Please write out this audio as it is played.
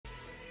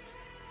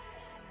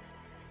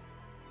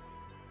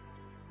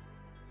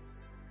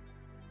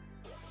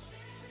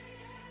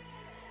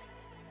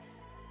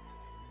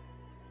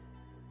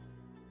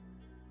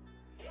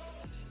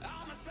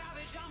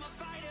savage, I'm a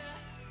fighter,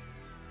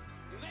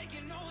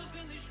 making noise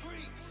in the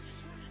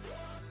streets.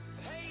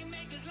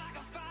 Haymakers like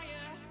a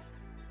fire,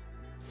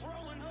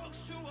 throwing hooks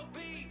to a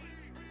beat.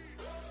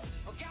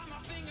 I got my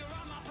finger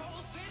on my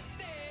pulse, it's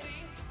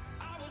steady.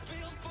 I was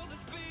built for the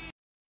speed.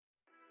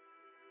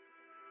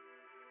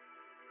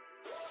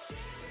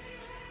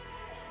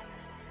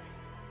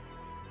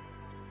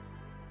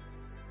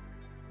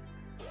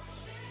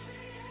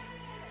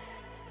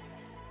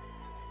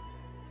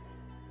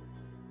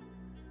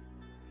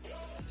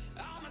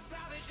 I'm a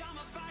savage, I'm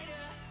a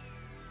fighter,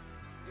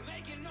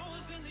 making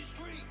noise in the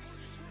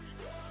streets.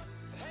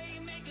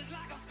 Haymakers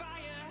like a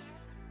fire,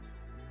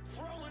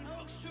 throwing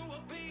hooks to a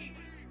beat.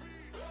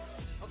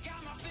 I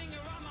got my finger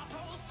on my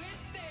pulse,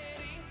 it's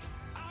steady.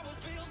 I was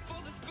built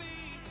for the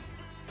speed.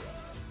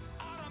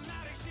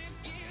 Automatic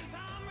shift gears,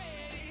 I'm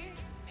ready.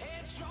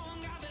 Headstrong,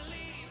 I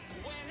believe.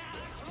 When I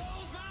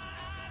close my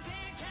eyes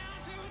and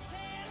count to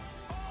 10,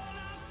 all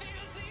I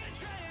feel is the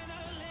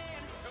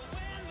adrenaline. And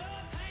when the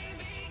pain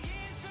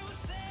begins to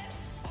set,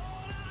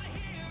 all I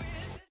hear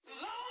is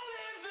long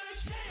live the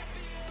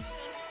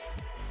champion.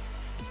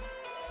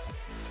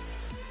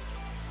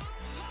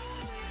 Long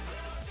live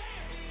the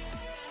champion.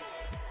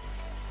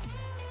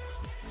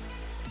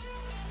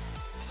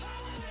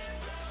 Long live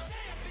the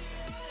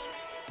champion.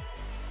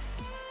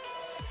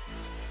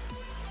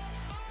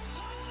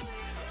 Long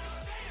live the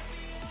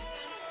champion.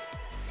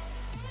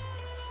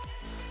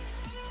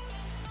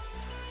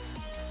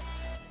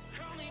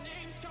 Call me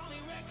names, call me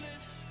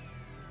reckless.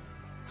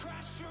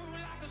 Crash through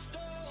like a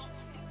storm.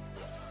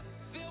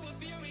 Filled with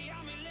fury,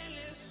 I'm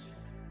relentless.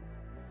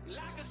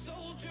 Like a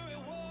soldier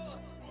at war.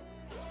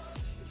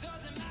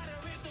 Doesn't matter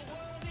if the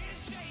world is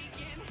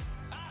shaking,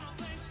 I don't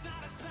flinch,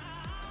 not a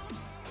sound.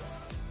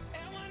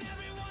 And when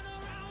everyone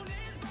around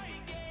is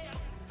breaking,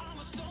 I'm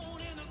a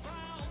stone in the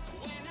ground.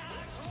 When I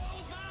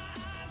close my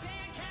eyes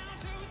and count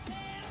to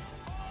 10,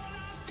 all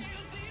I feel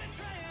is the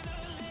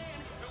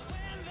adrenaline. And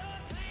when the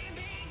pain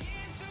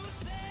begins to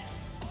set,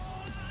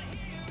 all I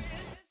hear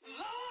is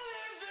long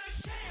live the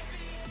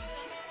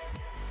champion.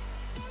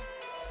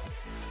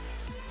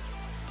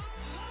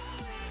 Long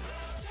live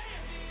the champion.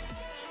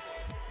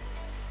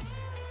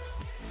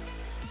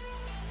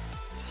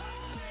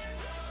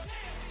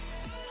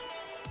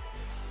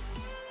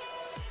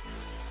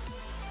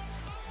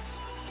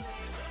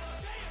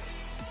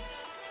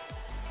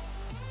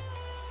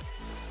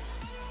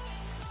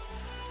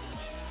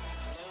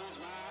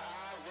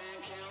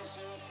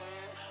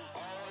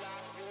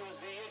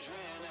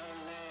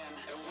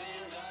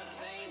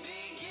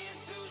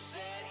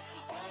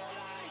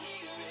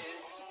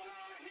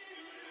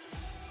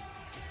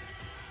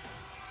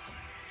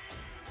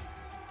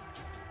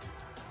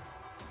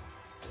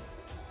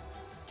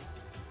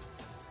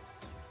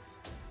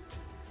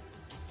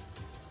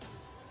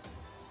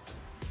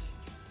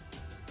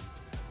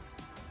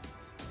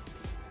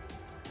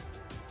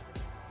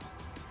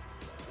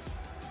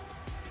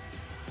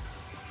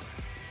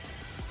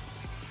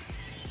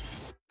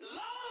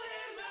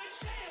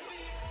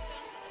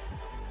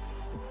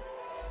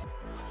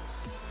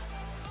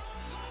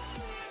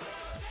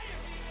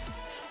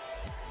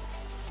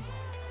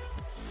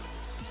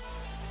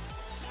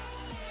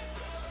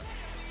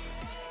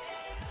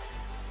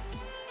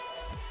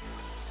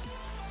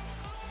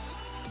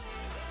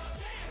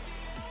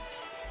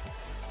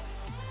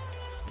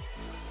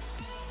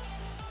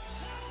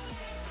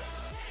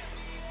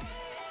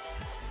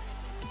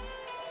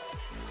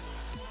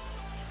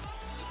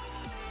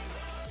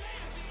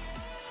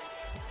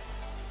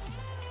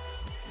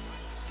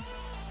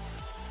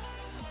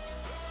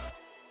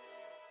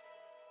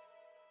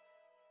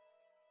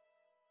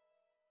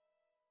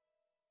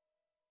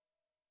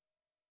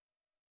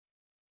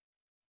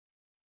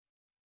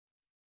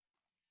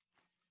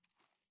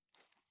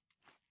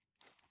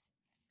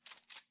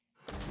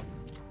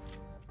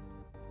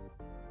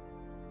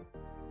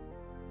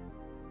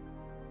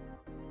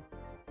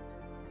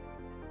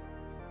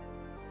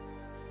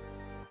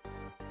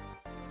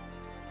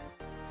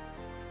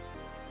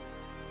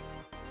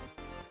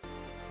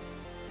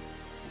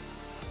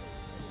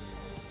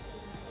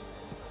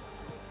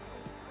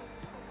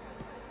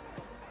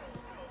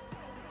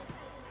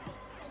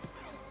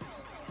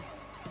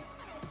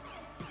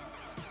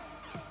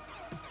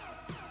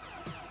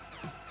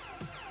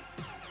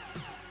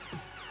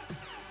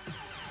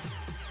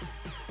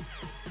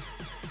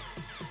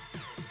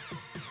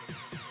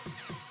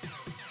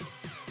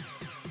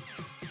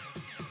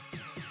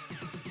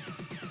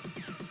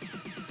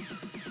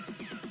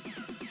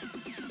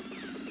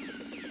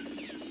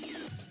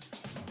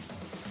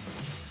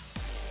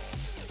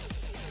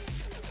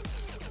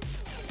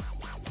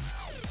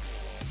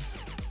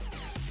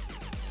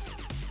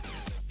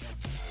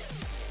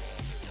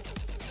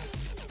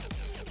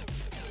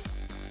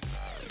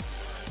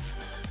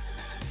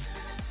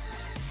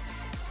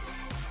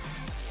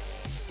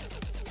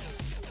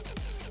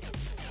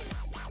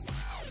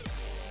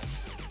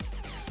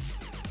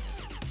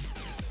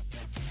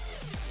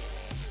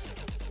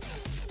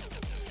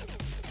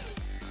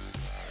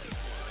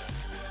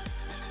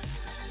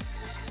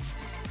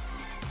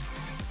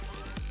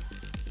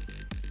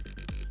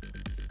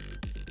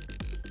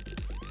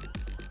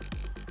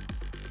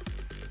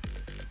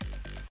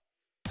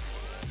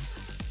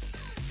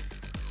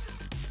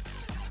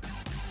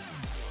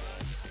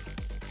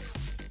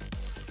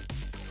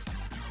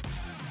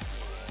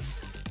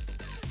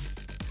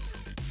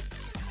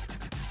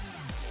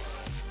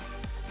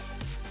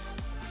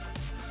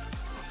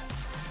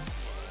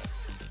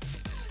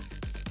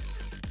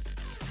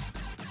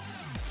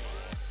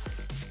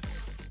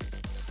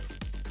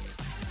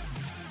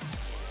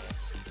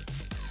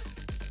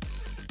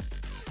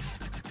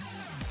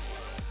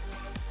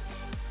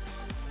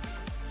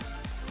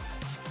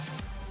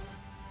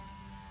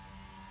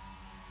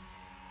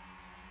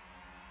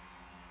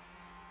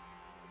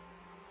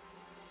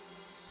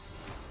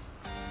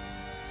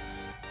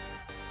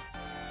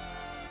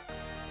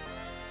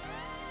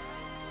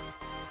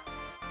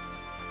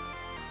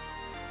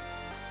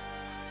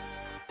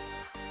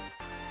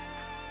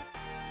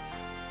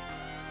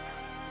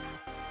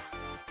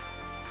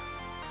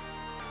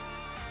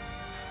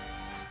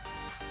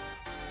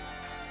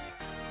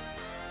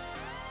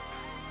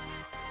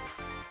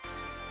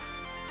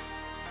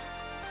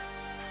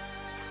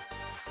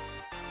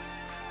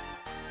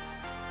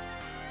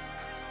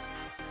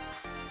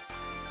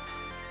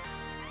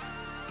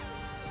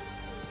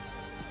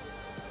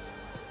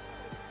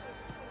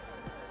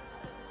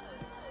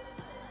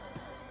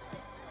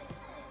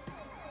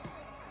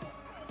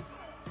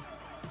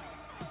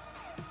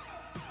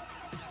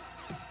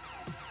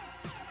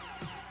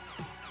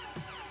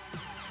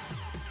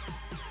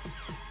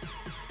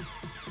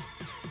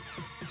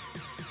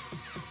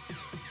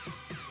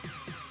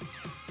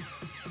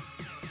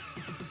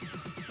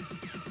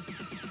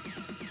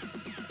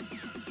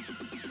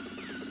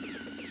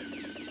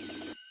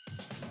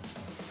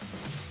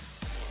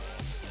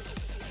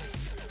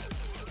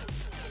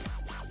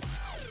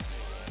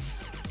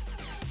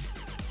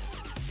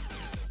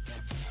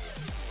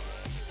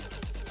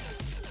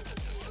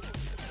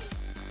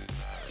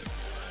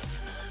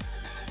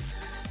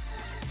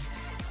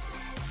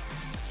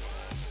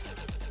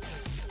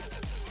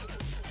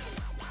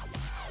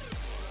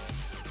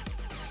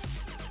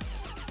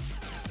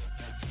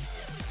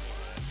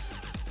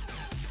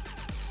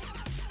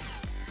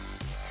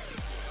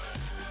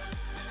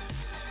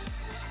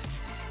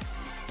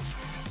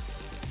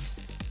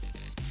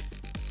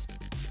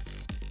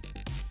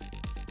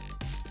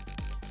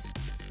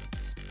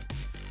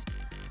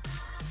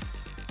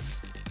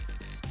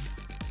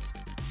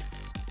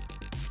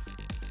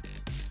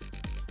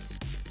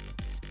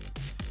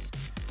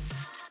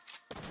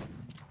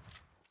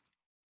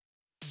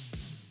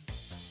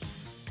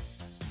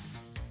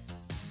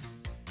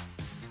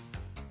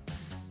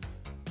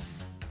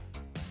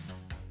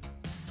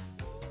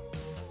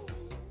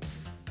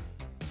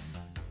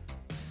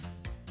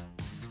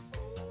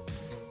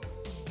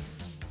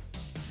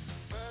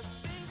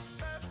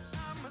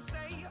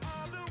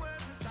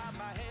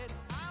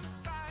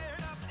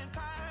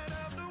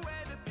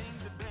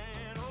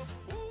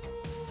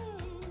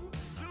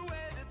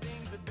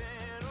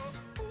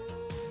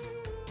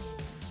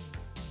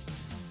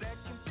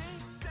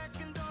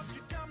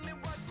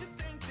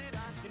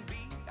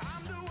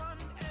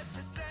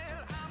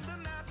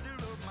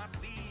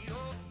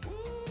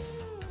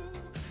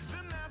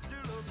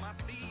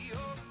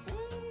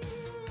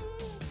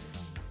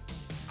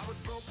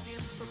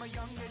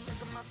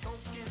 my soul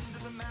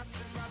into the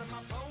masses, writing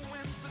my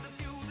poems for the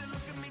few that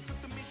look at me, took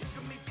to me,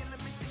 shook at me,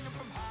 feeling me, singing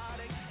from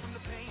heartache, from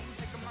the pain,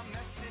 taking my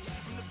message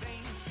from the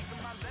veins,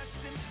 speaking my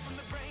lesson from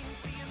the brain,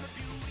 seeing the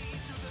beauty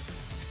through the.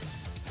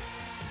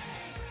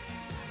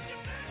 You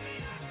make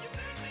me up,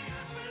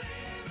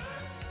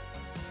 believer,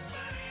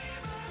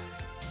 believer.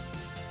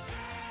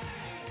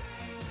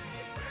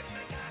 You break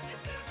me down, you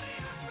fill me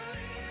up,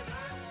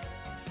 believer,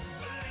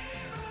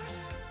 believer.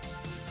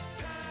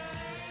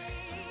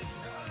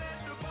 Let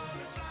the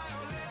bullets fly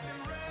or let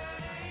them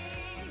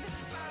rain.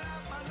 My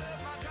life, my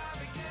love, my drive,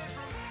 it came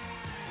from me.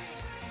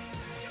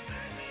 You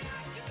make me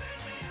up,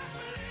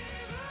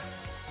 believer,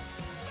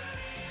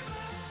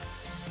 believer.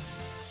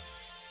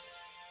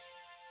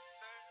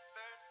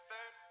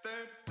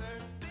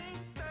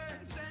 Things burn,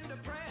 send a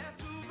prayer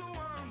to the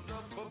ones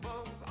up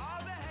above.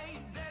 All the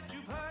hate that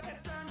you've heard has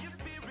turned your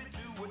spirit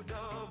to a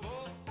dove.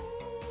 Oh,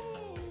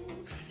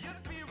 ooh, your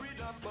spirit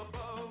up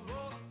above.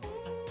 Oh,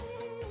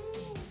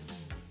 ooh.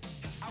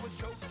 I was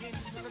choking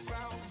to the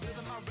ground,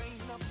 building my rain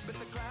up in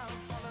the cloud,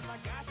 falling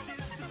like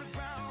ashes to the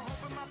ground,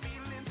 hoping my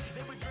feelings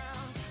they would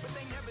drown, but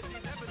they never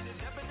did,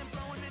 ebbing and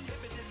flowing,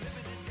 inhibited,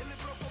 limited, till it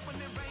broke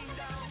open and rained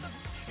down.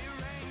 It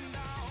rained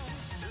down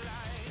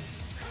like.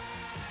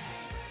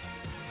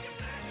 You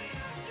make me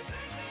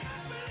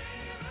up,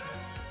 believer,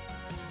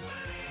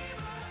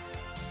 believer.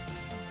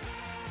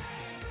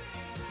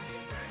 You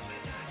break me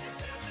down, you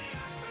fill me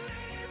up,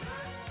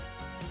 believer,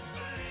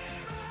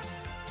 believer.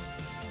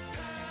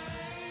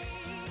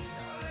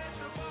 Let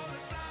the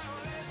bullets fly or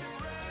let them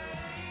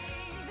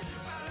rain.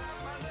 My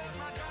life, my love,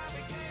 my drive,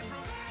 it came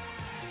from me.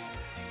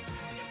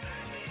 You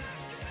make me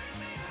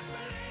up,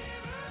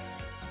 believer,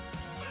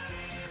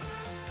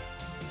 believer.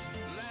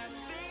 Last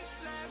things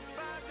last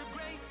by the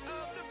grace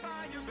of the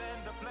fire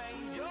and the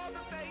flames. You're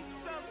the face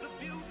of the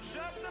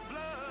future, the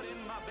blood in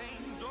my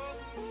veins. Oh,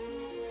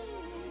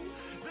 ooh,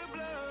 the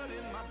blood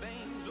in my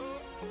veins.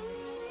 Oh,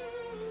 ooh.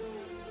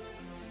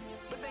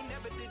 But they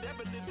never did,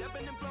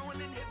 ebbing and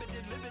flowing,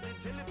 inhibited, limited,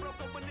 till it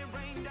broke open and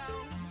rained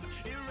down.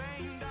 It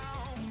rained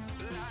down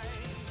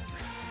like.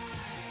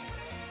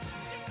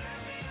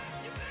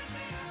 You make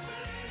me up,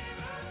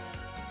 believer,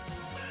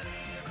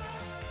 believer.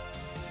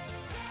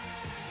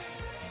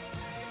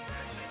 You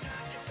break me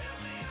down, you fill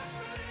me up,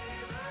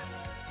 believer,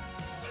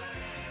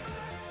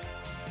 believer.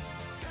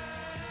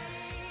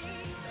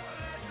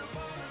 Let the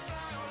bullets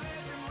fly or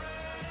let them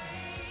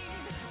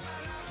rain. My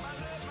life, my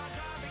love, my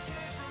drive, it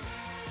came from me.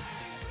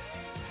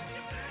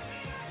 You make me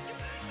up,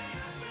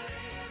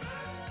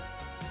 believer,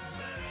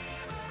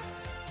 believer.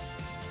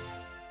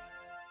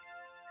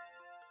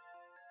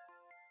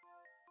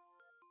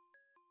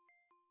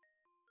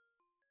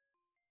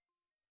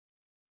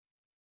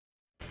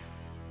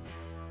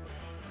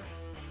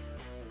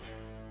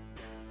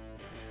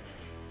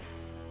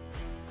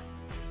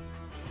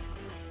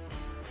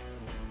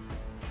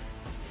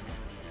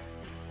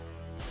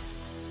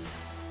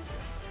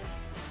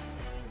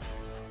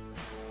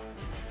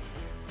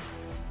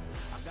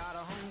 I got a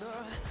hunger,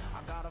 I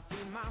gotta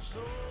feed my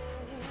soul.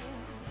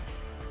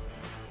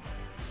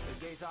 The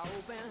gates are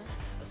open,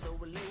 so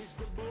release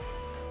the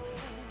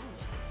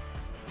bulls.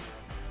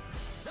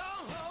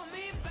 Don't hold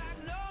me back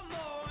no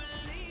more,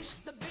 unleash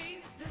the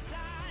beast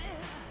inside.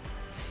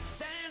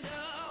 Stand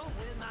up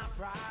with my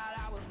pride,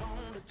 I was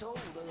born to toe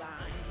the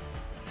line.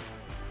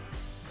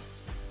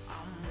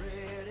 I'm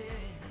ready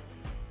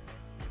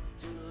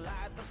to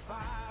light the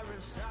fire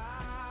inside.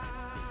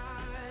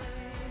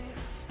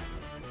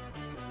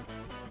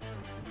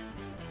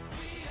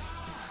 We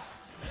are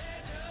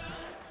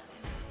legends,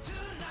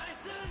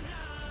 tonight's the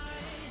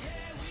night.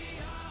 Yeah, we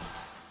are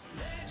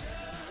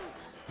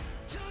legends,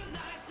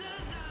 tonight's the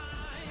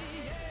night.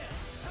 Yeah,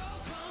 so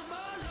come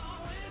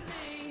along with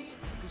me,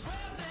 'cause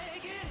we're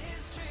making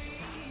history.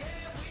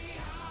 Yeah, we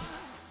are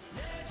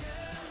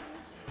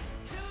legends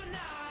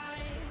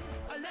tonight.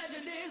 A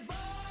legend is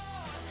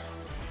born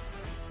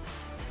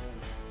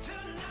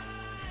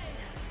tonight.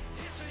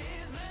 History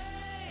is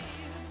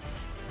made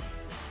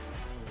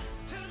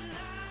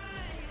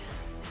tonight.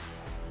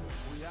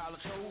 We all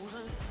are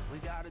chosen, we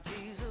got the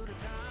keys to the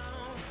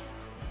town.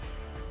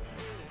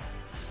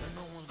 Yeah. And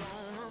no one's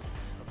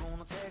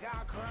gonna take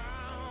our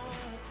crown.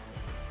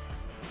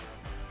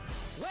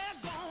 We're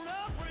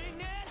gonna bring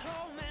it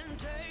home and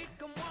take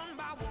them one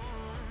by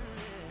one.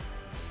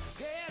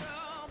 Yeah. Get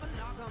up and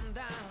knock them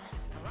down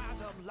and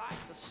rise up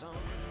like the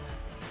sun.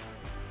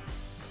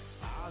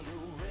 Are you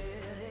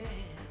ready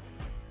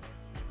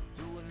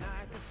to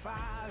ignite the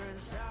fire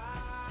inside?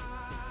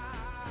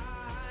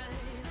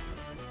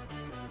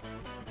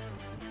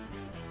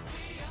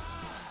 We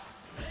are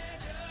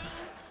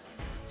legends,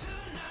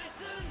 tonight's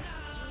the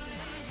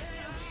night.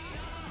 Yeah, we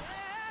are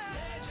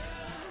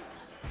legends,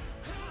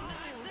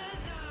 tonight's the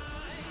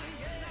night.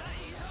 Yeah,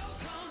 so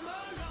come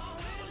along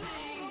with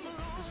me,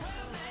 'cause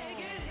we're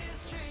making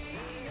history.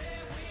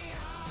 Yeah, we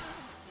are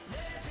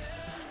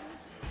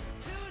legends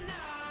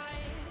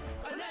tonight.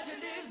 A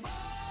legend is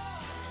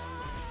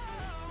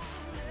born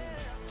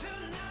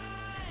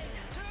tonight.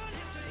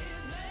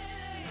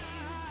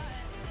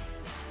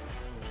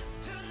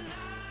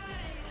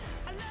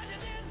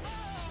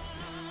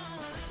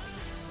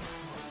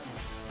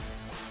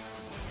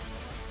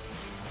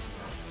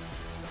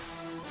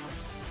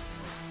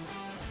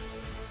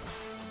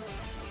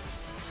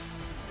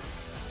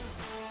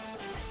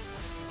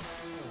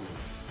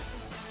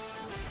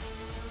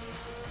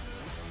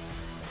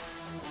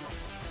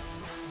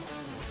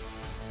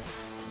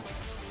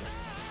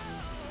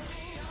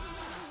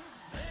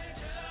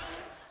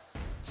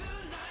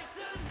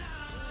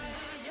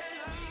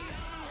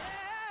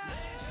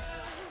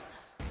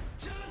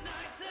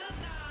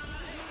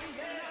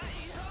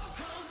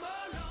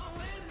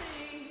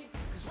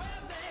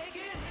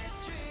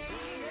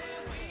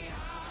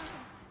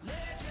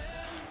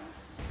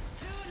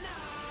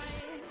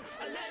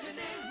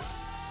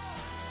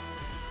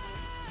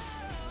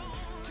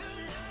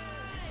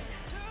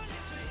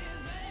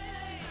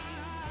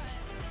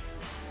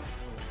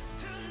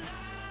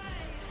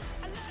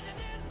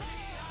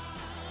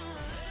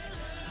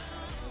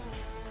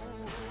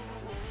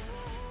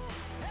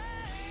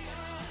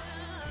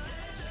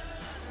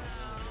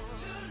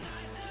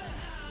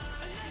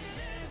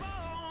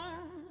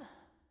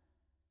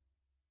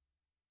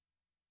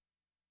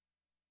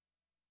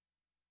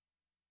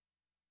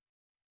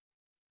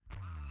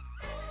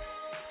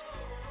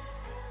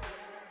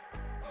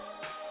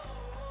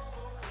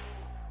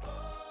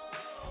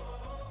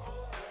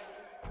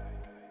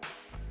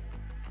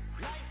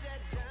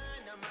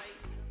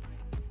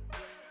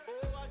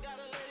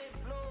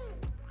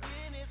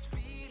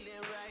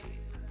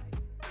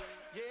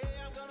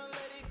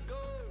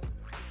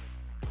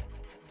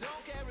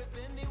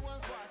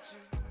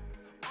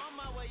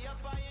 up,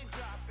 I ain't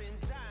dropping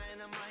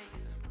dynamite.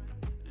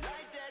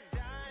 Like that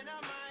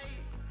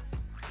dynamite.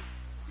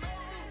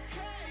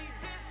 Okay,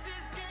 this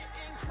is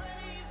getting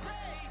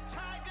crazy.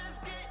 Tigers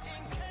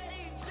getting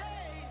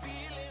cagey.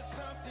 Feeling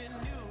something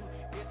new,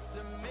 it's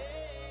amazing.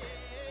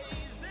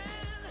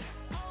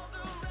 All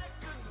the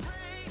records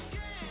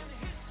breaking,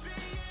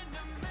 history in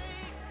the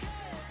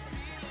making.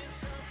 Feeling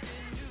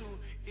something new,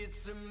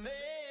 it's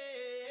amazing.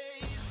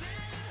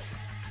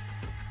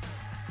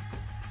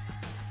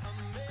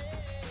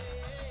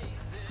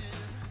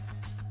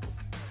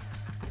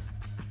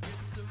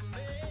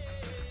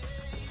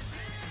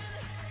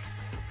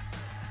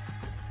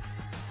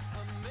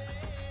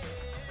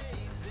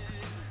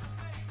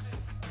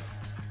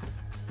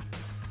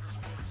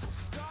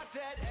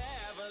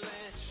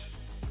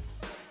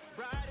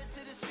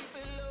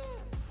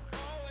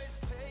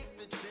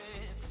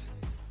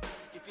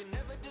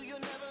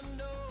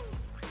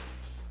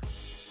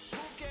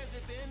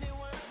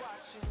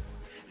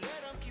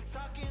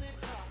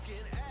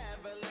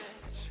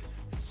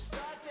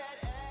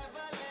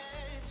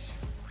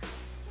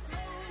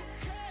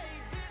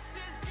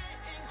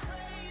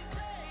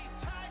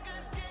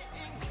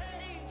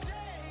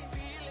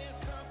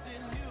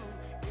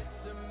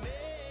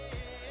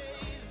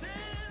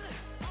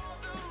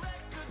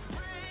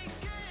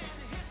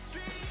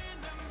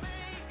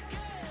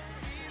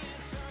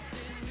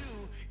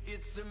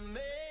 It's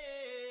amazing.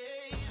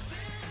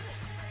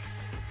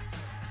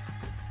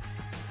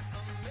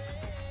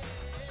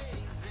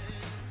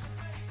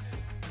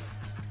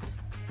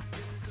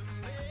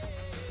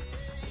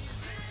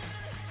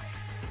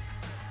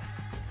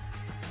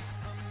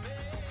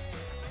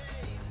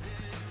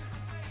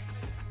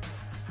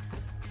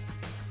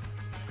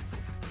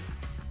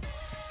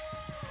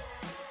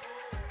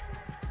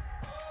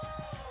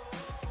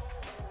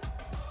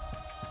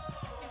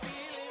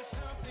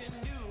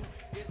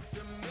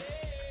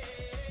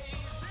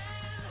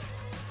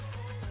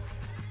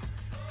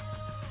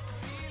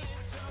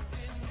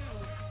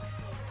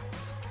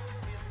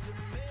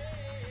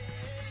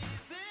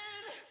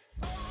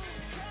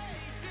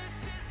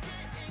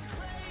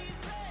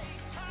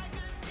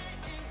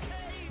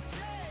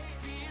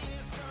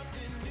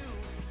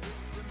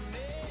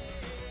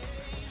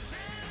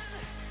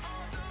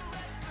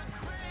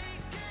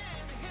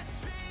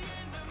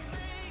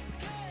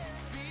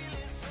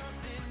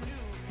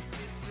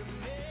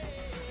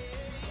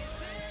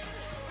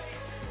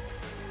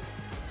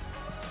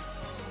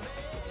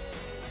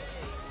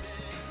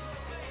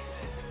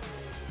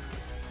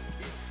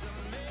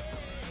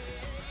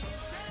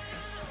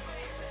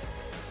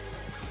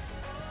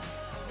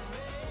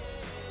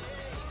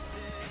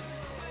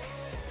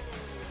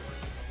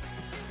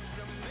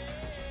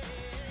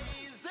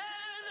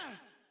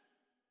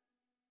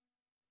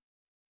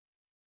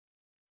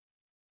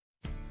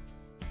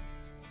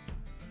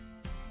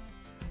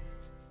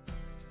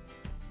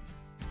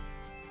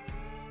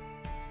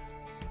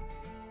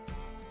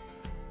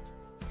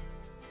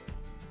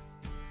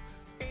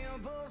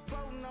 Boats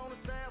floating on a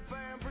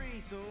southbound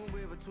breeze,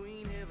 somewhere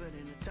between heaven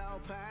and the tall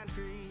pine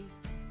trees.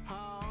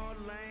 Hard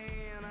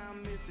land,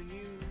 I'm missing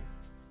you.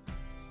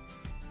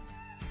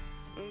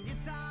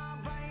 Guitar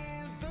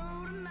playing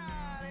through the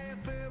night, it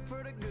felt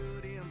pretty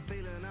good, yeah, I'm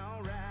feeling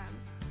alright.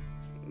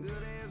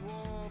 Good as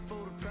one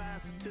for the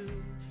price of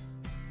two.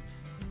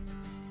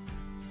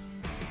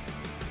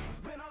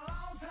 It's been a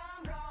long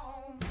time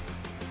gone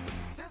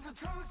since the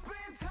truth's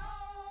been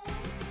told,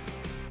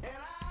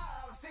 and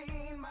I've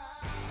seen my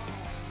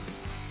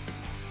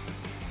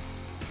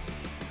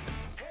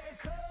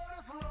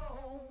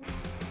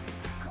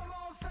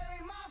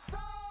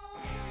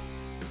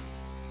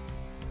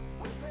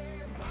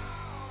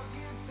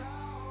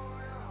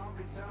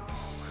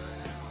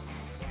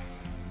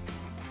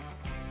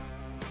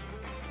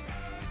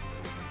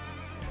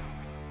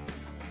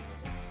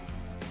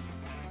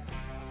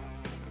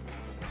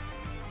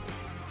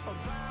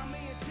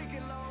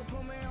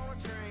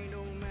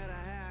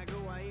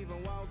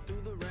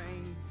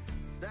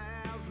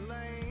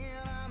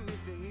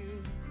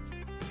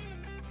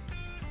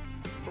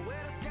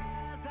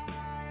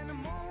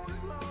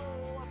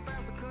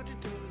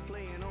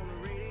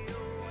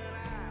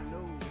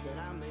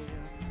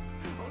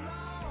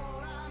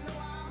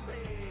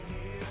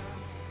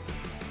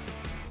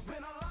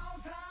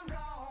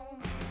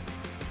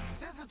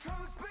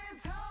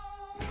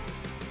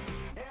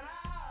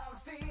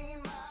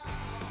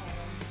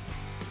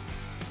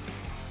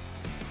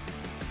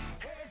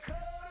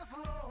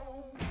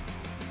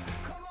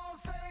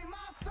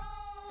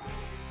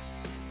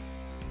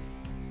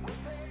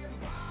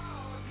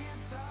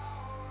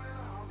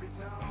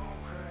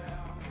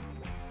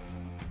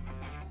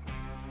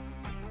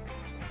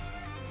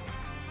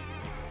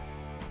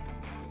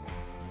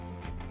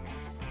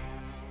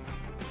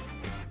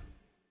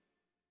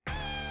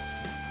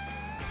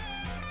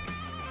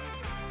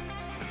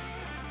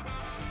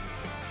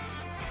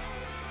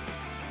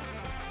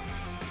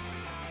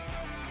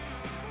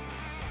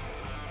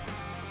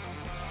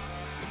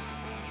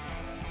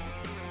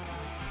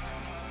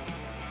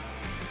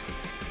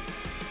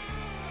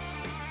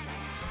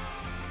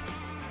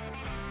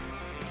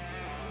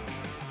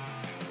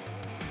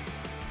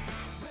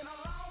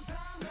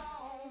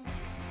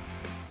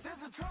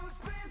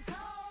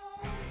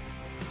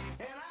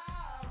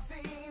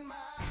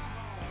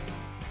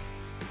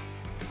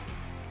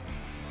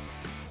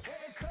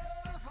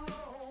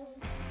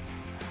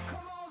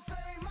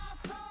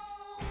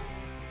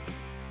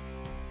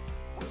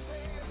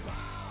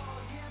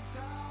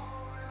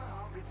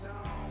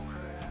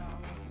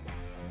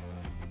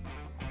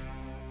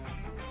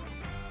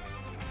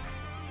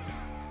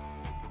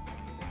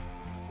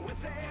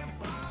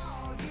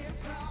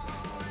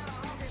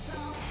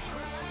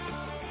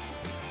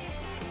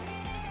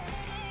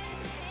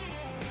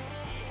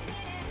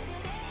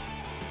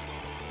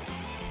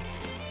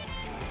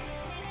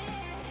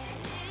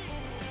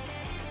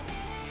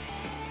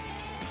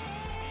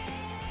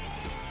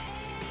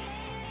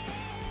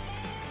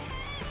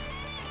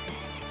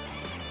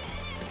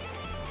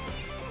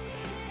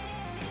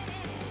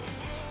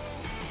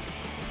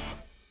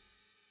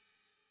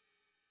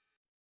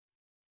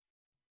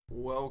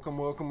Welcome,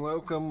 welcome,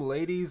 welcome,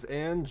 ladies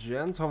and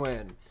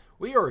gentlemen.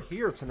 We are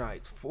here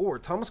tonight for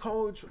Thomas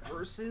College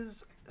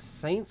versus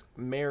St.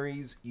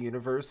 Mary's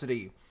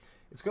University.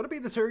 It's going to be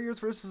the Terriers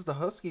versus the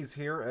Huskies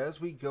here as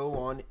we go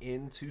on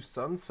into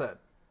sunset.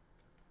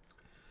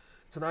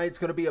 Tonight it's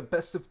going to be a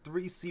best of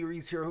 3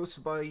 series here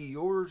hosted by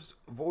yours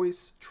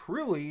voice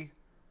truly,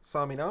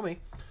 Saminami.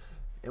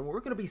 And we're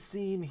going to be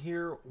seeing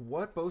here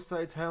what both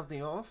sides have to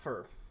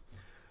offer.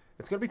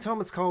 It's going to be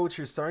Thomas College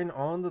here starting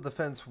on the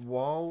defense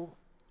while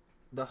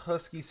the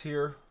Huskies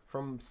here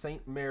from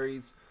St.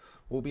 Mary's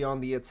will be on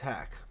the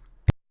attack.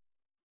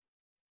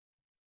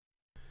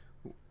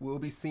 We'll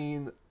be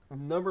seeing a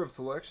number of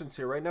selections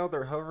here. Right now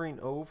they're hovering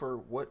over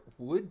what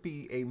would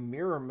be a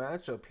mirror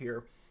matchup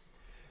here.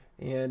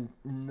 And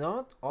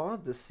not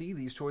odd to see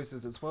these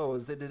choices as well,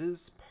 as it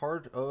is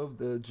part of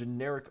the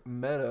generic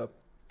meta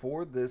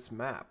for this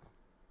map.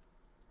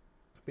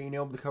 Being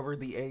able to cover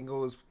the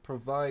angles,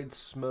 provide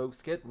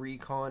smokes, get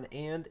recon,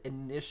 and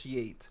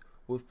initiate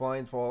with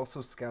blinds while also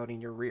scouting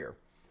your rear.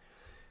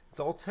 It's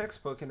all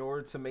textbook in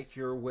order to make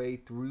your way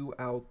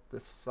throughout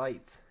the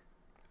site.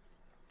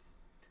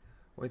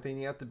 One thing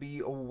you have to be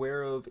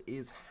aware of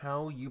is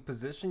how you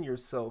position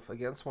yourself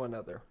against one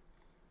another.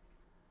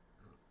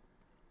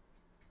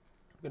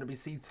 We're going to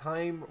see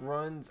time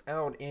runs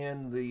out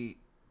and the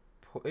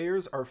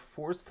players are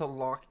forced to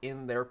lock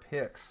in their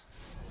picks.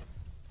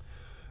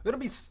 We're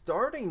going to be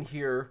starting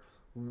here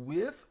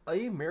with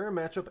a mirror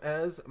matchup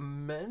as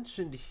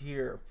mentioned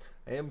here.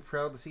 I am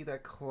proud to see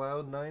that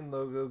Cloud9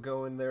 logo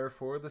going there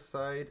for the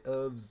side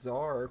of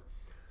Czar.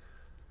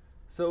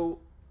 So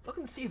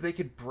looking to see if they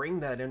could bring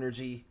that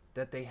energy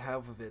that they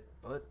have of it.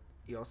 But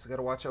you also got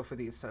to watch out for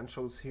the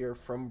essentials here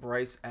from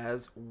Bryce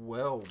as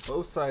well.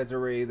 Both sides are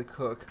ready to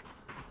cook.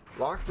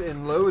 Locked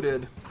and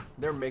loaded.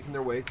 They're making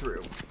their way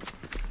through.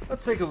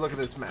 Let's take a look at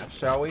this map,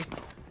 shall we?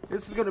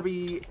 This is going to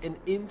be an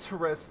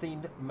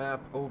interesting map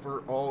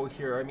overall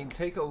here. I mean,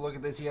 take a look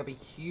at this. You have a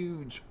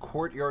huge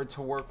courtyard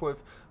to work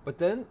with, but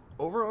then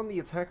over on the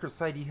attacker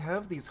side, you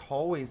have these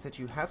hallways that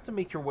you have to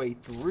make your way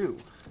through,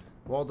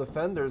 while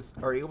defenders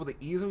are able to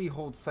easily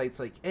hold sites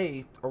like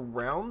A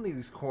around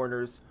these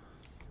corners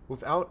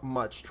without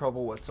much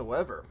trouble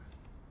whatsoever.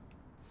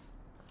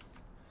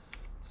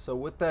 So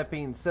with that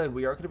being said,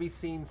 we are going to be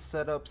seeing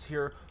setups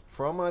here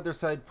from either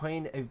side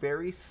playing a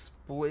very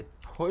split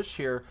push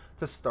here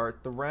to start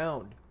the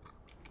round.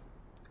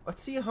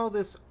 Let's see how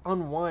this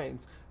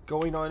unwinds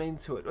going on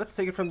into it. Let's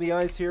take it from the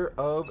eyes here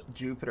of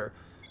Jupiter.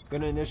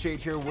 Going to initiate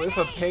here with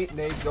a paint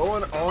nade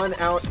going on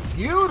out.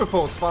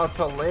 Beautiful spot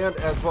to land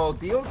as well.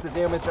 Deals the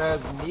damage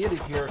as needed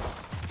here.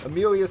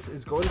 Emilius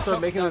is going to start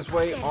making his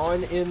way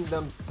on in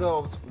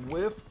themselves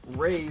with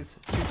Rays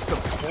to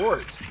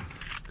support.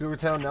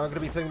 Goobertown now going to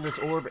be taking this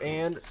orb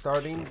and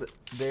starting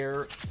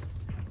their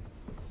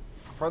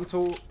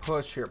frontal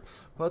push here,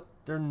 but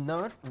they're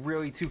not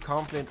really too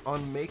confident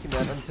on making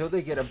that until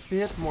they get a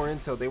bit more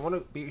intel. They want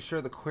to be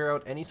sure to clear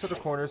out any sort of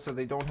corner so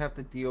they don't have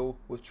to deal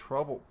with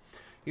trouble.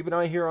 Keep an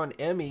eye here on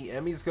Emmy.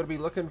 Emmy's going to be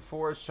looking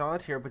for a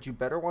shot here, but you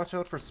better watch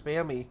out for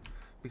Spammy,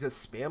 because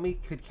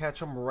Spammy could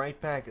catch him right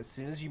back as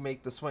soon as you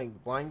make the swing. The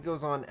blind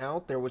goes on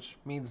out there, which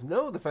means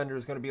no defender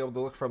is going to be able to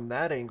look from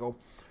that angle.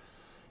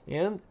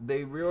 And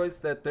they realize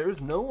that there's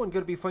no one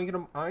going to be flanking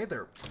them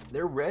either.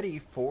 They're ready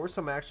for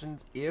some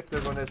actions if they're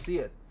going to see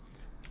it.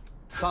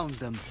 Found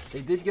them.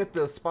 They did get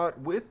the spot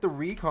with the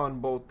recon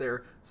bolt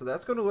there, so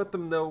that's going to let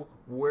them know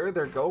where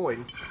they're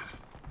going.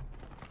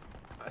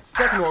 A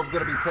second orb is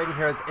going to be taken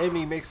here as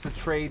Emmy makes the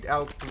trade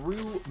out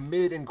through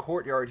mid and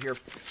courtyard here.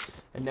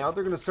 And now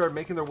they're going to start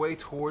making their way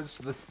towards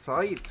the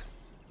site.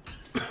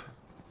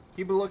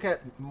 Keep a look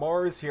at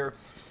Mars here,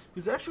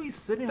 who's actually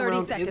sitting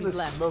around in the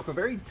smoke. A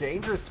very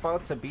dangerous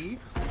spot to be,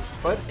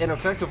 but an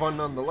effective one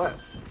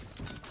nonetheless.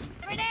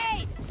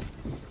 Grenade!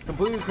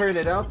 Completely clearing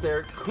it out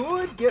there.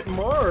 Could get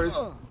Mars.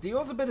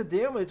 Deals a bit of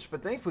damage,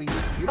 but thankfully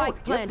you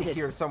don't get to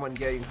hear someone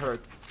getting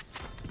hurt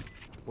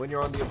when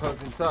you're on the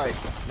opposing side.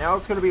 Now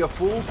it's going to be a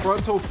full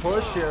frontal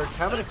push here.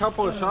 Having a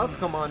couple of shots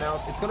come on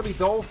out. It's going to be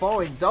Dole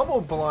falling. Double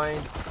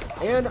blind.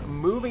 And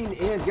moving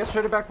in, gets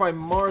traded back by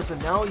Mars,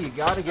 and now you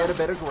got to get a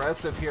bit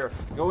aggressive here.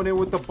 Going in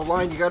with the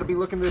blind, you got to be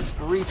looking this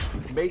breach,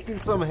 making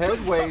some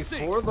headway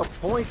for the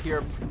point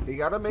here. You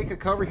got to make a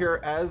cover here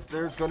as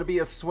there's going to be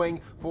a swing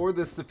for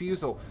this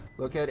defusal.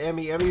 Look at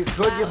Emmy. Emmy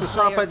could get the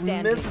shot, but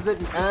misses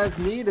it as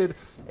needed.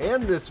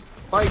 And this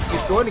fight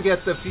is going to get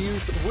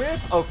defused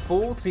with a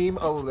full team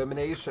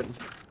elimination.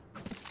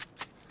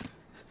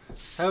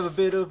 Have a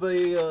bit of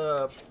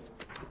a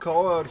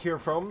call out here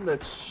from the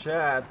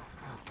chat.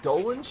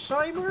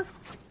 Dolensheimer?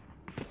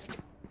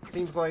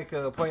 Seems like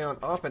a play on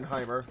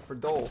Oppenheimer for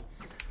Dole.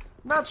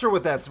 Not sure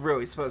what that's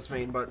really supposed to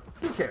mean, but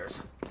who cares?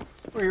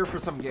 We're here for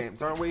some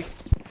games, aren't we?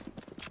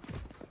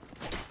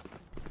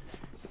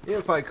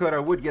 If I could, I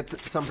would get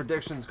some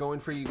predictions going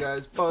for you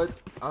guys, but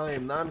I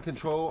am not in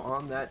control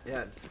on that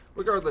end.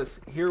 Regardless,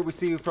 here we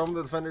see from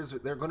the defenders,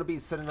 they're going to be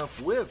setting up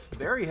with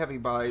very heavy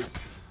buys.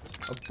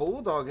 a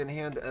Bulldog in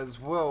hand as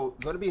well.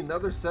 Going to be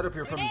another setup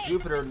here from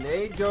Jupiter.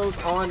 Nade goes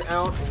on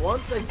out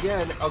once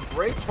again. A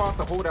great spot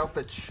to hold out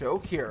the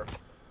choke here.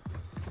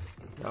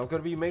 Now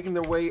going to be making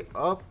their way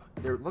up.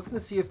 They're looking to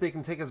see if they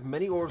can take as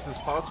many orbs as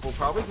possible.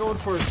 Probably going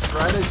for a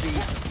strategy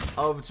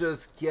of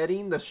just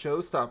getting the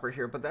showstopper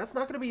here. But that's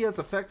not going to be as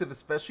effective,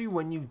 especially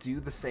when you do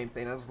the same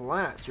thing as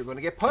last. You're going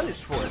to get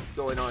punished for it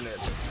going on it.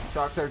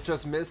 Shock Dart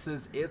just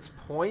misses its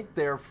point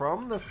there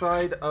from the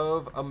side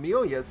of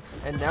Amelius.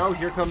 And now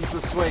here comes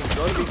the swing.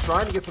 Going to be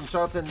trying to get some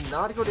shots in.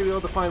 Not going to be able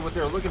to find what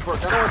they're looking for.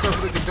 Gotta watch out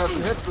for the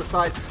concussion. Hits the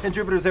side. And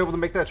Jupiter's able to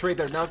make that trade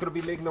there. Now going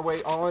to be making their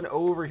way on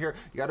over here.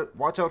 You got to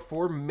watch out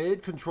for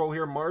mid control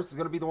here. Mars is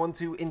going to be the one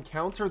to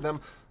encounter them.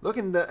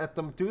 Looking at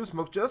them through the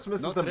smoke. Just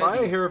misses them by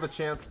a hair of a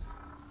chance.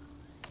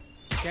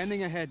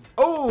 Scanning ahead.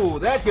 Oh,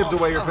 that gives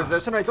away your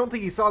position. I don't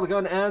think he saw the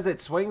gun as it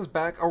swings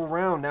back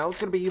around. Now it's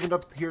going to be evened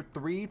up here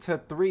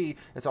 3-3.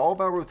 It's all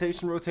about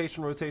rotation,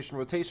 rotation, rotation,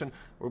 rotation.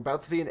 We're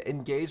about to see an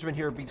engagement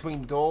here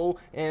between Dole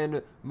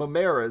and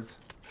Mameras.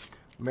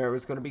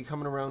 Mameras going to be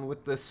coming around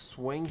with the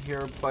swing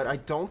here, but I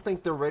don't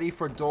think they're ready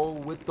for Dole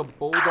with the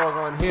Bulldog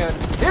on hand.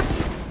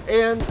 Hits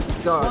and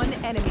done. One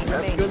enemy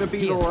That's going to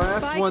be the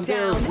last Spike one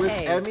there down with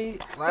A. Emmy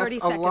last 30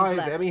 seconds alive.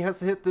 left. Emmy has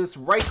to hit this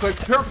right click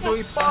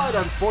perfectly, but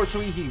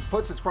unfortunately he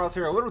puts his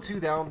crosshair a little too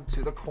down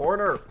to the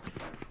corner.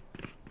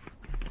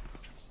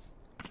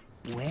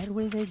 Where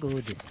will they go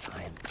this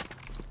time?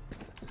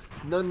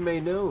 None may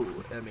know,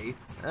 Emmy.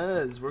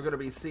 As we're going to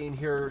be seeing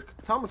here,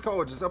 Thomas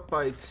College is up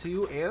by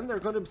 2, and they're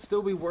going to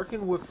still be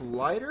working with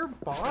lighter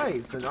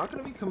buys. They're not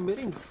going to be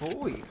committing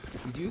fully.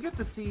 You do get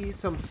to see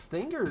some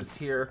stingers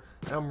here,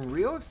 and I'm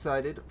real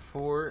excited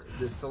for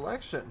this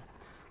selection.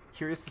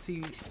 Curious to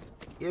see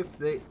if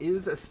there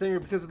is a stinger,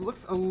 because it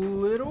looks a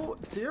little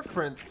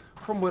different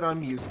from what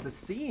I'm used to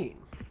seeing.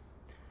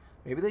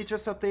 Maybe they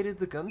just updated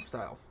the gun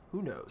style.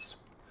 Who knows?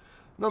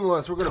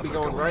 Nonetheless, we're going to be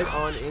going right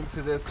on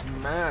into this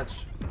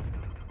match.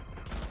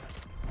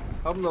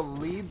 Helping to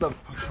lead the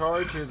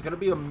charge here is going to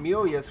be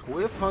Amelius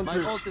with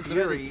Hunter's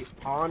Fury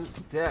on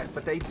deck,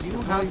 but they do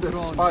have the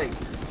spike.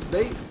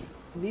 They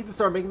need to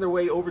start making their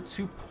way over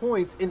 2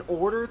 points in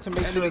order to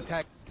make sure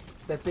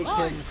that they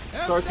can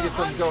start to get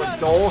something going.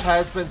 Dole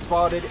has been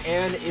spotted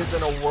and is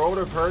in a world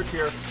of hurt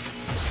here,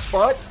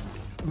 but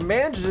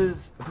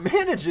manages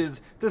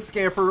to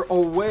scamper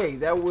away.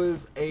 That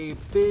was a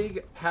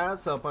big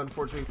pass up,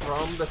 unfortunately,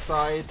 from the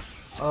side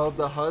of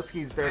the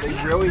Huskies there. They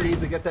really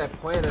need to get that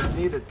plan as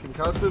needed.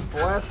 Concussive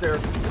blast there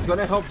is going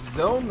to help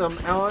zone them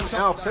on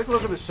out. Take a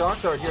look at the shock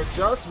dart here,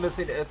 just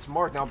missing its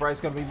mark. Now Bryce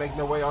going to be making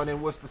their way on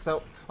in with the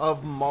set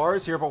of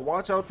Mars here, but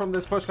watch out from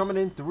this push coming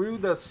in through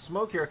the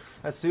smoke here.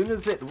 As soon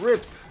as it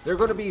rips, they're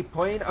going to be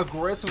playing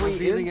aggressively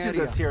into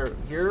this here.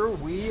 Here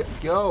we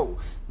go.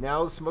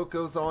 Now the smoke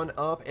goes on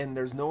up and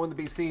there's no one to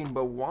be seen,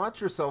 but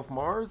watch yourself.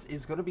 Mars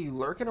is going to be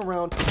lurking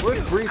around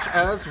with Breach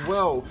as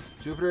well.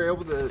 Jupiter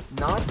able to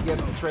not get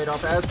the trade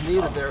off as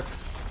needed there.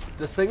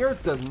 The Stinger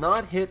does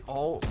not hit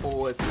all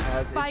bullets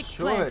as Spike it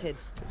should. planted.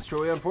 It's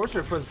truly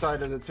unfortunate for the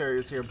side of the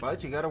Terriers here,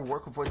 but you got to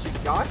work with what you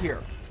got here.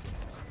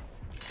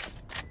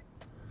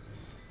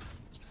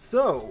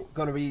 So,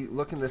 going to be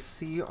looking to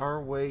see our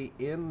way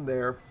in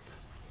there.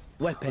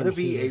 Weapon Going to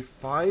be here.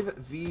 a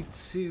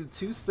 5v2,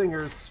 2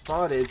 Stingers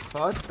spotted,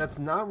 but that's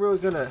not really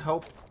going to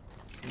help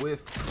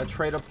with a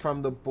trade up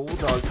from the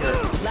Bulldog here.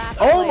 Last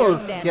player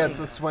Almost standing. gets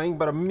a swing,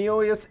 but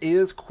Amelius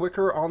is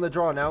quicker on the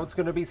draw. Now it's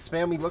going to be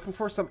Spammy looking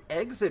for some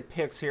exit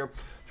picks here,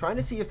 trying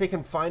to see if they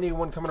can find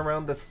anyone coming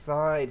around the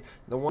side.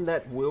 The one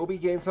that will be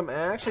getting some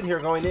action here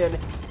going in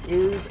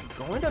is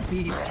going to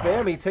be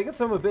Spammy, taking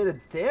a bit of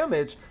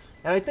damage.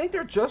 And I think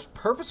they're just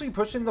purposely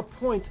pushing the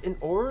point in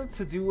order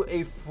to do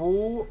a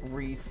full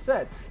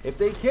reset. If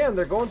they can,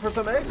 they're going for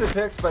some exit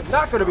picks, but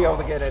not going to be able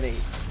to get any.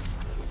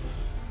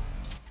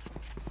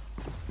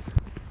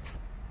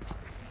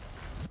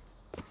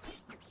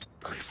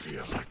 I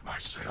feel like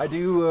myself. I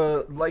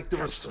do like the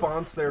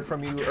response there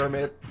from you,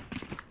 Ermit.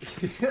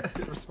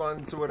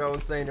 Responding to what I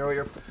was saying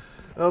earlier.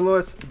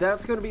 Nonetheless,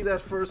 that's going to be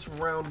that first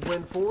round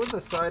win for the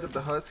side of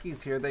the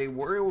Huskies here. They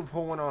were able to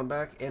pull one on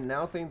back, and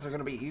now things are going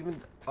to be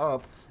evened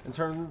up in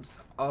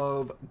terms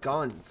of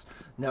guns.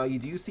 Now, you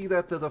do see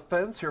that the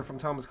defense here from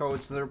Thomas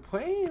College, they're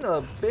playing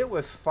a bit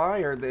with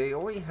fire. They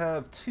only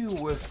have 2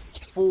 with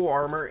full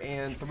armor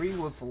and 3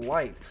 with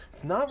light.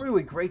 It's not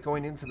really great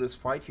going into this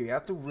fight here. You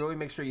have to really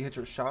make sure you hit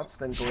your shots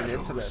then going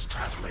into this.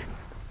 Traveling.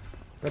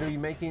 Going to be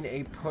making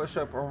a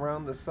push-up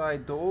around the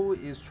side. Dole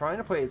is trying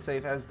to play it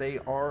safe as they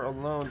are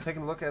alone.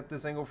 Taking a look at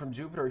this angle from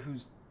Jupiter,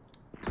 who's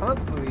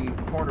constantly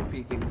corner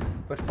peeking,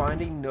 but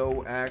finding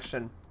no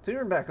action.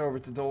 Turning back over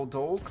to Dole.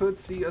 Dole could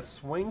see a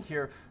swing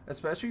here,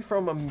 especially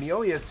from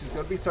Amelius, who's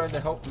going to be starting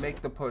to help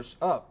make the push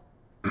up.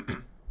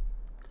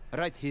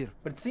 Right here.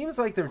 But it seems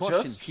like they're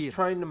Caution just here.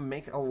 trying to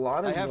make a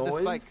lot I of have the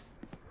noise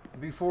spike.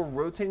 before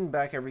rotating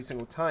back every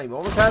single time.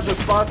 Almost had the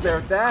spot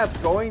there. That's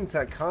going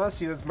to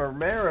cost you as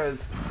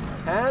Marmeras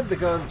had the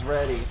guns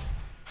ready.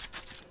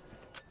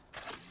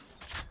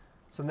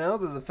 So now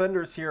the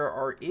defenders here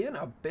are in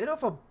a bit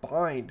of a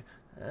bind.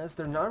 as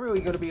they're not really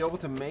going to be able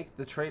to make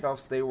the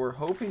trade-offs they were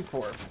hoping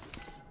for.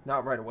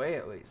 Not right away,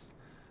 at least.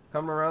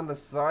 Coming around the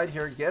side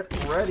here, get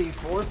ready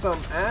for some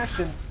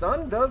action.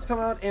 Stun does come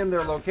out, and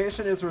their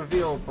location is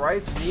revealed.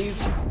 Bryce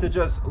needs to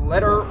just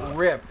let her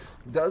rip.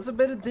 Does a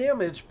bit of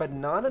damage, but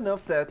not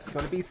enough that's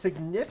going to be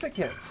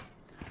significant.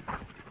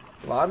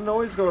 A lot of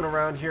noise going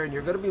around here, and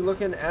you're going to be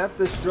looking at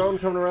this drone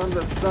coming around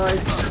the side.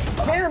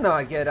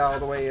 Cannot get out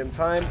of the way in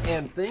time,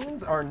 and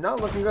things are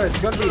not looking good.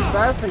 It's going to be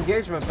fast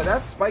engagement, but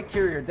that spike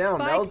carrier down.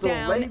 They'll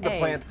delay the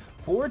plant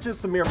for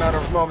just a mere matter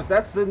of moments.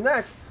 That's the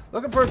next.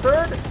 Looking for a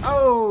third.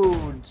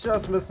 Oh,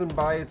 just missing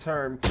by a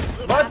turn.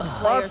 But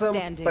spots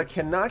him, but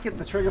cannot get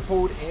the trigger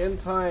pulled in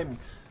time.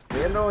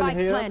 Nano in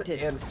hand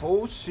and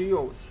full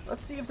shields.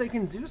 Let's see if they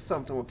can do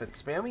something with it.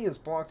 Spammy is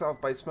blocked off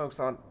by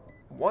smokes on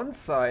one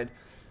side.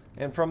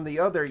 And from the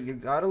other, you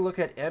gotta look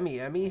at Emmy.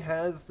 Emmy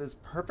has this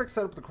perfect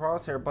setup with the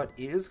crosshair, but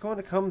is going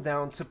to come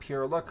down to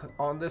pure luck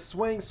on this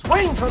swing.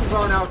 Swing comes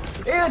on out,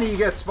 and he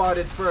gets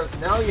spotted first.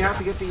 Now you have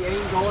to get the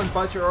aim going,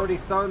 but you're already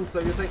stunned, so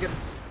you're thinking,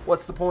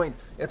 what's the point?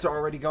 It's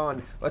already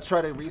gone. Let's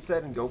try to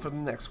reset and go for the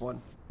next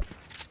one.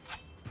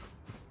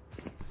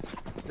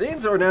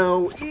 Things are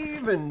now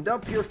evened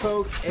up here,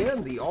 folks,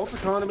 and the ult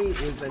economy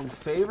is in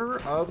favor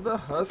of the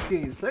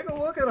Huskies. Take a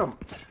look at them.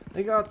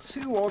 They got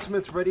 2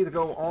 ultimates ready to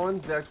go on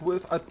deck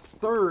with a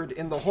third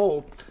in the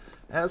hole.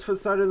 As for the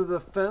side of the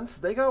defense,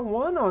 they got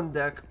 1 on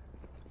deck,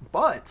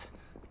 but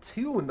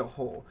 2 in the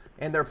hole,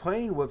 and they're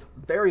playing with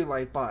very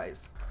light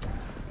buys.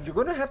 You're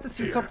going to have to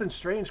see something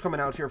strange coming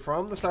out here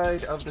from the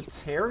side of the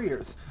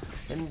Terriers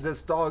in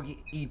this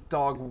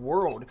dog-eat-dog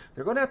world.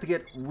 They're going to have to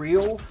get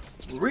real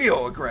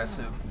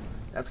aggressive.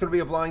 That's going to be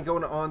a blind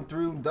going on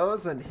through.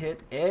 Doesn't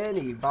hit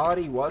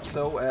anybody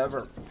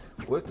whatsoever.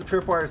 With the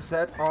tripwire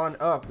set on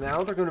up,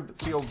 now they're going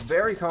to feel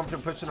very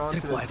confident pushing on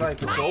to the side.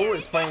 The goal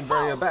is playing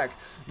very back.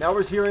 Now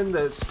we're hearing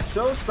the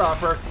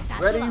showstopper.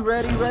 Ready,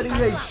 ready, ready.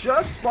 They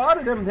just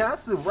spotted him.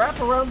 Has to wrap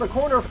around the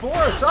corner for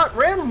a shot.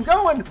 Random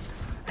going.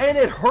 And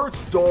it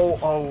hurts Dole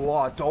a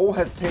lot. Dole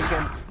has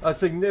taken a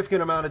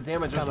significant amount of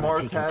damage as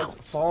Mars has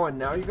fallen.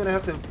 Now you're going to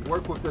have to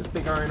work with this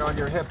big iron on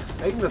your hip.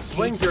 Making the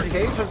swing here.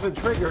 Cage has been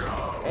triggered.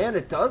 And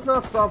it does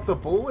not stop the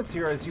bullets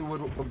here as you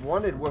would have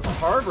wanted with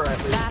Harbor at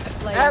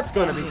least. That's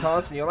going to be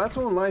costing you. Last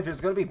one in life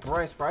is going to be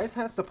Bryce. Bryce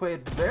has to play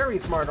it very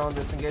smart on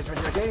this engagement.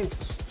 You're getting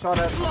shot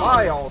at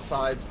by all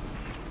sides.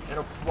 And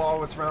a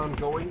flawless round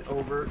going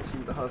over to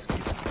the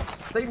Huskies.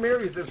 St.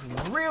 Mary's is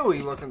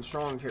really looking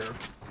strong here.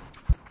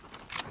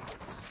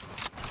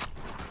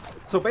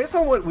 So based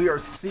on what we are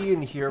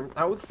seeing here,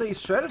 I would say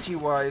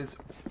strategy-wise,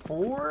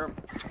 for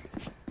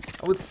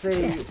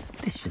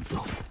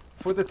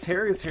the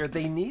Terriers here,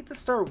 they need to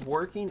start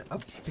working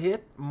a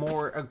bit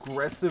more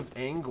aggressive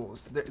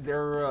angles.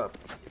 They're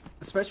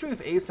especially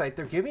with A-site,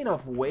 they're giving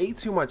up way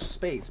too much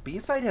space.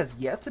 B-site has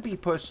yet to be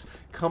pushed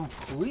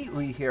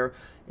completely here,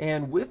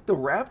 and with the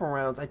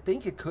wraparounds, I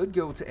think it could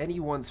go to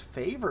anyone's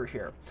favor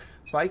here.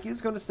 Spike is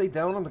going to stay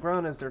down on the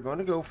ground as they're going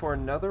to go for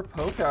another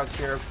poke out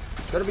here.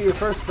 Going to be a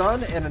first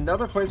stun and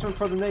another placement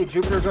for the nade.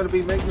 Jupiter going to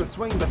be making the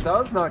swing, but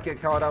does not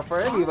get caught out for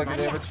any liquid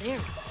damage.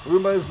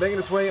 Roomba is making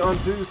its way on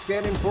through,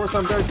 scanning for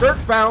some dirt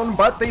found,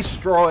 but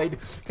destroyed.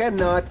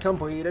 Cannot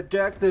complete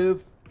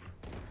objective.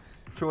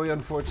 Truly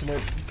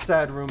unfortunate.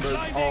 Sad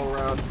Roombas all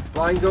around.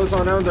 Blind goes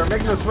on out. They're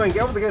making the swing.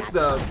 Able to get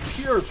the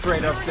pure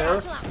trade up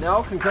there.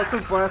 Now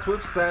concussive blast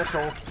with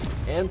Satchel.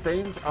 And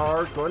things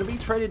are going to be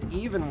traded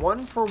even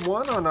 1 for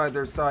 1 on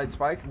either side.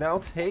 Spike now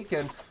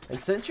taken. And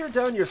since you're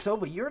down yourself,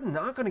 but you're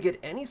not going to get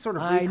any sort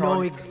of recon. I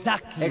know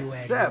exactly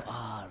except where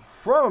you are.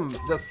 From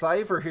the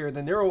Cypher here,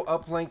 the Nero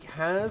uplink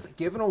has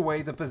given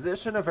away the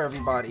position of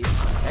everybody.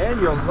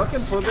 And you're looking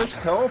for this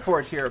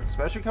teleport here,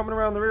 especially coming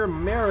around the rear.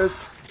 Maris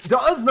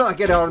does not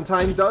get out in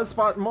time, does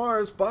spot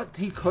Mars, but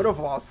he could have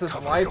lost his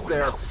life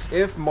there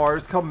if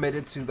Mars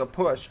committed to the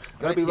push.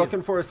 Gonna be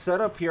looking for a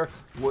setup here.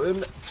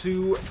 1,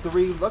 2,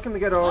 3, looking to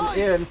get on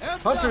in.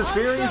 Hunter's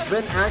Fury's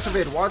been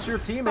activated. Watch your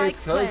teammates,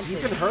 because you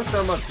can hurt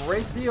them a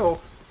great deal.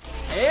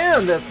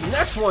 And this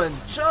next one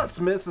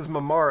just misses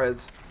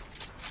Mamares.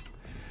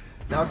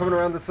 Now coming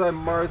around the side,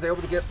 Mars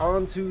able to get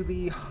onto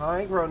the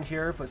high ground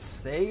here, but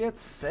stay it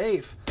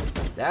safe.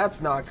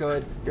 That's not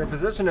good. Your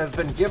position has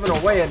been given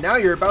away, and now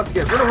you're about to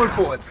get rid of her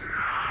bullets.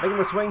 Making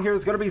the swing here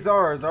is going to be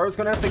Zar. Zar's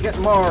going to have to get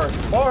Mar.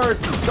 Mar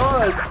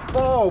does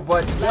fall,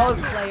 but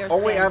does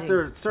only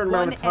after a certain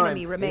amount of time.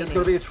 It's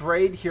going to be a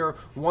trade here.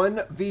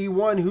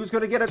 1v1. Who's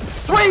going to get it?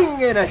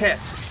 Swing and a hit.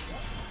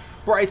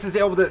 Bryce is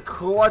able to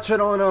clutch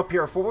it on up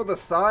here for the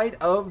side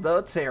of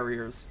the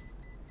Terriers.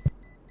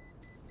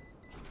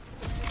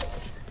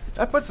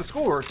 That puts the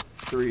score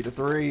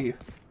 3-3.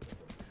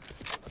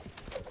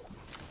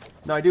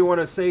 Now, I do want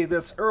to say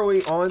this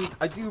early on.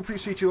 I do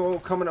appreciate you all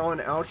coming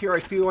on out here. I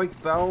feel like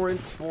Valorant,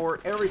 for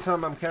every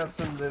time I'm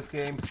casting this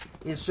game,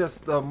 is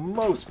just the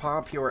most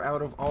popular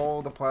out of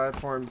all the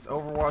platforms,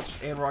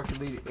 Overwatch and Rocket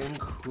League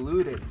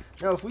included.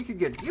 Now, if we could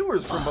get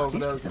viewers from both of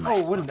those,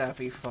 oh, wouldn't that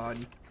be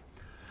fun?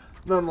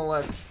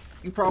 Nonetheless,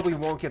 you probably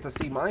won't get to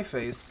see my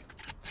face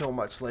till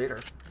much later.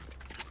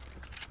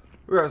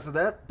 Alright, so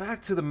that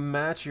back to the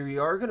match here.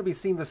 You are going to be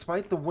seeing,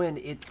 despite the win,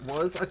 it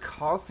was a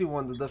costly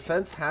one. The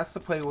defense has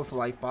to play with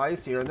light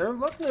buys here, and they're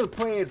looking to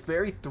play it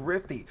very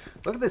thrifty.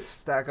 Look at this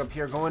stack up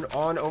here going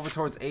on over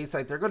towards A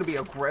site. They're going to be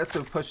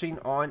aggressive, pushing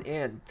on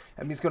in.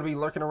 Emmy's going to be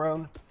lurking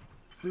around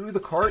through the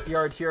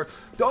courtyard here.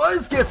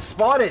 Does get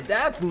spotted.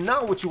 That's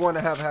not what you want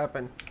to have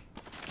happen.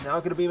 Now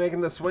going to be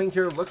making the swing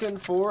here, looking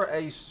for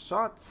a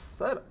shot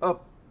set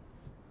up.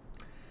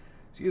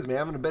 Excuse me,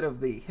 having a bit of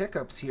the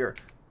hiccups here,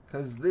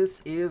 because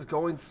this is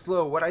going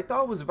slow. What I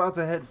thought was about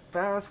to head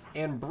fast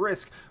and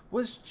brisk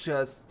was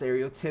just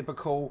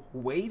stereotypical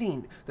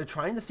waiting. They're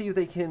trying to see if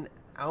they can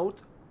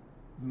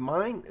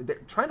they're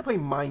trying to play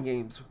mind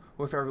games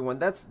with everyone.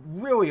 That's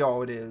really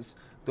all it is.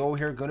 Though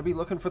here, going to be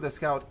looking for the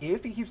scout.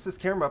 If he keeps his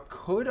camera up,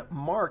 could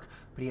mark,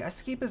 but he has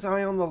to keep his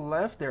eye on the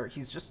left there.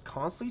 He's just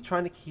constantly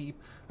trying to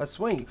keep a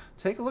swing.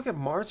 Take a look at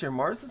Mars here.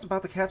 Mars is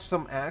about to catch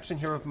some action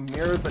here with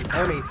Mira's and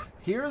Emmy.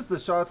 Here's the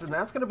shots, and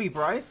that's going to be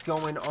Bryce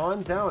going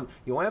on down.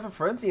 You only have a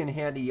frenzy in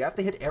handy. You have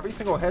to hit every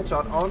single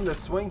headshot on the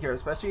swing here,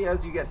 especially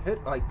as you get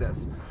hit like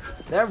this.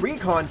 That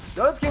recon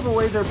does give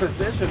away their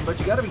position, but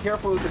you got to be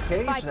careful with the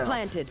cage Spike now.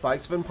 planted.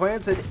 Spike's been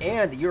planted,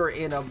 and you're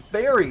in a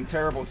very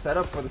terrible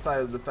setup for the side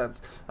of the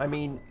defense. I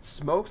mean,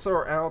 smokes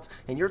are out,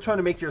 and you're trying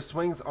to make your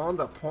swings on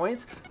the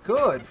point.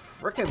 Good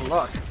freaking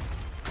luck.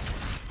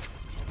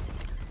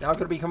 Now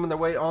going to be coming their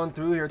way on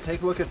through here.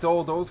 Take a look at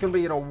Dole. Dole's going to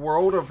be in a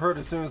world of hurt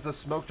as soon as the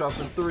smoke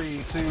drops in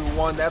 3, 2,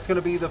 1. That's going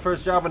to be the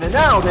first job. And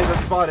now they've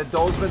been spotted.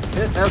 Dole's been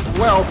hit as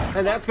well.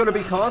 And that's going to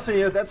be constant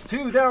here. That's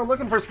 2 down.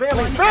 Looking for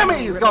Spammy.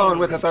 Spammy's gone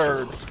with the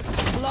 3rd.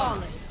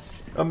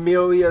 Flawless.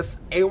 Amelius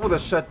able to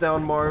shut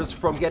down Mars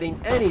from getting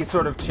any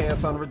sort of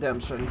chance on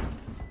redemption.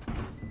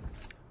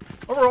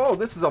 Overall,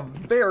 this is a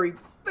very,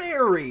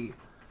 very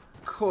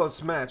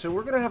close match. And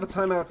we're going to have a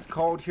timeout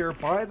called here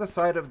by the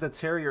side of the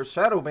Terrier.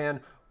 Shadowban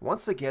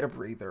wants to get a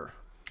breather.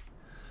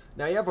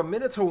 Now you have a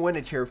minute to win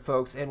it here,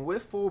 folks, and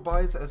with full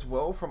buys as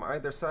well from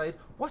either side,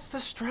 what's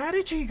the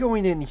strategy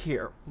going in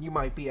here? You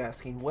might be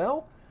asking.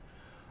 Well,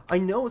 I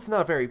know it's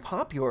not very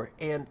popular,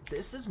 and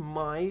this is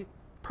my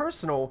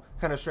personal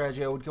kind of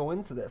strategy I would go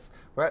into this.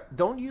 Right?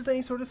 Don't use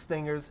any sort of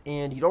stingers,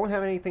 and you don't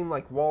have anything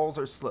like walls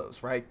or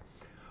slows, right?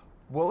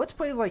 Well, let's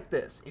play like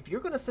this. If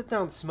you're going to sit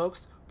down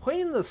smokes, play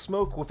in the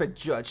smoke with a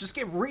judge. Just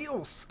get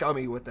real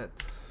scummy with it.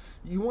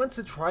 You want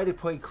to try to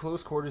play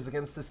close quarters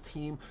against this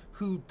team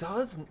who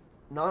does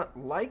not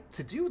like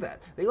to do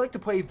that. They like to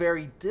play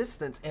very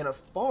distant and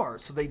afar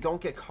so they don't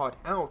get caught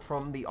out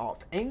from the off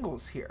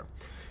angles here.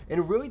 And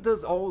it really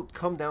does all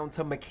come down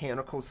to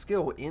mechanical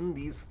skill in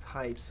these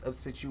types of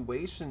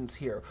situations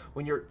here.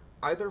 When you're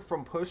either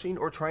from pushing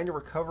or trying to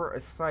recover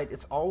a site,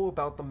 it's all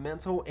about the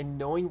mental and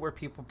knowing where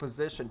people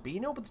position.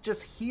 Being able to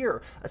just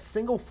hear a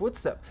single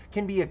footstep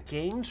can be a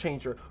game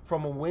changer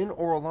from a win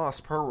or a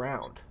loss per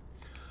round.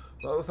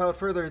 But without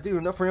further ado,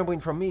 enough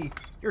rambling from me.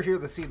 You're here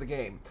to see the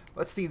game.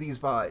 Let's see these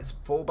buys.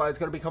 Full buys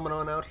going to be coming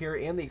on out here,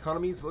 and the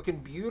economy's looking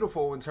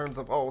beautiful in terms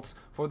of alts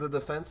for the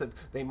defensive.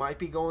 They might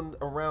be going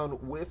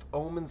around with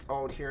Omen's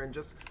alt here, and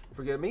just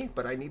forgive me,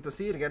 but I need to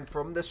see it again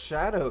from the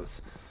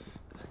shadows.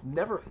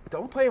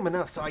 Don't play him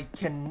enough, so I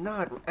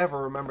cannot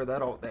ever remember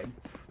that alt name.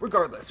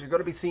 Regardless, you're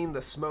going to be seeing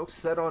the smoke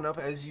set on up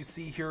as you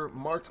see here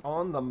marked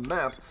on the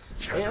map.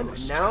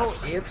 And now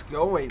it's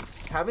going.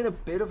 Having a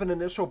bit of an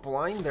initial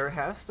blind there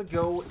has to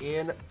go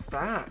in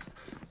fast.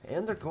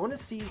 And they're going to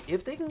see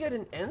if they can get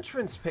an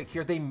entrance pick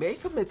here. They may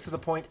commit to the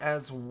point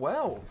as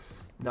well.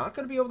 Not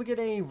going to be able to get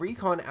any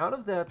recon out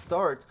of that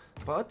dart,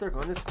 but they're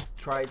going to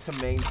try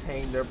to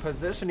maintain their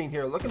positioning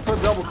here. Looking for a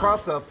double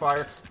cross-up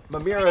fire.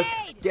 Mamiras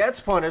gets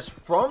punished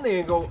from the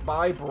angle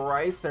by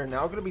Bryce. They're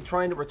now going to be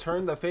trying to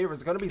return the favors.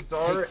 It's going to be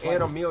Zara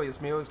and Amelius.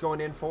 Amelius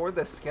going in for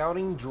the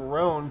scouting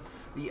drone.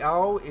 The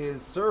owl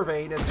is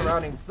surveying its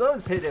surroundings.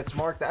 Does hit its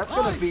mark. That's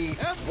going to be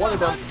one of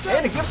them.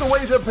 And it gives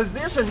away the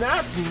position.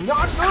 That's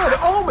not good.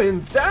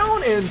 Omen's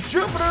down, and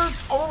Jupiter's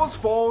almost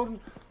following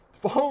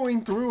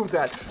through with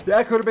that.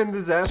 That could have been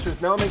disastrous.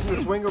 Now making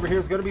the swing over here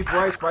is going to be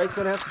Bryce. Bryce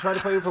going to have to try to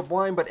play with a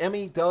blind, but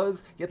Emmy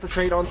does get the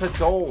trade onto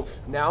Dole.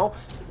 Now,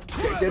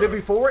 they did it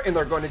before, and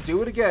they're going to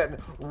do it again.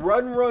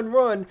 Run, run,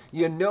 run.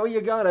 You know you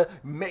gotta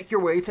make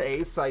your way to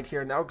A site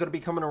here. Now going to be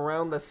coming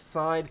around the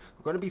side.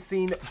 We're going to be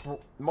seeing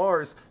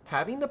Mars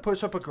having to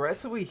push up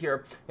aggressively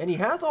here, and he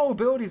has all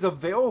abilities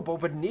available,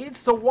 but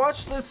needs to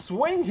watch this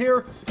swing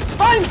here.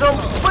 Finds him,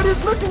 but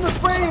is missing the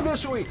spray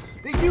initially.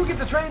 They do get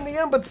the trade in the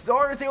end, but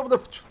Zara is able to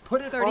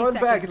put it on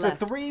back. It's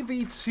left. a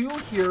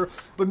 3v2 here,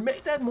 but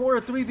make that more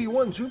a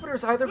 3v1.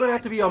 Jupiter's either going to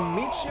have to be a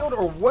meat shield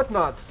or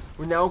whatnot.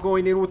 We're now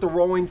going in with the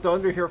Rolling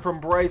Thunder here from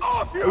Bryce,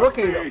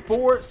 looking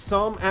for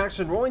some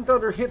action. Rolling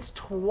Thunder hits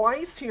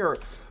twice here,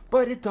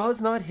 but it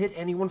does not hit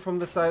anyone from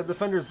the side of the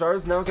defender.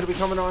 Zara's now going to be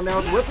coming on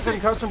out with the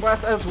concussion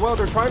blast as well.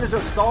 They're trying to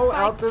just stall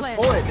out this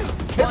point.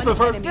 Hits the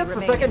first, gets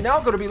the second, now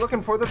going to be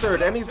looking for the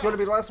third. Emmy's going to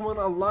be the last one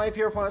alive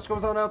here. Flash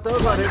goes on out,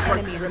 does not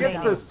hit.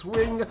 Gets the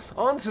swing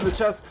onto the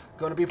chest.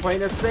 Going to be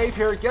playing it safe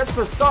here. Gets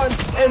the stun,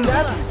 and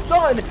that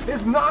stun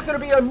is not going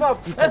to be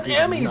enough as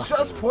Emmy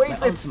just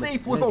plays it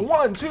safe with a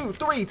 1, 2,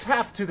 3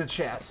 tap to the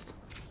chest.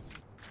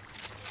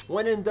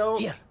 When in doubt,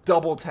 Here.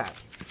 double tap.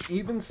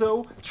 Even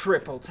so,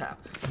 triple tap.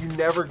 You're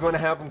never going to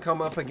have them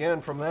come up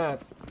again from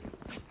that.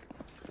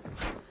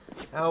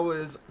 That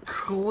was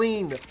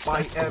clean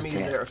by Emmy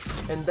there.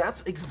 And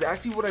that's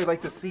exactly what I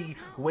like to see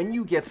when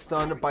you get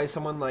stunned by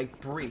someone like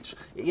Breach.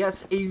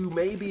 Yes, you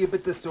may be a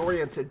bit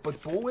disoriented,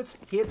 but bullets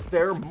hit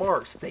their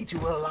marks. They do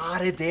a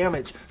lot of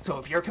damage. So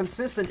if you're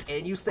consistent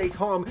and you stay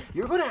calm,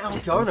 you're going to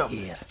outgun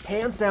them.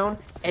 Hands down,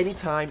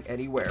 anytime,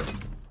 anywhere.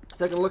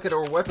 Taking a look at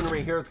our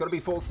weaponry here, it's going to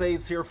be full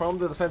saves here from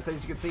the defense,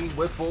 as you can see,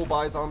 with full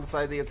buys on the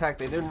side of the attack.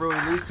 They didn't really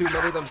lose too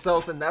many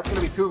themselves, and that's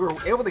going to be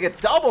Cougar able to get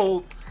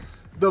double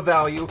the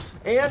value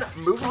and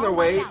moving their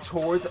way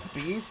towards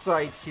B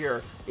site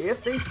here.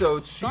 If they so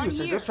choose,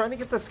 they're just trying to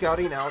get the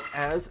scouting out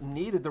as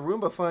needed. The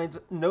Roomba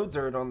finds no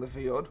dirt on the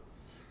field.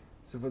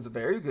 So it was a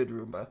very good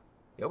Roomba.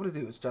 Able to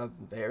do its job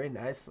very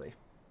nicely.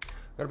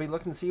 Gotta be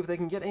looking to see if they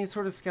can get any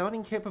sort of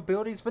scouting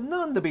capabilities, but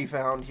none to be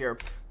found here.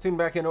 Tune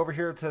back in over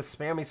here to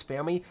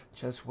Spammy.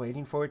 Just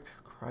waiting for it.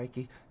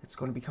 Crikey, it's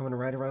going to be coming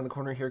right around the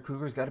corner here.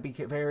 Cougar's got to be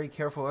very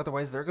careful,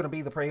 otherwise they're going to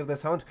be the prey of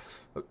this hunt.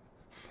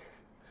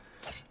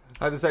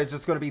 Either side's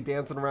just going to be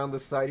dancing around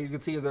this side. You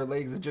can see their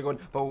legs are jiggling.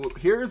 But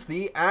here's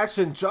the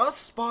action.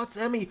 Just spots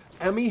Emmy.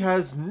 Emmy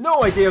has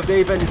no idea if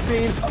they've been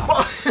seen.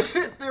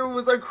 But there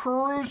was a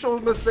crucial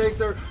mistake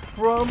there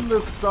from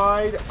the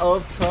side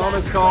of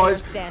Thomas College.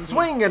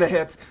 Swing and a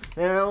hit.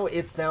 Now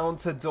it's down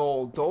to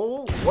Dole.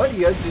 Dole, what do?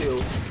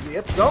 You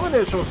get some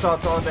initial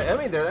shots onto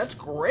Emmy there. That's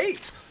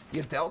great.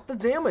 You dealt the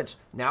damage.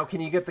 Now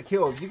can you get the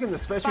kill? You can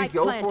especially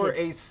go for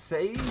a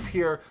save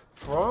here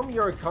from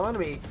your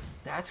economy.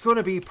 That's going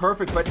to be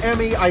perfect, but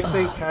Emmy, I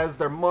think, has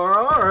their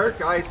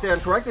mark. I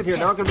stand corrected here.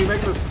 Now going to be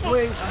making the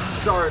swing.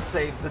 Zara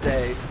saves the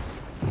day.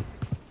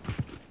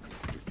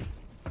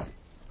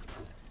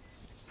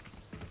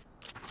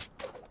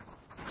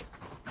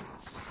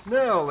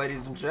 Now,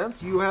 ladies and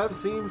gents, you have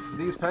seen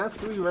these past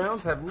 3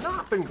 rounds have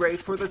not been great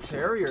for the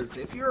Terriers.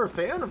 If you're a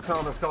fan of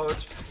Thomas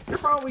College, you're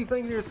probably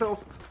thinking to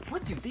yourself,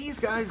 what do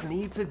these guys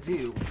need to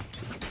do?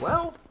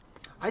 Well,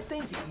 I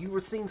think you were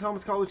seeing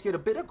Thomas College get a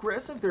bit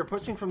aggressive. They're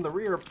pushing from the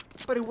rear,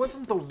 but it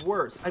wasn't the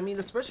worst. I mean,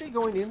 especially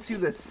going into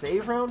the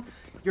save round,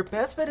 your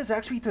best bet is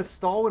actually to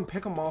stall and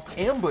pick them off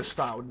ambush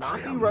style,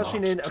 not be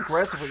rushing in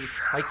aggressively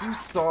like you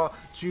saw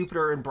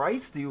Jupiter and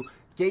Bryce do,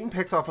 getting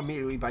picked off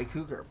immediately by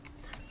Cougar.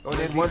 And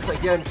then once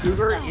again,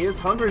 Cougar is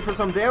hungry for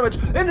some damage,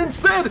 and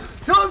instead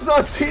does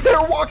not see they're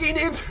walking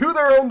into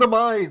their own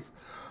demise.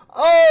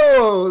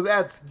 Oh,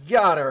 that's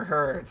gotta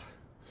hurt.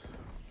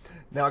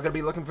 Now going to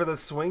be looking for the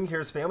swing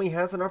here. Spammy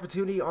has an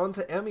opportunity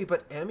onto Emmy,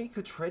 but Emmy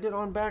could trade it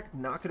on back.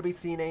 Not going to be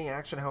seeing any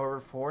action, however,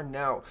 for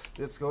now.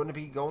 This is going to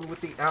be going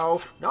with the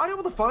owl. Not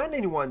able to find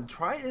anyone.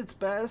 Tried its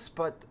best,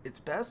 but its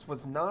best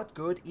was not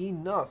good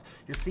enough.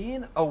 You're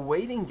seeing a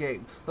waiting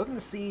game. Looking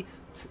to see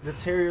the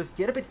Terriers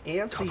get a bit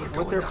antsy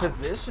with their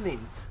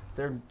positioning.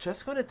 They're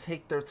just going to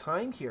take their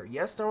time here.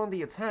 Yes, they're on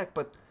the attack,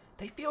 but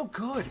they feel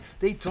good.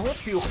 They don't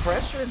feel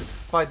pressured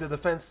by the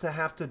defense to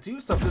have to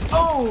do something.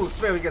 Oh,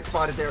 Spammy gets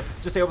spotted there.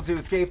 Just able to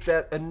escape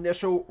that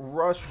initial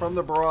rush from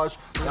the barrage.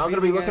 Now going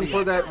to be looking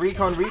for that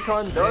recon.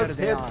 Recon does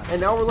hit.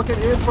 And now we're looking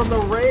in from the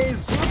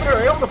Rays. Jupiter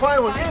able to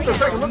find one. Get the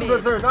second. Looking for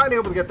the third. Not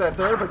able to get that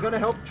third, but going to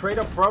help trade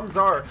up from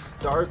Czar.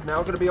 Czar's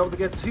now going to be able to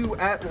get 2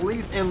 at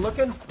least. And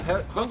looking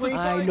hungry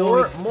for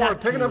more.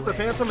 Picking up the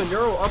Phantom and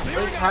Neuro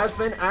uplink has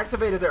been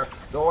activated there.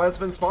 Dole has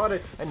been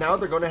spotted. And now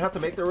they're going to have to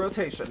make their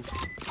rotation.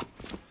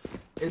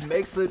 It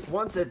makes it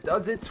once, it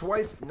does it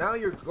twice. Now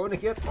you're going to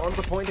get on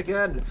the point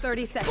again.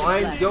 30 seconds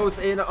Blind left. goes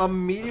in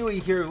immediately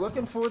here,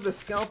 looking for the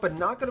scalp, but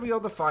not going to be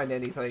able to find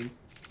anything.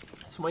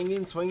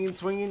 Swinging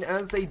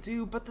as they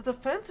do, but the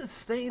defense is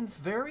staying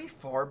very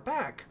far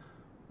back.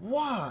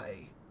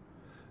 Why?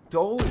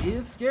 Dole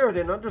is scared,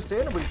 and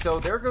understandably so.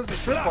 There goes the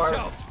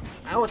tripwire.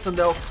 Allison,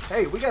 though,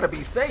 hey, we got to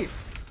be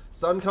safe.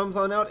 Sun comes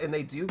on out, and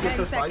they do get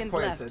the spike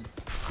planted.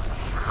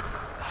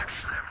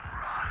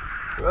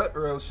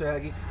 Real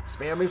Shaggy.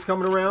 Spammy's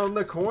coming around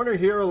the corner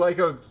here like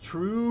a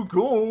true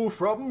ghoul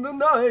from the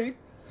night.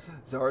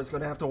 Zara's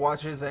going to have to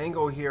watch his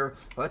angle here.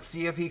 Let's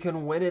see if he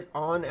can win it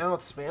on out.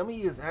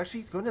 Spammy is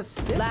actually going to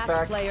sit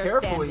back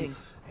carefully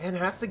and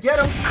has to get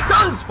him.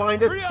 Does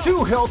find it.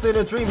 2 health in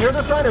a dream here.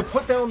 Just trying to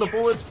put down the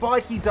bullets,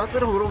 but he does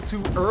it a little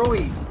too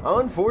early.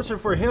 Unfortunate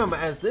for him,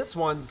 as this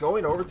one's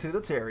going over to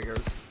the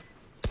Terriers.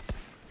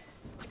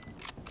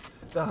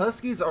 The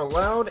Huskies are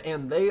loud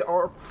and they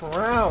are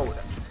proud.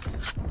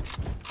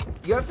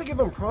 You have to give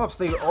them props.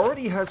 They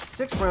already have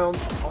 6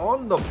 rounds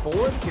on the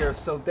board here,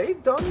 so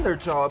they've done their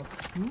job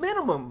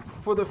minimum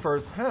for the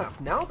first half.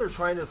 Now they're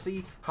trying to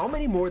see how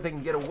many more they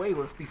can get away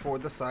with before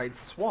the sides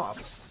swap.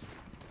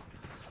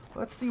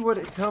 Let's see what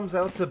it comes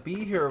out to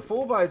be here.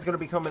 Full buy is going to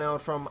be coming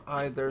out from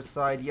either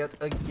side yet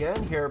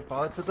again here,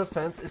 but the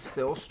defense is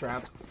still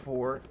strapped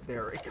for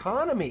their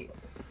economy.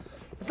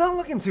 It's not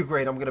looking too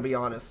great, I'm going to be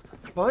honest,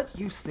 but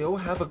you still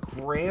have a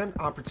grand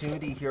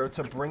opportunity here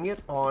to bring it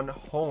on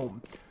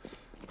home.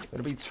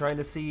 Gonna be trying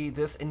to see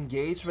this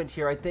engagement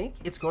here. I think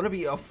it's going to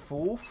be a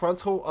full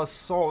frontal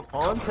assault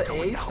onto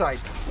A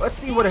site. Let's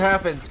see what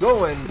happens.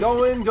 Going.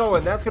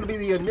 That's going to be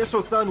the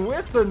initial stun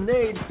with the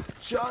nade.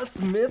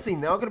 Just missing.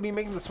 Now going to be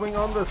making the swing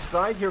on the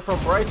side here from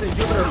Bryson.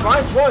 Jupiter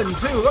finds 1,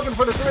 2. Looking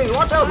for the 3.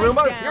 Watch out,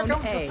 Roomba. Here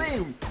comes the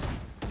seam.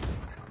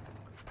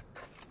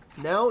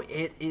 Now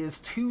it is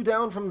 2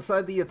 down from the side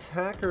of the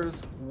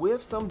attackers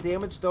with some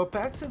damage dealt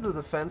back to the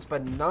defense,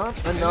 but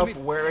not enough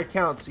where it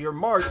counts. Your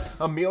mark,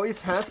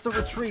 Amelius has to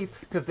retreat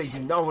because they do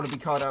not want to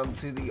be caught out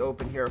into the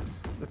open here.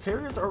 The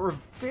Terriers are a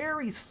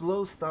very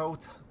slow style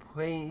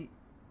playing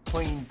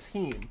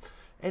team,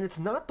 and it's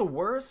not the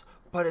worst,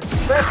 but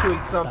especially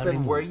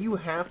something where you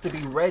have to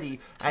be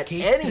ready at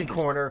any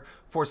corner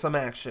for some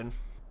action.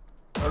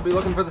 I'll be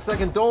looking for the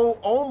second. Dole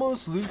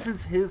almost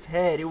loses his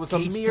head. It was a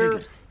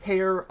mere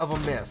hair of a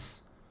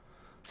miss.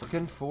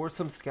 Looking for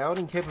some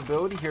scouting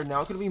capability here.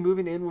 Now going to be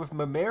moving in with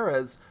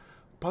Mamerez,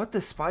 but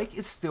the spike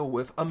is still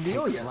with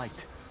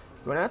Amelius.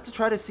 Going to have to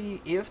try to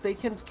see if they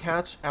can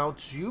catch out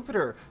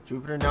Jupiter.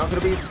 Jupiter now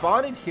going to be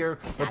spotted here,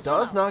 but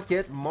does not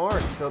get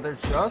marked, so they're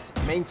just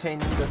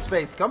maintaining the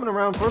space. Coming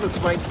around for the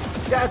swing.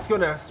 That's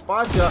going to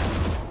spot you,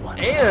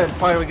 and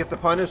finally get the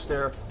punish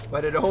there,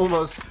 but it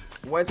almost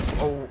went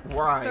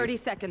awry. 30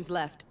 seconds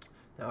left.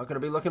 Now going to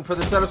be looking for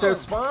the setup there.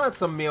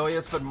 Spots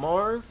Amelius, but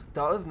Mars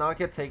does not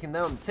get taken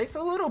down. Takes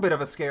a little bit of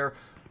a scare,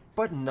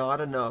 but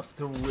not enough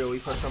to really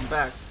push them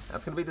back.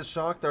 That's going to be the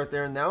shock dart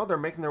there. Now they're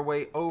making their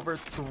way over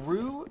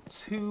through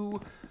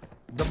to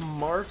the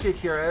market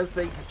here as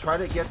they try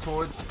to get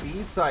towards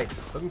B site.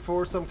 Looking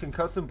for some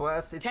concussive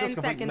blast. It's just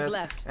a complete miss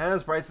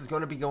as Bryce is going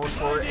to be going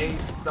for a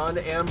stun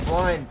and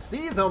blind.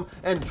 Sees him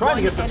and trying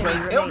to get the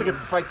swing. Able to get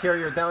the spike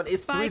carrier down.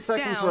 It's 3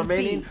 seconds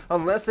remaining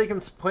unless they can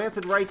plant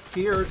it right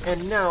here,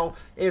 and now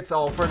it's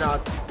all for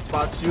naught.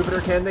 Spots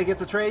Jupiter. Can they get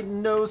the trade?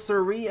 No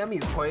siree.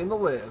 Emmy's playing to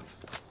live.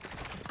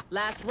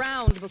 Last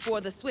round before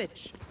the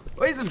switch.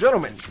 Ladies and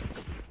gentlemen,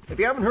 if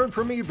you haven't heard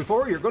from me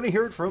before, you're going to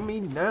hear it from me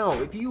now.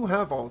 If you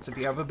have ults, if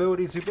you have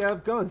abilities, if you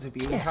have guns, if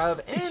you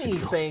have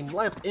anything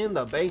left in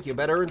the bank, you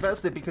better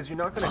invest it because you're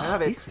not going to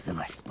have it This is a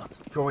nice spot.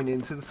 going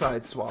into the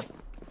side swap.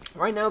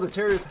 Right now, the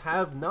Terriers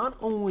have not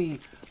only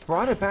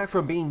brought it back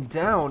from being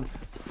down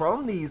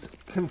from these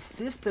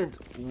consistent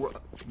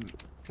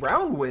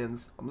round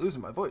wins, I'm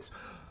losing my voice,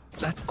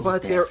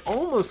 but they're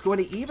almost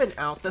going to even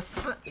out the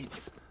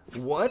sides.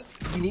 What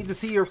you need to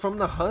see here from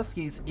the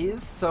Huskies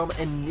is some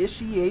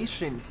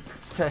initiation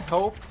to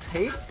help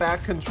take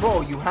back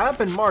control. You have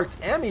been marked.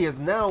 Emmy is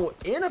now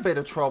in a bit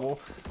of trouble,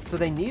 so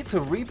they need to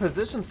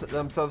reposition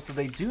themselves so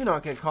they do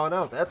not get caught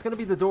out. That's going to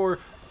be the door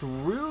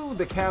through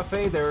the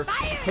cafe there,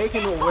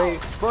 taken away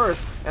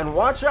first. And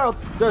watch out,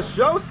 the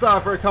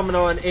showstopper coming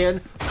on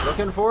in.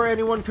 Looking for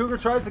anyone. Cougar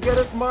tries to get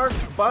it marked,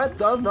 but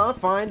does not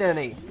find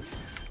any.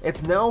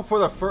 It's now for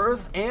the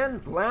first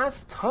and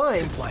last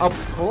time a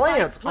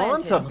plant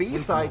onto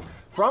B-side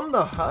from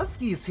the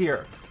Huskies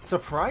here.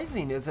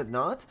 Surprising, is it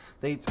not?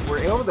 They were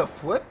able to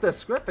flip the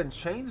script and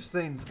change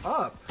things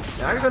up.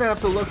 Now you're going to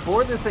have to look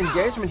for this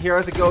engagement here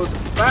as it goes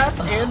fast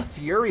and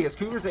furious.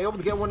 Cougar's able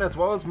to get one as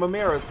well as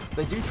Mamerez.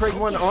 They do trade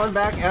one on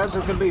back as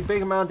there's going to be a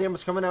big amount of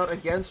damage coming out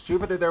against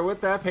Jupiter there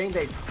with that pain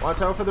date.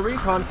 Watch out for the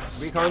recon.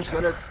 Recon's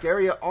going to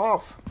scare you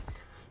off.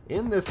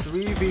 In this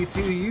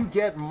 3v2, you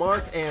get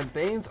marked and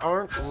things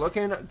aren't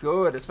looking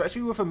good,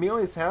 especially with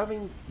Amelius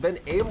having been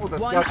able to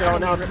scout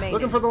down out.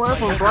 Looking for the last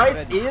one.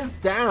 Bryce is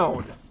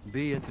down.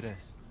 Be at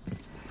rest.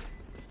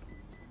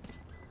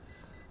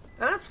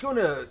 That's going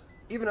to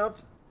even up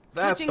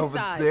that over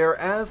there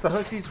as the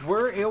Huskies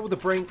were able to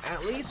bring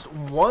at least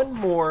one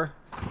more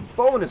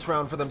bonus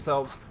round for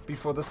themselves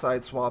before the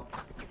side swap.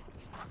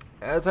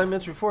 As I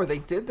mentioned before, they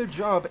did their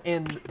job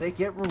and they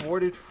get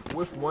rewarded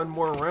with one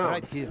more round.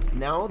 Right here.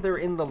 Now they're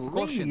in the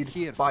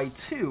lead by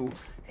 2,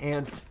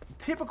 and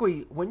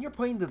typically when you're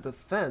playing the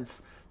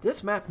defense,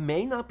 this map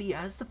may not be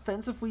as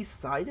defensively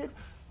sided,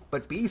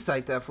 but B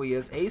side definitely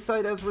is. A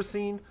side, as we're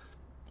seeing,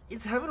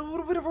 is having a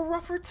little bit of a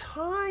rougher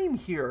time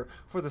here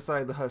for the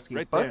side of the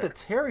Huskies. But the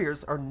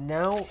Terriers are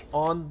now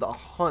on the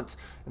hunt,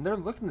 and they're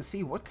looking to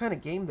see what kind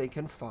of game they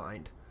can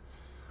find.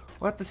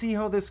 We'll have to see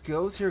how this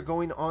goes here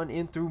going on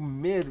in through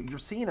mid. You're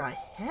seeing a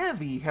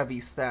heavy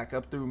stack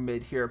up through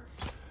mid here.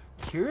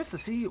 Curious to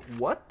see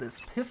what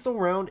this pistol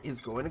round is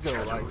going to go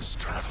like.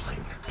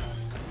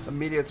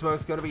 Immediate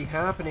smoke's going to be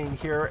happening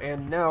here,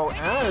 and now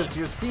as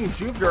you're seeing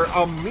Jupiter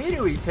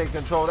immediately take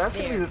control, that's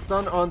going to be the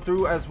stun on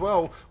through as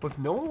well with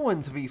no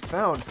one to be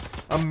found.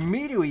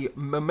 Immediately,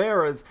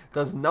 Mamerez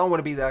does not want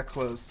to be that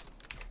close.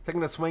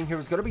 Taking a swing here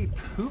is going to be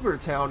Cougar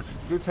Town.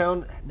 Cougar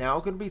Town now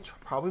going to be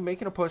probably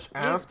making a push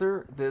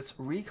after this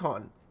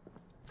recon.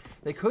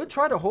 They could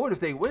try to hold if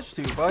they wish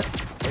to, but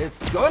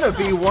it's going to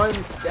be one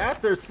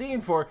that they're seeing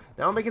for.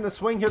 Now making the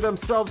swing here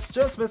themselves,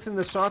 just missing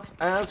the shots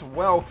as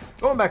well.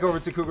 Going back over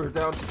to Cougar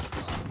Town.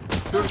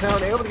 Cougar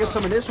Town able to get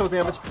some initial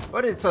damage,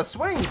 but it's a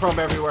swing from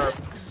everywhere.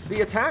 The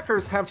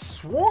attackers have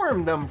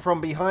swarmed them from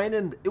behind,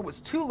 and it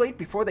was too late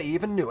before they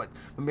even knew it.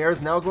 Mimir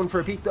is now going for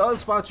a peek, does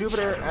spot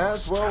Jupiter,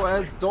 as well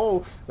as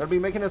Dole. Gonna be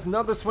making us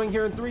another swing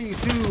here in 3,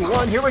 2,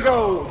 1, here we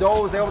go!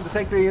 Dole is able to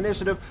take the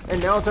initiative,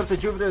 and now it's up to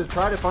Jupiter to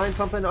try to find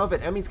something of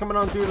it. Emmy's coming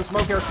on through the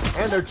smoke here,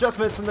 and they're just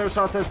missing their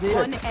shots as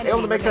needed.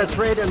 Able to make that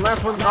trade, and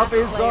last one up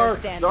is Czar.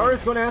 Czar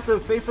is going to have to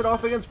face it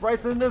off against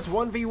Bryce in this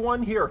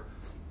 1v1 here.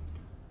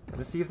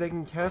 Let's see if they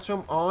can catch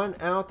him on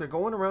out. They're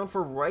going around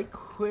for right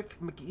quick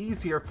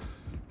McGee's here.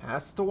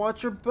 Has to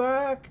watch your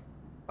back.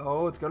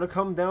 Oh, it's going to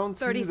come down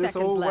to this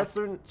old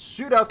Western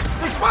shootout.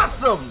 They spots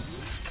them!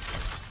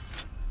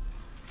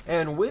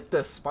 And with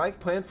the spike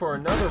plan for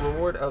another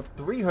reward of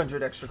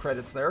 300 extra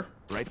credits there.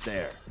 Right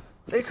there.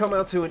 They come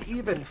out to an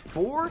even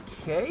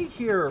 4K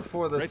here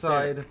for the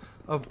side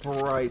of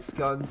Bryce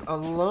Guns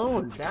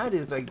alone. That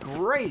is a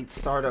great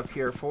startup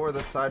here for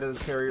the side of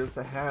the Terriers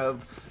to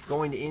have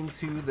going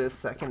into this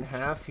second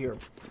half here.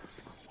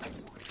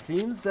 It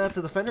seems that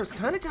the defenders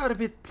kind of got a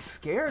bit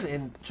scared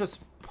and just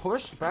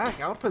pushed back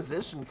out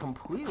position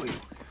completely.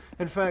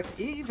 In fact,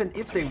 even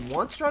if they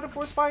want to try to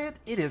force buy it,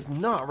 it is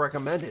not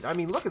recommended. I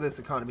mean, look at this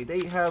economy.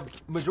 They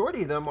have,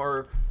 majority of them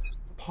are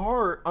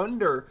par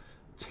under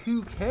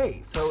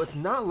 2K, so it's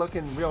not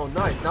looking real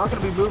nice. Now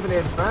going to be moving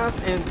in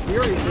fast and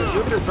furious here.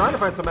 Jupiter trying to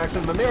find some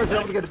action. Mimir is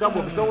able to get a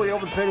double, but Dolly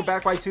able to trade it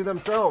back by 2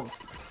 themselves.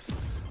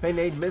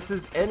 Paynade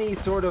misses any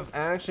sort of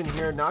action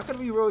here. Not going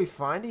to be really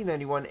finding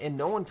anyone, and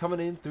no one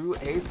coming in through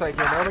A site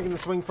here. Now making the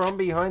swing from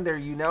behind there.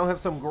 You now have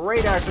some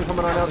great action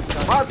coming on out.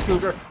 Spots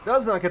Cougar,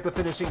 does not get the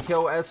finishing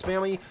kill as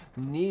Spammy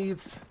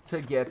needs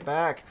to get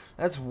back,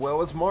 as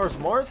well as Mars.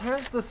 Mars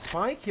has the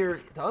spike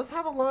here. Does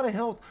have a lot of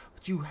health,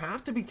 but you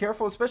have to be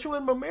careful, especially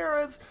when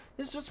Mameras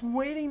is just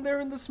waiting there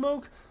in the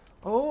smoke.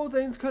 Oh,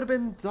 things could have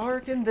been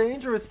dark and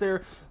dangerous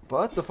there,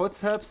 but the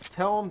footsteps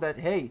tell them that,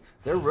 hey,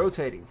 they're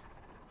rotating.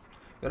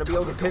 Gonna be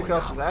able to pick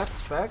up that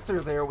Spectre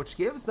there, which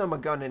gives them a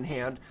gun in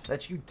hand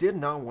that you did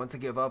not want to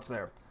give up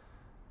there.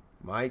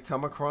 Might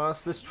come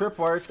across this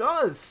tripwire,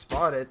 does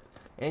spot it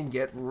and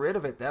get rid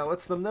of it. That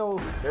lets them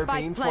know they're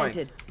being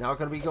flanked. Now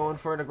gonna be going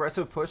for an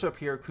aggressive push up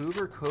here.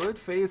 Cougar could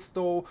face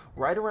Dole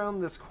right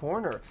around this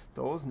corner.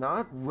 Dole's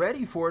not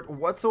ready for it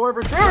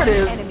whatsoever. There it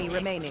is! Enemy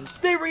remaining.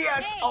 They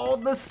react all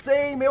the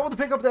same. Able to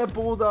pick up that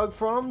Bulldog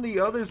from the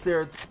others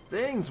there.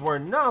 Things were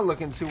not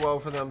looking too well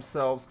for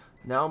themselves.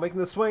 Now making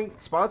the swing,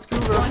 spots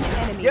Cougar,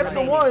 gets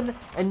the one,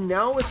 and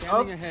now it's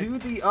up to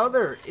the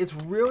other. It's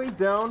really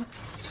down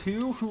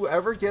to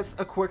whoever gets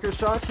a quicker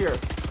shot here.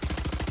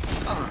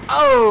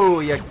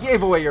 Oh, you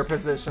gave away your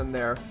position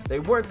there. They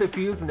weren't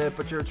defusing it,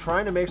 but you're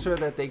trying to make sure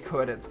that they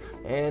couldn't.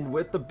 And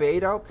with the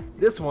bait out,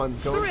 this one's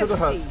going to the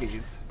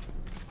Huskies.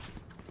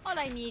 All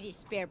I need is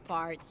spare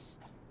parts.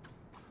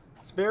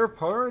 Spare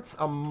parts,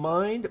 a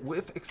mine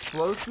with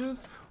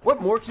explosives.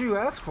 What more could you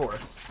ask for?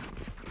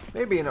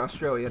 Maybe an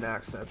Australian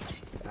accent,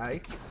 eh?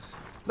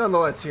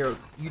 Nonetheless, here,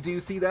 you do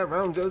see that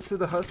round goes to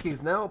the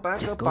Huskies. Now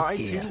back up by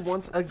 2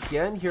 once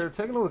again here.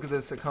 Taking a look at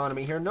this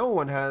economy here. No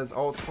one has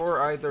ults for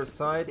either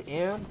side,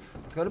 and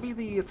it's going to be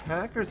the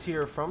attackers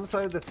here from the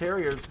side of the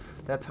Terriers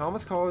that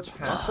Thomas College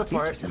has to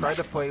try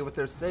to play with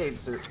their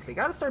saves. They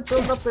got to start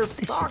building up their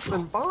stocks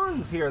and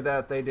bonds here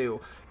that they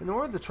do in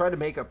order to try to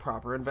make a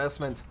proper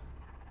investment.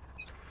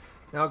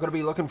 Now going to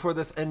be looking for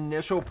this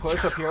initial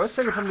push up here. Let's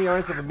take it from the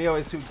eyes of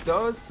Emilius, who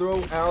does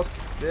throw out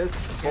this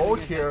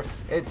bolt here.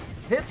 It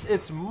hits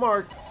its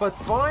mark, but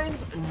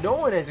finds no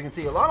one, as you can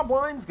see. A lot of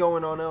blinds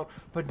going on out,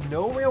 but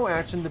no real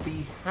action to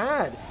be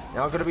had.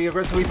 Now going to be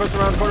aggressively pushed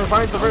around the corner,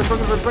 finds the first,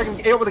 looking for the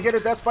second, able to get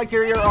it. That spike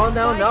carrier on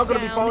down. Now going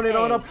to be following it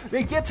on up.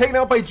 They get taken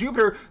out by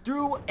Jupiter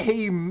through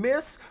a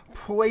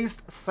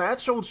misplaced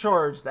satchel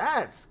charge.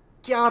 That's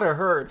gotta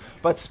hurt,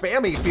 but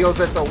Spammy feels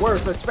it the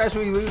worst,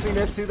 especially losing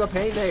it to the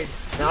Paynade.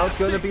 Now it's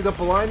going to be the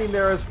blinding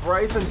there as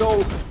Bryce and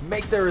Dole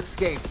make their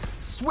escape.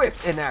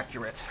 Swift and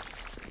accurate.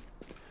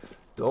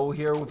 Dole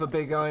here with a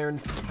big iron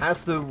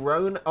has to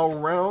run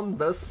around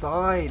the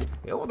side,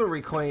 able to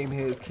reclaim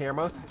his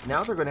camera.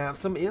 Now they're going to have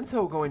some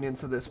intel going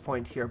into this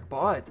point here,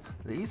 but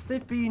at least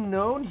it be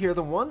known here,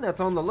 the one that's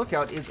on the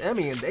lookout is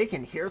Emmy, and they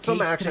can hear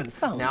some action.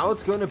 Now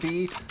it's going to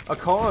be a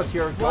call out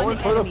here, going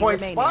for the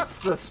point, spots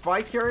the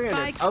spike carrier,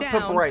 and it's up to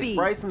Bryce.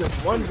 Bryce in this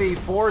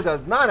 1v4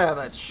 does not have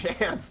a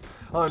chance,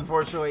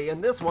 unfortunately,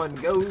 and this one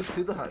goes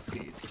to the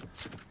Huskies.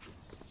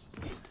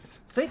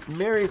 St.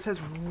 Mary's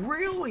has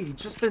really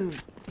just been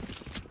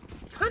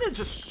kind of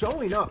just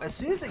showing up. As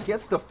soon as it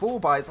gets to full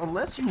buys,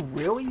 unless you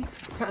really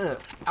kind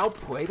of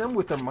outplay them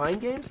with their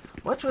mind games,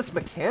 much less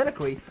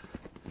mechanically,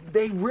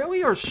 they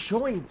really are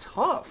showing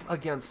tough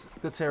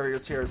against the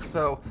Terriers here.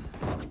 So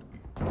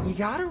you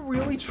gotta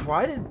really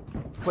try to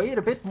play it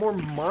a bit more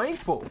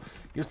mindful.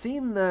 You're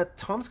seeing that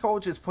Tom's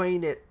College is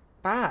playing it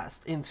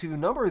fast into a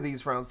number of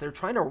these rounds. They're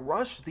trying to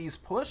rush these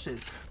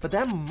pushes, but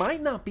that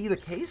might not be the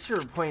case here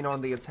playing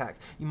on the attack.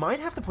 You might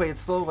have to play it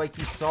slow like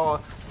you saw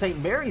St.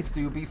 Mary's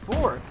do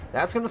before.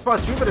 That's going to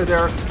spot Jupiter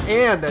there,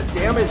 and the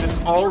damage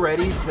is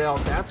already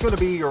dealt. That's going to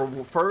be your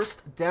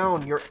first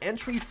down, your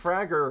entry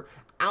fragger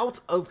out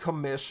of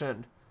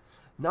commission.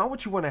 not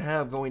what you want to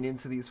have going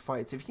into these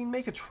fights. If you can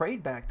make a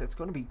trade back, that's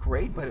going to be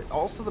great, but it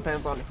also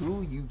depends on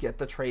who you get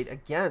the trade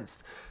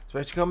against.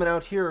 Especially coming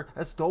out here,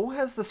 as Dole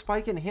has the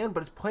spike in hand,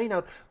 but is playing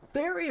out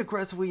very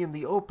aggressively in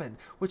the open,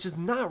 which is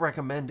not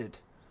recommended.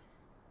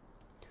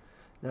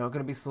 Now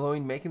going to be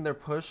slowing, making their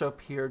push up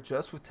here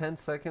just with 10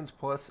 seconds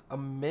plus a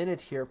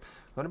minute here.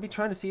 Going to be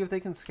trying to see if they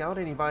can scout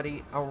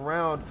anybody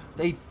around.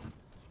 They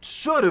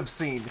should have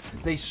seen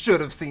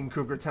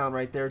Cougar Town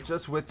right there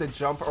just with the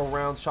jump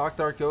around. Shock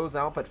Dart goes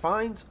out but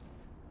finds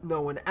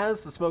no one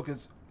as the smoke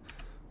is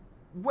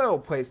well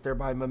placed there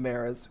by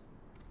Mameras.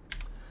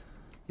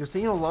 You're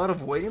seeing a lot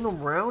of waiting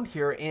around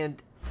here,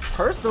 and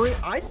personally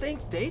I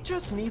think they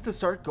just need to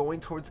start going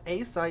towards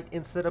A site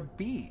instead of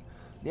B.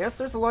 Yes,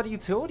 there's a lot of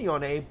utility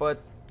on A,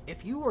 but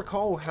if you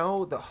recall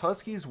how the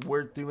Huskies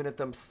were doing it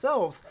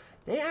themselves,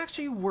 they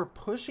actually were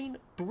pushing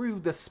through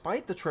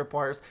despite the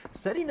tripwires,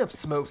 setting up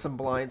smokes and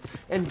blinds,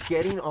 and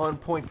getting on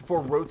point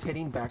before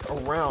rotating back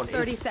around.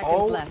 30 it's seconds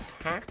all left.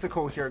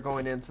 tactical here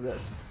going into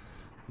this.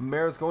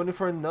 Mara's going in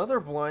for another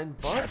blind,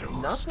 but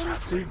nothing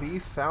to be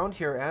found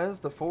here as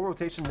the full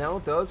rotation now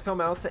does come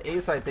out to A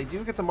site. They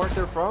do get the mark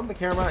there from the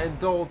camera, and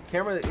Dole,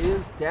 camera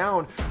is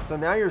down. So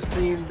now you're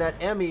seeing that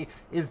Emmy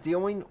is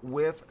dealing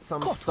with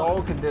some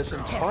stall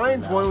conditions.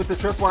 Finds one with the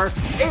tripwire,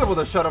 able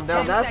to shut him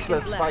down. That's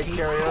the spike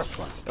carrier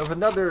of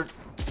another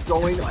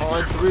going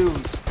on through.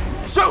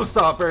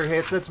 Showstopper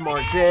hits its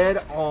mark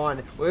dead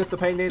on with the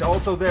paint nade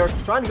also there,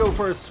 trying to go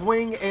for a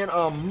swing and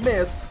a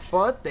miss,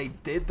 but they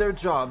did their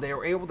job. They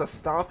were able to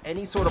stop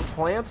any sort of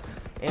plants,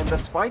 and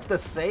despite the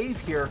save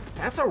here,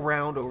 that's a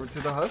round over to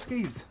the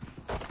Huskies.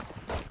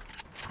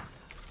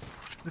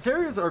 The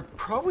Terriers are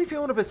probably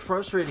feeling a bit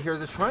frustrated here.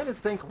 They're trying to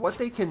think what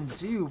they can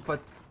do, but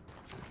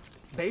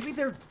maybe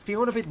they're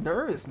feeling a bit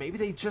nervous. Maybe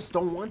they just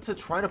don't want to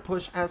try to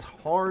push as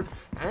hard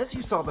as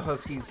you saw the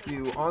Huskies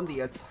do on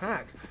the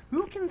attack.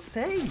 Who can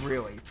say,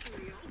 really?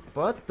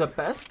 But the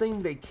best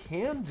thing they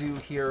can do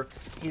here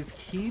is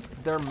keep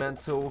their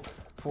mental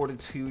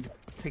fortitude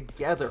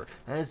together,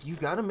 as you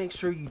got to make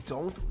sure you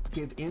don't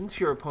give in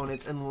to your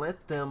opponents and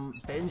let them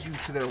bend you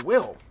to their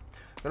will.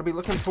 Gonna be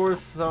looking for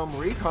some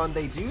recon.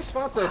 They do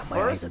spot the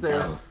first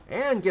there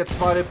and get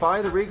spotted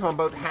by the recon,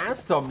 but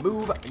has to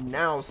move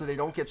now so they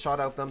don't get shot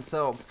out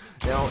themselves.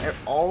 Now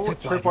all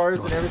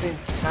tripwires and everything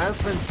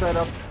has been set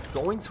up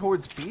going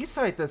towards B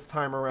site this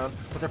time around,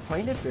 but they're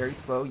playing it very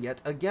slow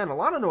yet again. A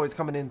lot of noise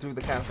coming in through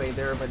the cafe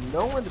there, but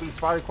no one to be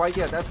spotted quite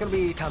yet. That's gonna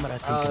be camera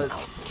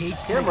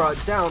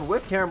down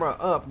with camera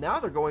up. Now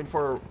they're going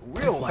for a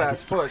real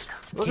fast push,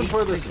 looking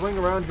for the swing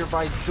around here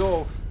by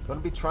Joel.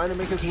 Gonna be trying to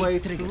make his way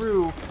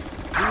through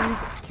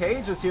these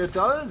cages here.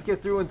 Does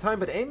get through in time,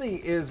 but Amy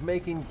is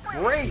making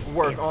great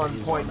work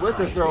on point with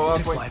this throw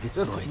up.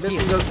 Just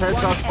missing those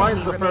headshots.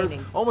 Finds the first,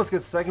 almost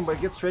gets second, but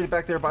gets traded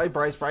back there by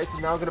Bryce. Bryce is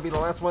now going to be the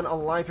last one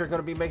alive here,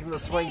 going to be making the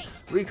swing.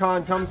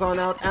 Recon comes on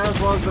out as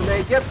well as the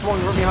nade, gets swung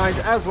from behind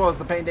as well as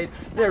the paint nade.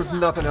 There's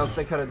nothing else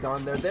they could have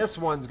done there. This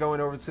one's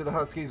going over to the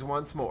Huskies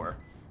once more.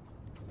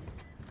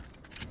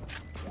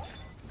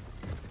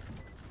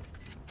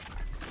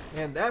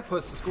 And that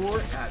puts the score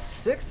at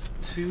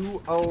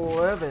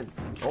 6-11.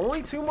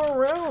 Only 2 more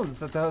rounds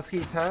that the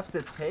Huskies have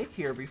to take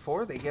here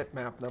before they get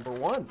map number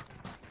 1.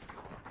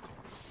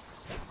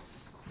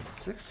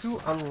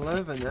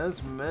 6-11,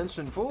 as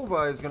mentioned. Full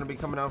buy is going to be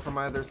coming out from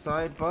either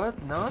side,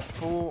 but not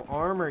full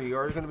armor. You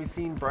are going to be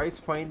seeing Bryce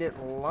playing it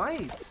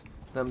light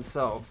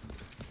themselves.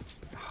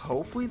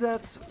 Hopefully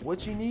that's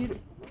what you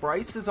need.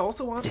 Bryce is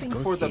also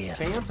opting for the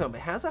Phantom.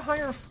 It has a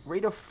higher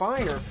rate of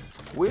fire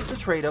with the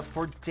trade up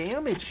for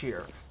damage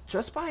here,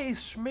 just by a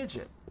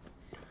smidgen.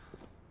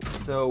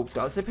 So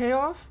does it pay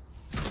off?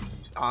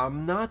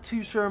 I'm not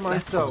too sure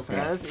myself,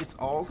 as it's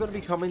all going to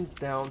be coming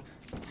down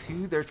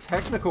to their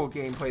technical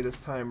gameplay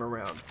this time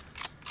around,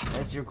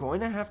 as you're going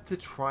to have to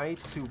try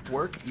to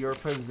work your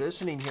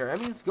positioning here.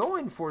 Emmy's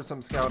going for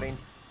some scouting,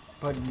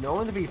 but no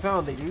one to be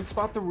found. They do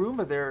spot the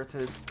Roomba there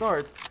to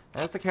start,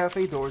 as the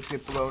cafe doors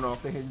get blown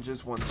off the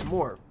hinges once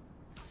more.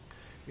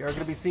 You're going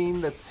to be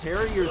seeing the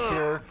Terriers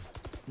here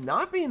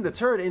not being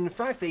deterred. In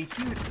fact, they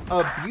hit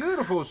a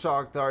beautiful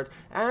shock dart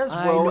as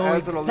well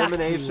as an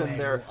elimination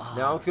there.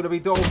 Now it's going to be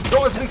Dole.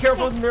 Dole has to be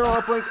careful with the Neuro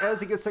uplink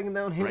as he gets taken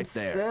down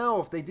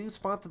himself. They do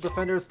spot the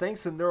defenders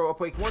thanks to Neuro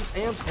uplink once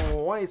and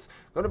twice.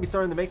 Going to be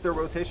starting to make their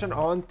rotation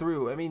on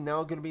through. I mean,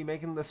 now going to be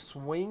making the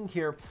swing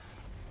here,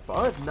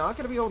 but not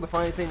going to be able to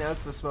find anything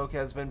as the smoke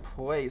has been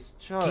placed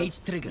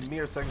just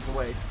mere seconds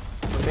away.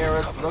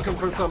 Ramirez looking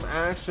for some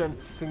action.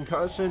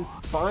 Concussion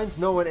finds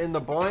no one in the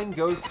blind,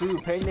 goes through.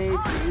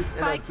 Paynade is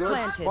in a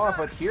good spot,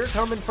 but here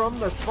coming from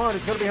the spawn,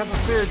 it's going to be Hunter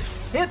Spirit.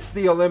 Hits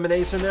the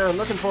elimination there and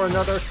looking for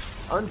another.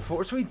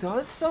 Unfortunately,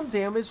 does some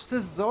damage to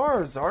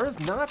Zar. Zar is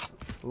not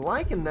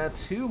liking that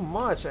too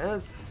much,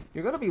 as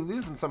you're going to be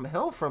losing some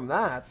health from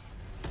that.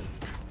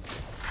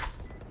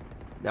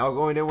 Now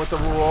going in with the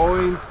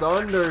Rolling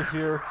Thunder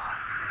here,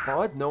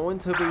 but no one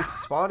to be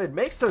spotted.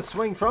 Makes a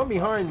swing from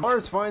behind.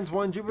 Mars finds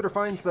one, Jupiter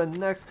finds the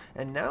next,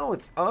 and now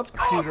it's up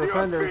to the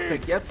defenders to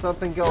get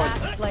something going.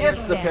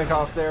 Gets the pick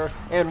off there,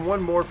 and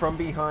one more from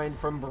behind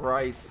from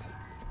Bryce.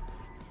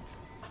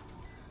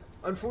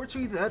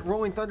 Unfortunately, that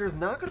Rolling Thunder is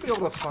not going to be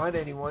able to find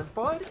anyone,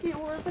 but it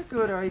was a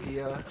good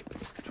idea,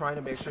 trying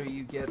to make sure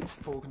you get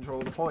full control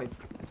of the point.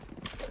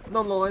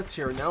 Nonetheless,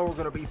 here, now we're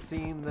going to be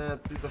seeing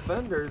that the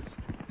defenders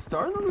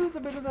starting to lose a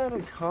bit of that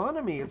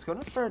economy. It's going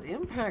to start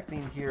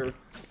impacting here,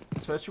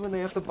 especially when they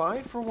have to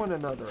buy for one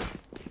another.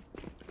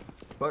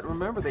 But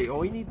remember, they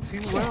only need 2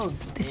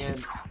 rounds,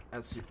 and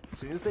as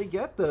soon as they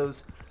get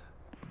those,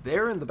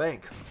 they're in the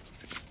bank.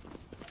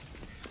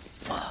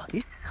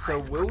 So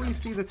will we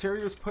see the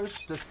Terriers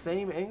push the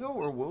same angle,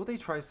 or will they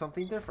try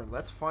something different?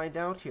 Let's find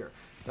out here.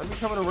 Gonna be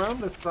coming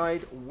around this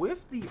side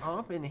with the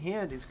op in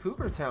hand is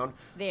Cougar Town.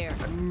 There.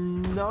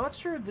 I'm not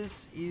sure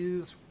this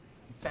is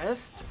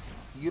best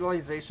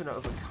utilization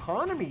of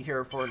economy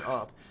here for an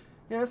op.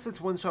 Yes,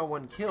 it's 1 shot,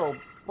 1 kill,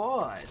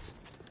 but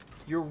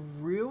you're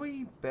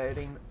really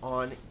betting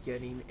on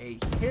getting a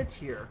hit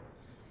here.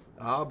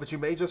 But you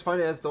may just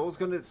find it as Dole's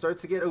gonna start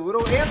to get a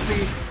little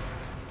antsy.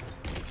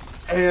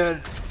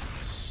 And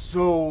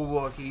so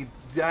lucky.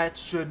 That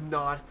should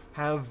not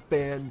have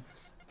been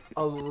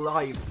a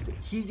life.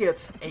 He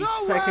gets a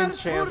second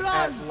chance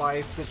at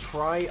life to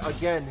try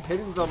again,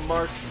 hitting the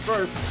marks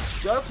first.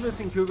 Just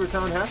missing Cougar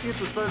Town. Has to get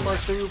the 3rd mark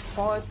through,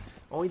 but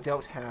only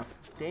dealt half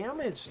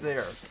damage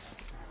there.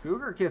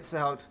 Cougar gets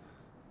out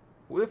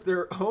with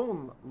their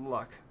own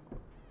luck.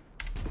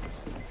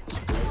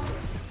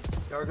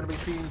 Are going to be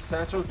seeing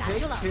Satchel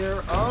take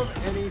care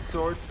of any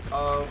sorts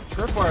of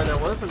tripwire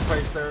that was in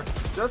place there.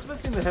 Just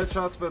missing the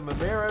headshots, but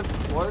Mameras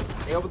was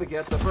able to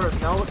get the first.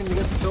 Now looking to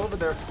get this over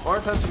there.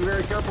 Mars has to be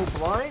very careful.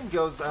 Blind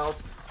goes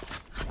out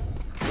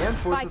and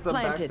forces them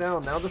back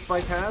down. Now the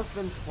spike has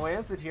been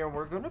planted here, and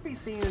we're going to be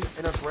seeing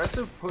an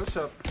aggressive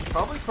push-up,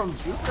 probably from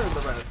Jupiter and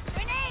the rest.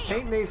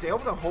 Paint Nade's able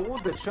to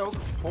hold the choke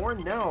for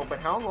now, but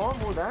how long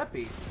will that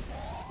be?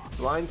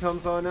 Blind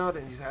comes on out,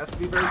 and he has to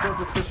be very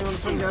careful, especially on the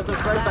swing at the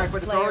side back,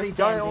 but it's already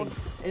dialed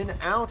and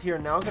out here.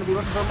 Now going to be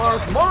looking for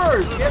Mars.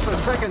 Mars gets a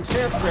second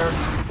chance there,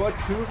 but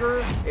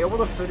Cougar able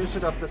to finish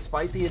it up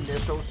despite the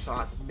initial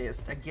shot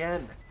missed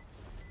again.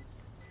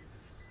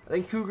 I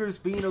think Cougar's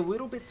being a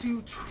little bit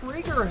too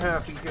trigger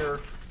happy here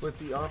with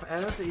the off,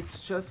 as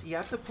it's just, you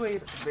have to play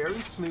it very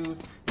smooth,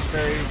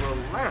 very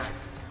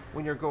relaxed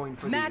when you're going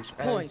for these,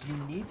 as you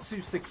need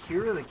to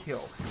secure the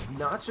kill,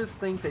 not just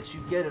think that you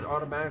get it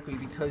automatically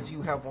because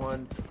you have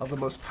one of the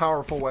most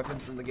powerful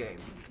weapons in the game.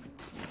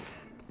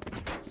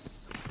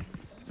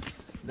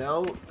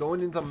 Now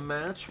going into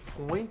match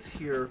point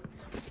here,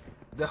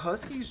 the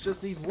Huskies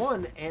just need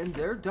 1 and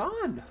they're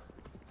done.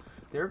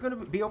 They're going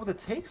to be able to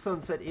take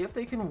Sunset if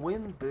they can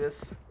win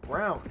this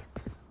round.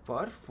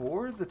 But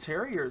for the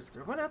Terriers,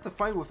 they're going to have to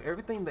fight with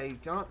everything they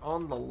got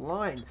on the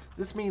line.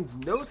 This means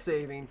no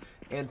saving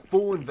and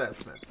full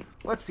investment.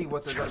 Let's see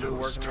what they're going to be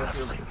working with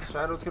here.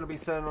 Shadow's going to be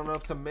setting on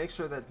up to make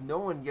sure that no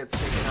one gets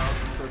taken out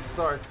to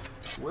start.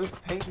 With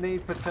Paint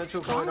Nade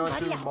potential going on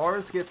through,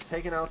 Mars gets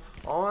taken out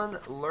on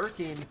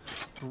Lurking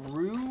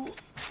through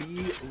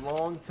the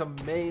long to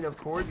main of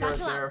Courtyard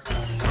there.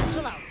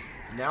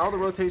 Now the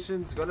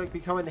rotation's going to be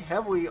coming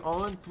heavily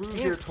on through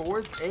here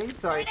towards A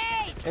site.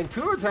 And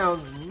Cougar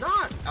Town's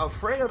not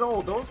afraid at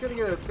all. Dole's going to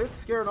get a bit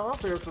scared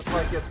off there as the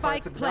spike gets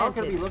planted. Now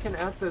going to be looking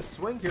at this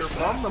swing here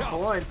from the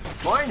blind.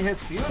 Blind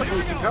hits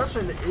beautifully.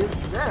 Concussion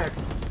is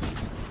next.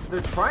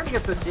 They're trying to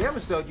get the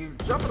damage though. You're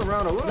jumping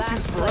around a little too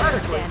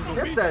sporadically.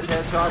 Hits that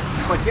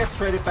headshot, but gets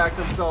traded back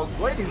themselves.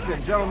 Ladies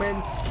and gentlemen,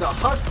 the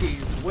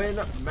Huskies win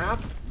map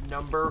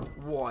number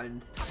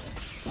 1.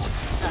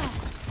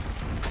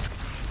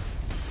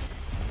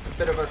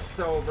 Bit of a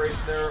celebration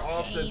there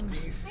off the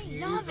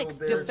defusal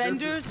there.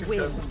 Defenders just as win.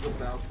 Concussion's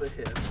about to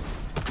hit.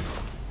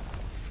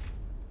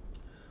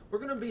 We're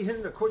going to be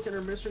hitting a quick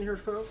intermission here,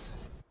 folks.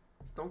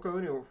 Don't go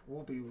anywhere.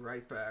 We'll be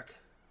right back.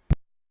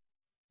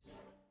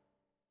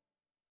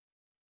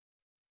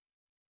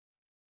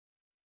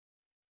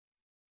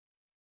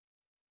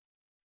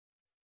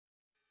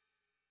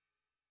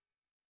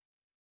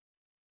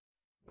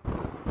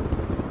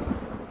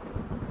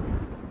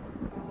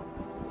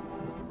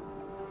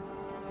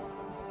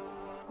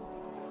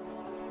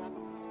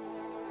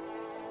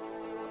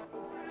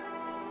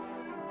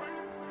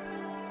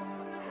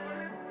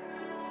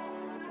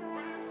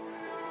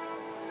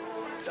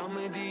 Tell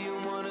me, do you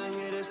wanna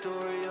hear the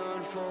story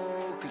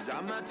unfold? Cause I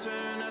might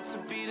turn out to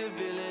be the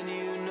villain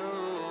you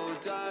know.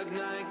 Dark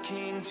Knight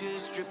King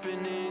just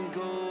dripping in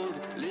gold.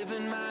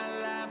 Living my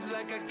life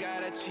like I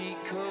got a cheat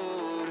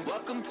code.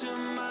 Welcome to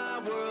my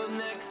world,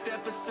 next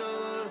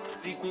episode.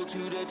 Sequel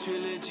to the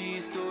trilogy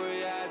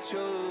story I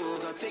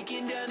chose. I'm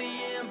taking down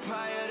the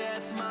empire,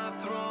 that's my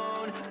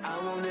throne. I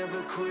won't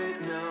ever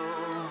quit,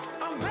 no.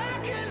 I'm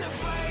back in the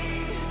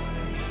fight.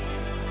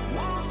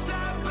 Won't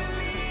stop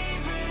believing.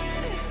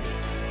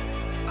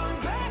 I'm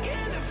back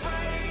in the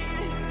fight,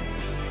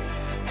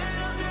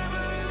 and I'm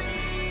never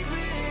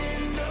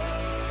leaving,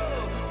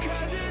 no.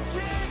 Cause it's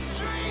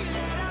history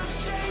that I'm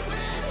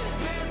shaping.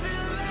 There's a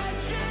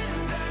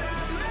legend that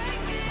I'm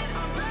making.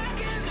 I'm back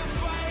in the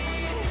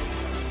fight,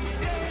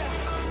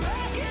 yeah, I'm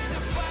back in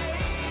the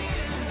fight.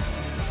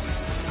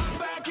 I'm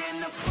back in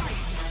the fight.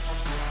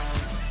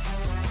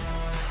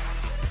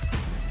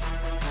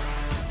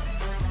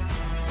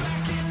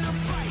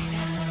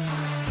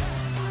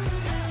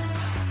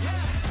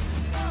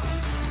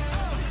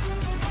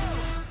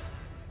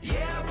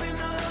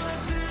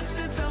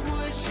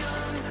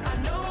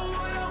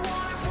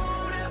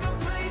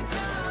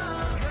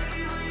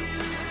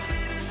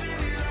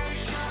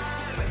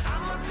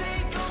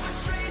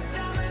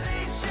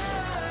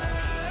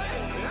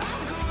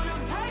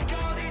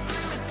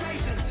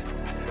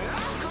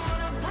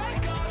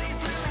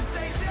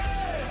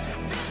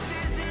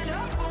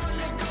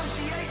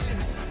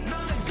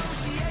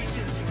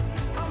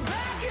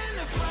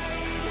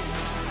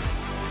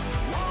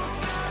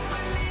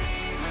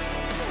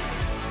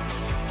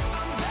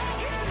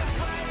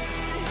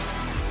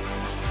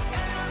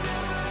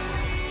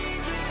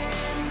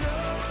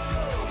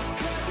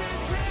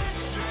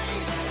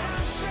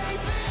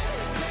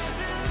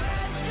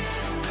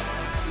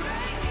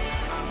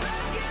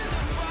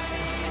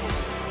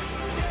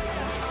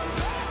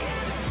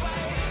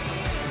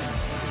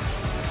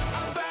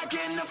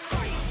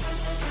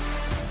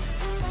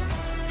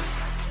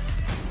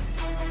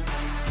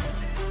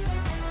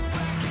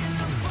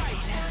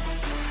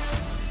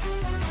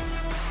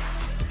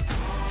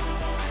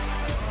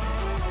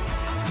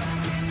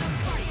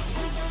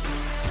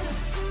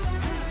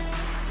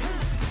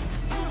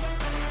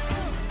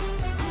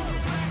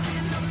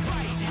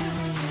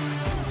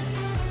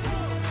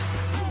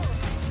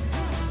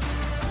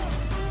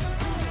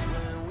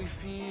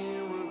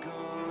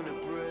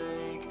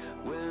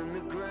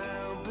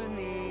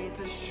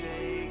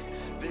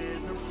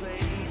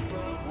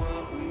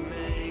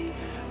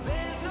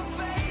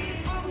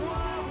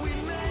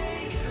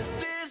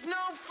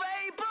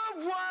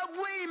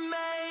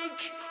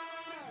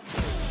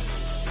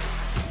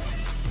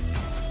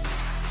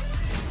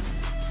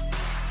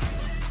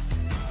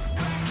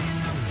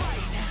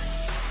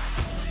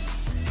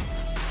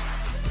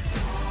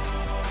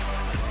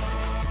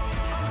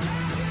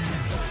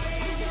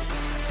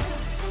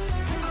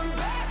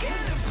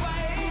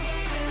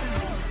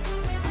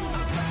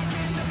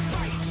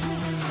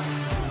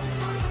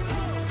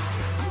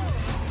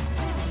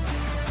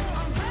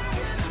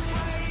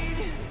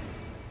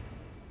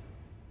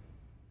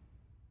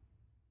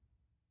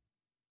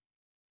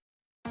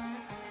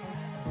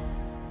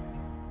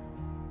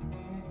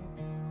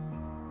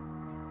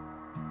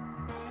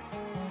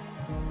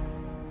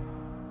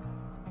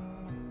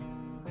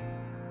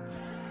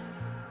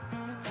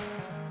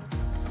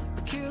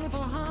 for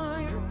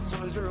hire,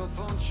 soldier of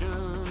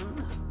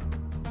fortune.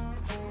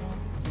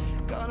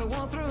 Gotta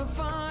walk through a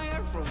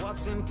fire for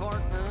what's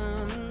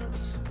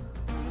important.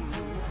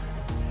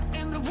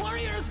 And the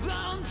warrior's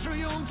blood through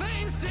your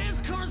veins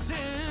is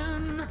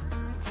coursing.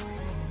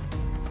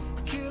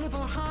 Kill for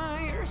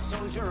hire,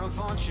 soldier of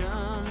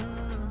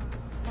fortune.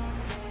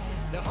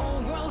 The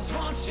whole world's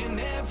watching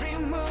every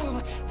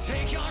move.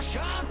 Take your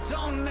shot,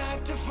 don't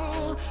act a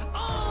fool.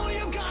 All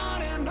you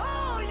got and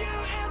all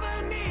you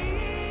ever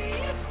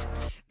need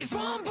is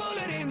one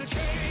bullet in the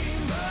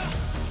chamber.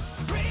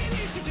 Breathe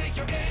easy, take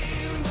your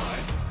aim, boy.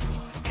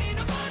 Ain't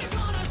nobody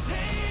gonna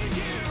save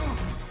you.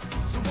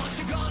 So what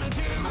you gonna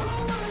do?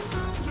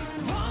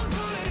 One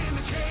bullet in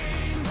the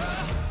chamber.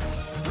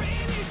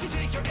 Breathe easy,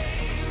 take your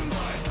aim,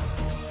 boy.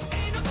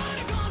 Ain't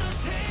nobody gonna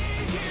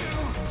save you.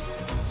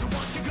 So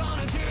what you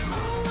gonna do?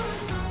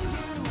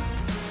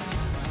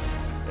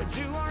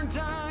 Do or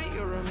die,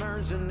 you're a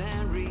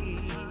mercenary.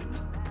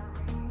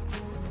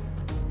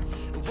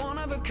 One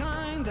of a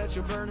kind that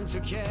you're burdened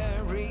to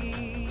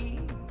carry.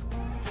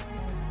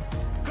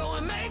 Go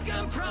and make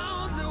them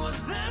proud, do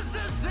what's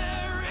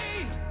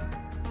necessary.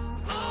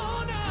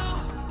 Oh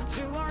no,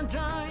 do or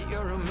die,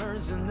 you're a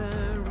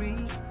mercenary.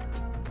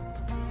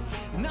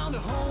 Now the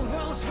whole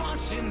world's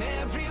watching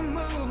every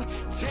move.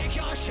 Take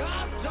your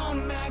shot,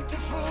 don't act a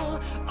fool.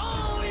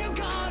 All you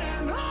got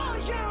and all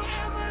you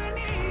ever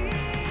need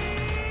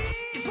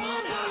is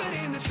one bullet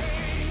in the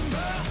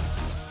chamber.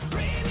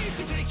 Breathe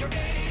easy, take your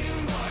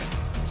aim, boy.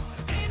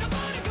 Ain't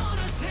nobody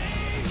gonna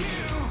save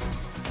you.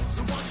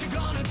 So what you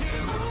gonna do?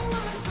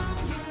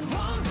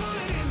 One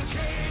bullet in the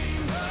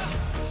chamber.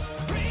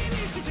 Breathe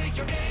easy, take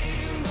your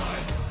aim, boy.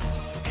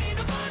 Ain't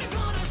nobody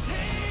gonna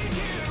save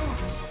you.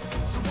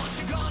 So what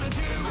you gonna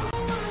do?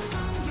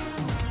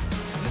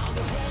 Now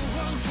the whole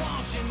world's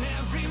watching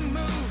every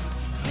move.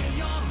 Still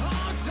your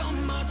heart, so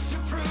much to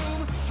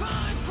prove.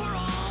 Fight for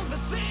all the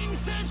things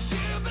that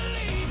you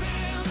believe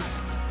in.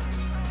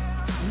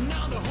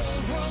 Now the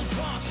whole world's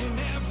watching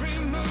every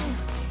move.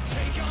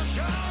 Take your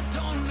shot,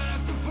 don't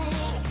act the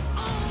fool.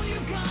 All you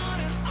got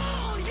and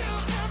all you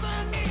ever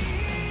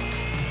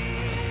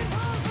need.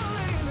 One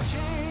bullet in the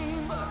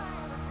chamber.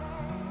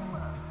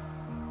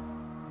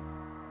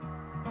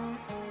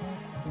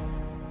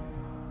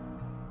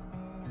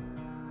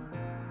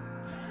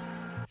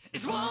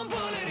 It's one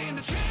bullet in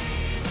the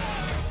chamber.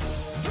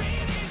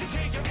 Breathe easy,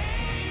 take your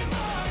aim,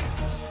 boy.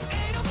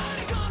 Ain't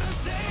nobody gonna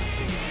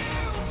save you.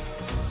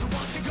 So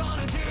what you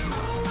gonna do?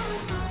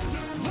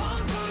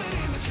 One bullet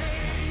in the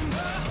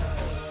chamber.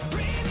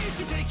 Breathe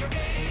easy, take your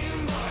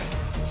aim, boy.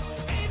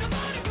 Ain't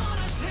nobody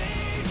gonna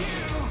save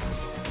you.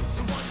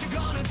 So what you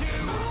gonna do?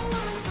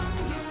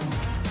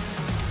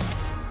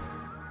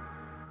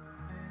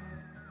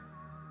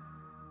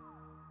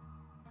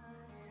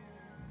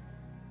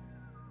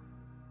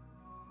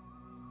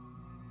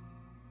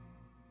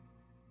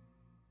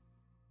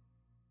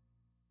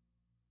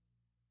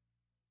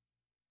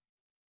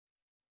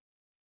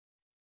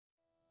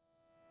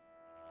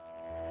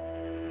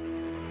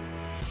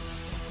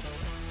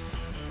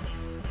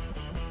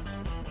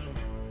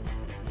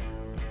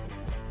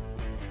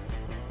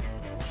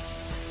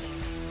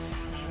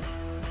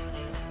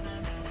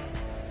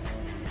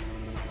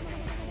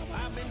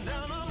 I've been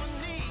down on my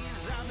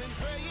knees, I've been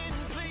praying,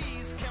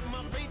 please. Kept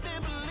my faith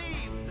and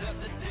believed that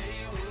the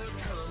day would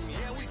come.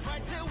 Yeah, we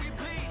fight till we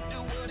bleed, do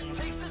what it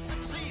takes to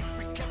succeed.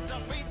 We kept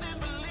our faith and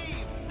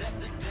believed that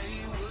the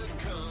day would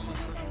come.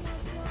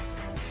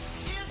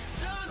 It's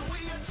done, we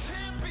are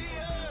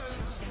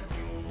champions.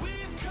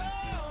 We've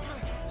come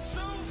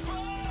so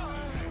far.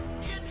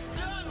 It's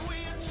done, we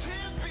are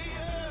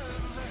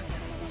champions.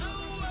 The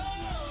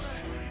world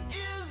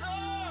is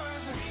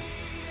ours.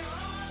 We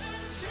are the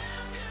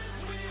champions.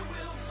 We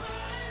will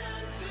fight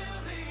until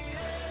the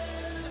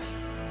end.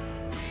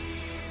 We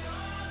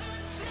are the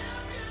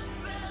champions.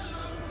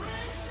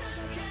 Celebration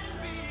can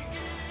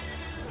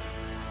begin.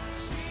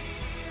 We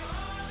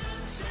are the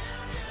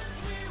champions.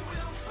 We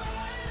will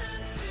fight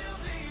until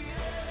the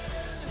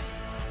end.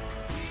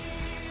 We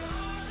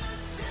are the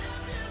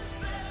champions.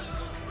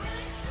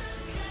 Celebration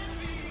can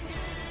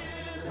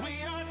begin. We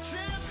are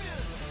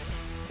champions.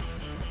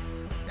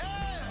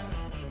 Yeah.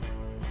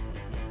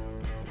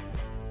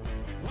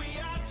 We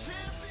are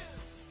champions.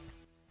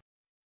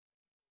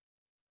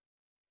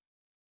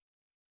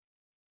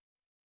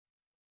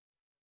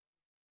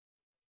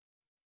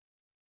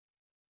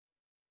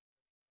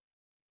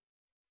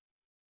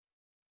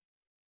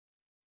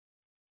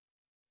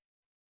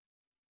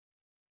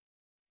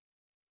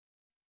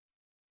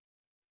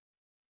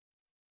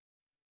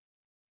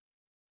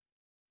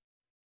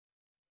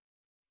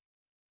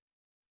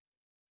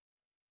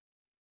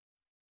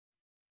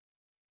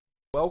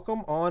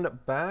 Welcome on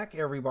back,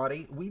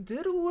 everybody. We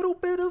did a little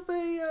bit of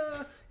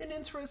an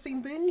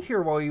interesting thing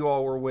here while you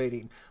all were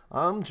waiting.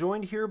 I'm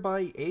joined here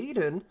by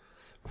Aiden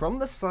from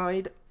the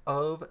side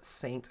of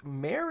St.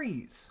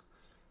 Mary's.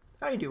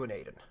 How you doing,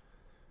 Aiden?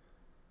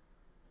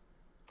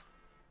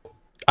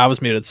 I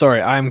was muted. Sorry.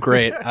 I'm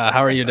great.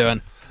 How are you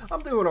doing?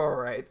 I'm doing all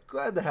right.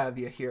 Glad to have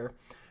you here.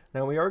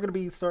 Now we are going to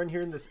be starting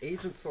here in this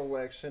agent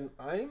selection.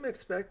 I'm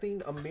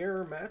expecting a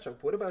mirror matchup.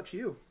 What about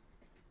you?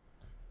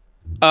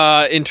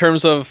 In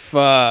terms of,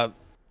 are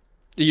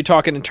you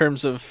talking in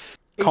terms of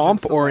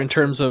comp or in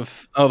terms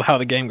of how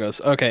the game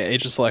goes? Okay,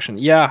 agent selection.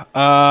 Yeah.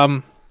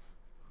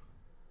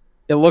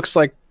 It looks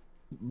like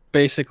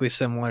basically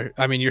similar.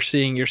 I mean, you're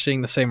seeing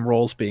the same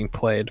roles being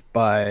played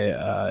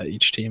by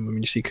each team. I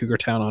mean, you see Cougar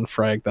Town on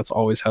frag. That's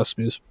always how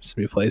Smooth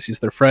plays. He's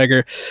their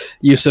fragger.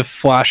 Yusuf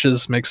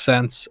flashes, makes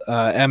sense.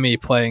 Emmy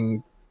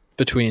playing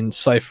between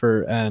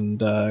Cypher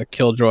and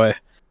Killjoy.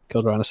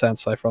 Killjoy on Ascent,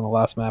 Cypher on the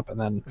last map, and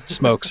then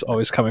Smoke's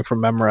always coming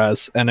from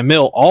Memorize. And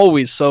Emil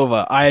always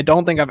Sova. I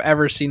don't think I've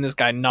ever seen this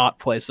guy not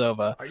play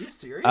Sova. Are you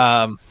serious?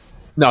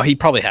 No, he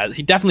probably has.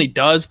 He definitely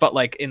does, but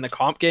like in the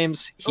comp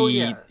games,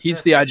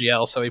 he's the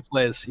IGL, so he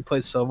plays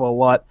Sova a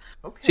lot.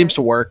 Okay. Seems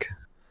to work.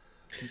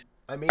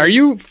 I mean, are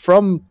you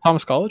from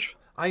Thomas College?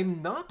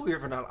 I'm not, believe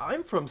it or not.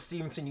 I'm from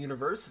Stevenson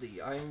University.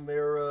 I'm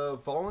their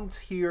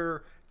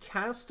volunteer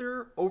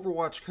caster,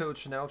 Overwatch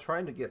coach, now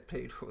trying to get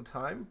paid full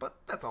time, but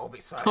that's all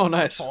besides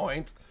the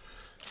point.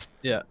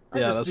 Yeah, I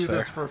just do fair.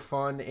 this for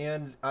fun,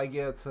 and I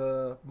get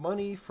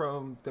money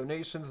from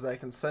donations that I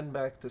can send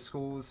back to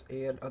schools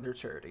and other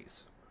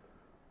charities.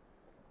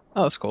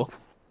 Oh, that's cool.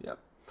 Yep.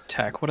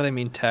 Tech. What do they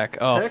mean tech?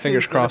 Oh, tech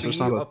fingers crossed there's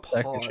not a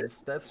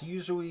pause. That's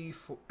usually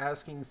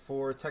asking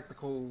for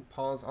technical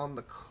pause on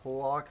the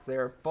clock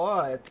there,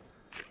 but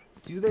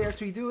do they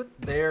actually do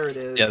it? There it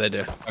is. Yeah, they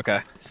do.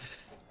 Okay.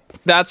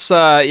 That's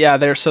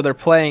they're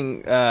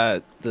playing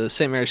the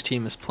St. Mary's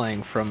team is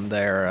playing from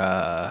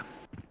their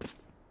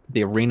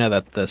the arena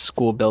that the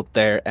school built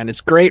there, and it's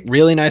great,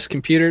 really nice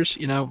computers,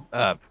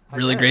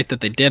 really great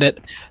that they did it,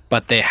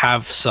 but they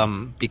have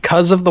some,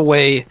 because of the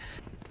way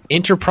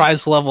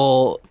enterprise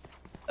level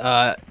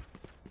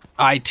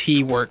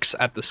IT works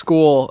at the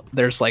school,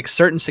 there's like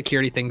certain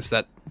security things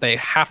that they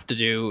have to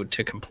do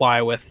to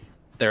comply with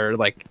their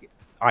like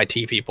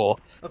IT people.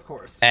 Of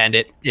course. And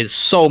it is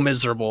so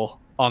miserable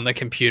on the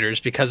computers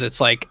because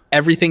it's like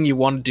everything you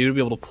want to do to be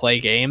able to play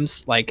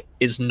games like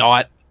is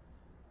not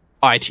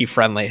IT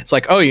friendly. It's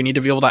like, oh, you need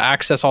to be able to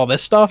access all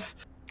this stuff.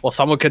 Well,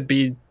 someone could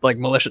be like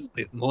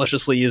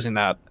maliciously using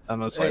that,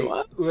 and it's like,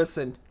 what?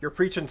 Listen, you're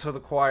preaching to the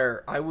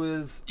choir. I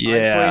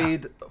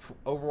played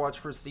Overwatch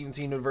for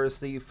Stevenson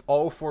University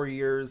all 4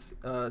 years,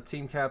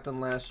 team captain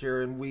last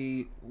year, and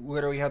we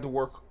literally had to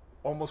work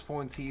almost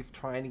pulling teeth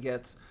trying to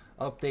get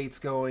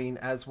updates going,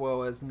 as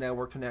well as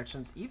network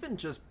connections. Even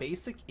just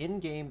basic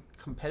in-game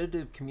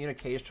competitive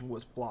communication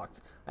was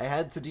blocked. I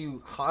had to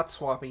do hot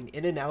swapping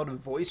in and out of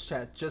voice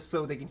chat just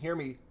so they can hear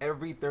me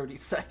every 30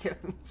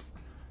 seconds.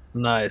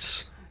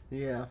 Nice.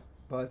 Yeah,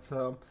 but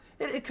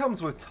it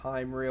comes with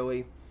time,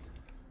 really.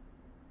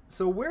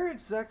 So where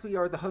exactly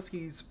are the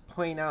Huskies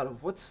playing out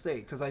of? What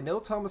state? Because I know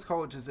Thomas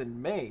College is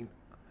in Maine,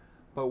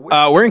 but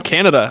we're in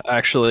Canada,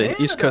 actually.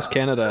 Canada? East Coast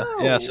Canada.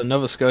 Oh. Yeah, so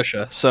Nova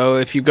Scotia. So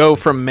if you go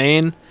from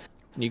Maine,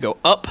 you go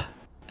up,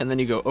 and then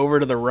you go over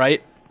to the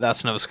right,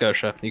 that's Nova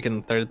Scotia. I think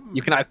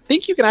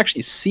you can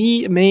actually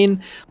see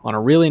Maine on a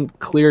really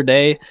clear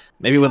day,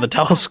 maybe with a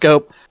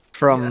telescope.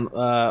 From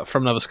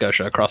Nova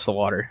Scotia across the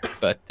water,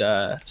 but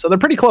so they're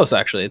pretty close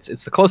actually.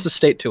 It's the closest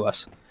state to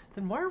us.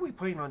 Then why are we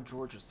playing on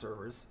Georgia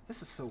servers?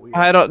 This is so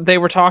weird. They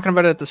were talking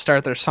about it at the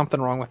start. There's something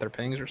wrong with their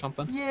pings or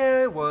something.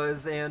 Yeah, it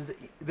was, and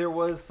there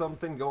was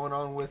something going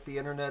on with the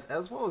internet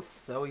as well as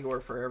cellular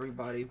for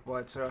everybody.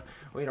 But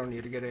we don't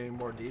need to get any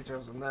more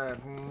details than that.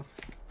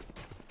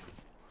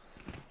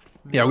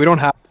 Yeah, we don't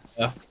have.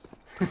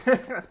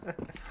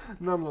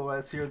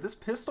 Nonetheless, here this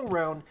pistol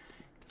round.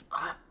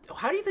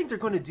 How do you think they're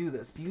going to do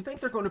this? Do you think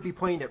they're going to be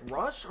playing it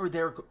rush, or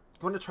they're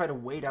going to try to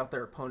wait out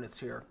their opponents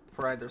here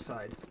for either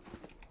side?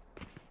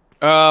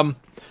 Well,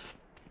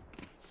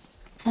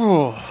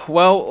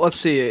 let's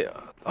see.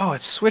 Oh, it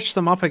switched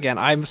them up again.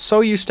 I'm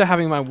so used to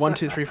having my 1,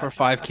 2, 3, 4,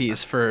 5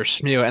 keys for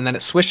SMU, and then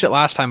it switched it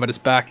last time, but it's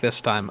back this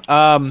time.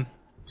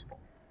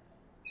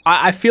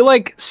 I feel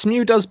like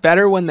SMU does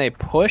better when they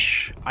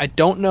push. I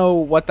don't know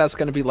what that's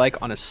going to be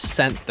like on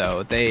Ascent,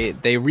 though.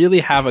 They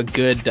really have a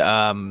good...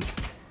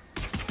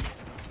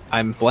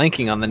 I'm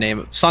blanking on the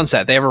name.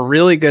 Sunset. They have a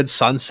really good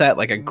Sunset,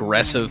 like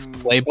aggressive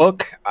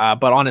playbook.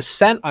 But on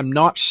Ascent, I'm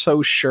not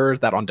so sure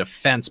that on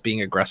defense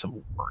being aggressive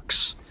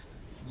works.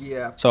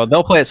 Yeah. So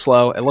they'll play it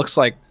slow. It looks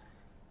like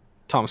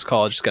Thomas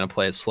College is going to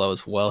play it slow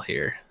as well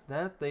here.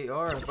 That they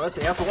are, but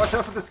they have to watch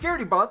out for the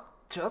security bot.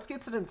 Just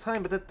gets it in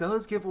time, but that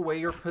does give away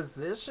your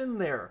position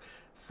there.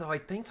 So I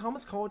think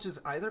Thomas College is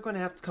either going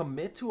to have to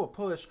commit to a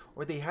push,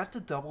 or they have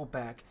to double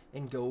back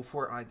and go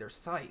for either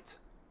site.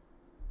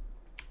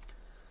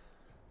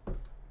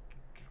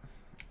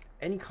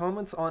 Any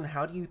comments on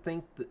how do you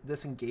think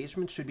this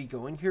engagement should be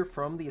going here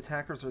from the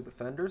attackers or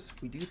defenders?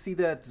 We do see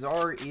that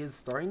Czar is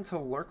starting to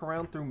lurk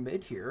around through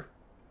mid here.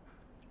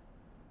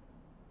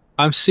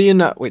 I'm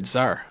seeing... wait,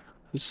 Czar.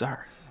 Who's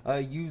Czar?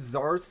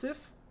 Uzarsif?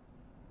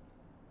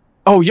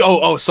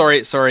 Oh,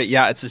 sorry.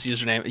 Yeah, it's his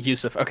username,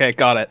 Yusuf. Okay,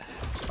 got it.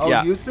 Oh,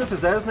 Yeah. Yusuf,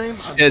 is that his name?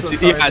 I'm It's so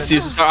sorry, yeah, it's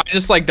Yusuf. So I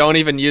just like don't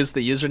even use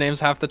the usernames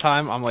half the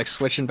time. I'm like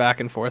switching back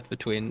and forth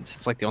between.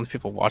 It's like the only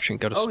people watching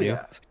go to Oh Smew.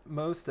 yeah,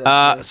 most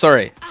definitely.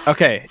 Sorry.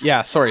 Okay,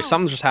 yeah, sorry.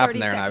 Something just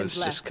happened there, and I 30 was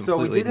seconds just left. So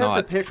we completely did have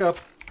to not. pick up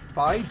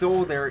by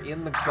Dole there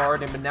in the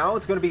garden, but now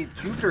it's going to be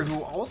Jupiter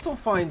who also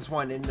finds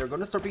one, and they're going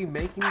to start be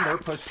making their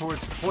push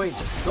towards point.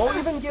 Don't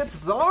even get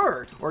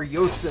Czar or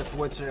Yosef,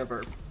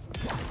 whichever.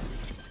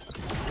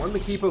 One to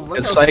keep a lookout.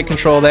 Good sight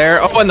control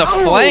there. Oh, and the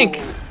flank.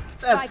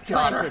 That's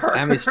gotta hurt.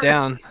 Emmy's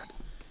down.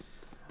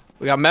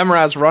 We got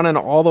Memoraz running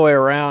all the way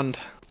around.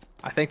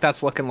 I think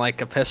that's looking like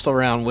a pistol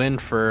round win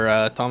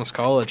for Thomas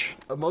College.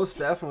 Most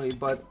definitely,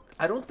 but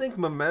I don't think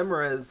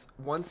Mememrez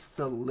wants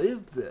to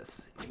live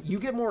this. You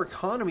get more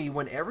economy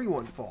when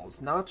everyone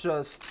falls, not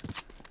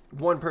just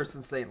one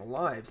person staying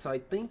alive. So I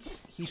think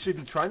he should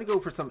be trying to go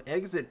for some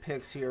exit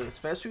picks here,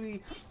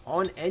 especially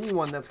on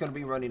anyone that's going to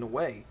be running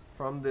away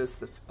from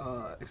this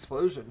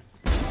explosion.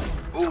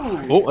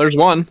 Ooh, Oh, there's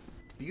one.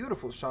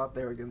 beautiful shot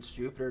there against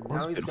Jupiter.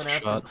 was Now a he's going to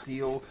beautiful have shot. to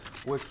deal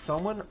with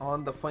someone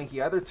on the flank.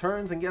 He either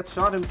turns and gets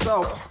shot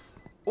himself,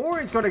 or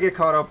he's going to get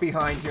caught up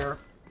behind here.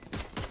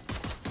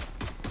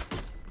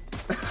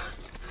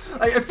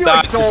 I feel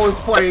That like Dole is- is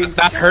playing.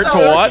 that hurt to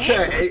Oh, watch.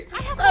 Okay,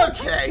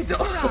 okay,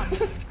 Dole.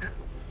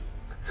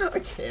 I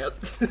can't.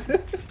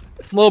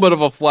 A little bit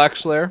of a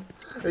flex there.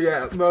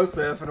 Yeah, most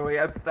definitely.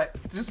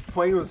 Just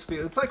playing with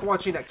feel. It's like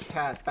watching a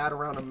cat bat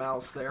around a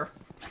mouse there.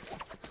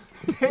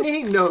 And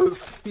he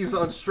knows he's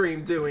on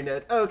stream doing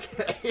it.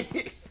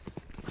 Okay.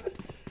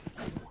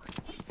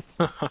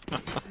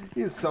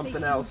 He's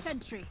something else.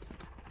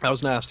 That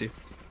was nasty.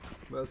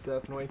 Most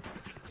definitely.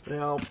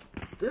 Now,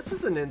 this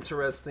is an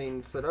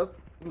interesting setup.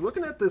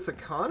 Looking at this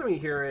economy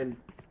here in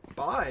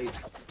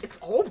buys, it's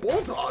all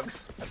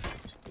Bulldogs.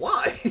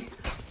 Why?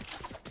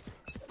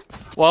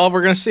 Well,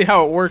 we're gonna see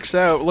how it works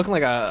out. Looking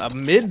like a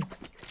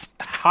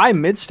high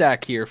mid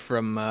stack here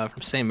from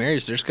St.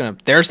 Mary's.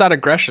 There's that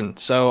aggression.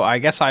 So I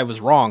guess I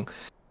was wrong.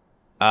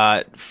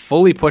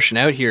 Fully pushing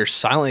out here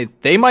silently.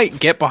 They might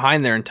get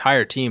behind their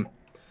entire team.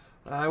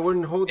 I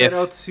wouldn't hold that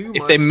out too much.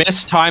 If they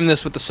mistime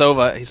this with the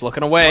Sova, he's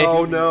looking away.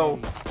 Oh no!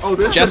 Oh,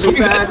 this Just could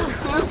be swings bad. it.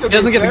 This could He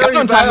doesn't be get the gun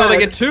very in time though. They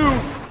bad. get two.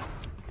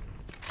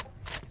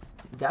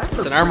 That's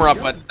It's an armor up,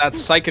 but that's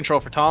sight control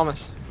for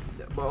Thomas.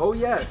 Oh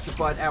yes,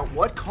 but at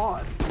what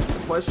cost? Is the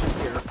question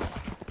here.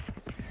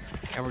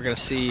 And we're gonna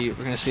see at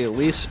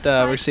least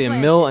we're gonna see a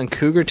Mill and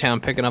Cougar Town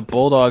picking up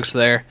Bulldogs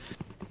there.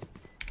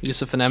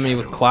 Yusuf and Emmy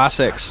with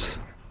classics,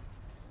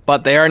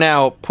 but they are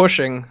now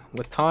pushing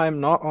with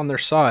time not on their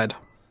side.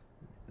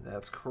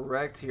 That's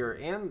correct here,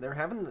 and they're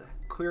having to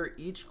clear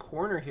each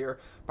corner here.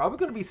 Probably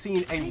going to be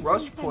seeing a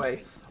rush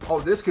play. Oh,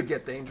 this could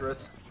get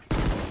dangerous.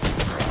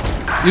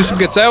 Yusuf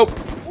gets out.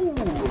 Ooh,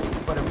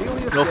 but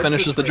Emilius Mill gets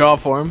finishes the trade. job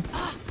for him.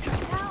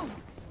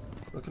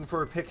 Looking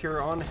for a pick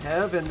here on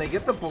Hev, and they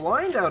get the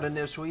blind out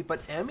initially, but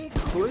Emmy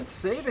could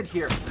save it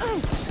here.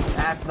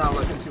 That's not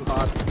looking too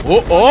hot.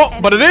 Oh,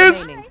 but it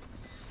is.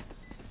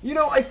 You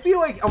know, I feel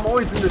like I'm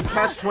always in this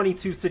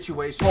catch-22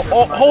 situation.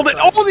 Oh, hold it.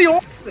 Oh,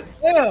 the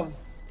damn.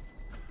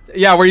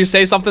 Yeah, where you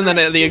say something, then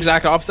the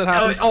exact opposite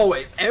happens.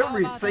 Always,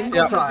 every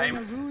single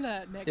time.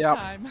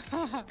 Yeah.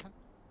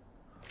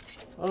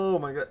 Oh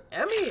my god.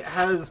 Emmy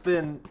has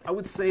been, I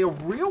would say, a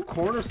real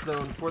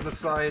cornerstone for the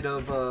side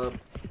of,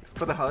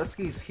 for the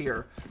Huskies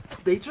here.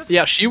 They just...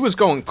 Yeah, she was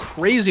going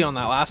crazy on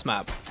that last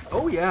map.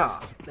 Oh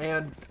yeah.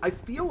 And I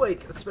feel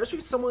like,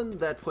 especially someone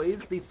that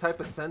plays these type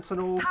of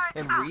Sentinel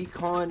and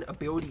Recon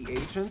ability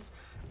agents,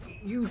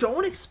 you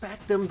don't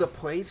expect them to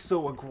play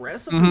so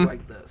aggressively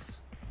like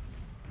this.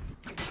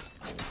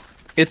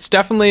 It's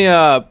definitely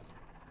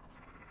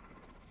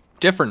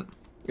different.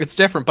 It's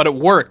different, but it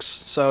works.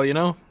 So, you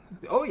know,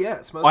 Oh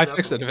yes, most why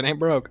definitely. fix it if it ain't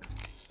broke?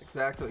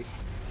 Exactly.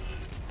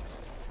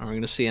 And we're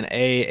gonna see an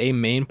A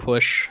main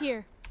push.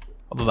 Here.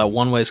 Although that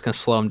one way is gonna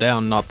slow him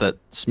down. Not that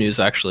Smew's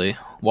actually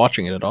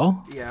watching it at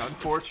all. Yeah,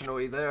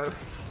 unfortunately there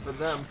for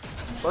them.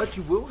 But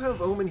you will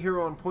have Omen here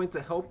on point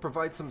to help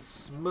provide some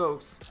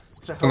smokes.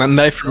 To help And a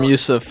knife from stun.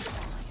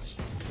 Yusuf.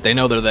 They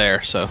know they're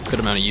there, so good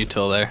amount of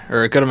util there,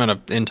 or a good amount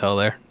of intel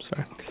there.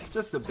 Sorry.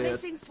 Just a bit.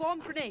 Placing swarm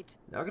grenade.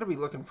 Now gonna be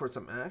looking for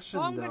some action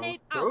Bomb though. grenade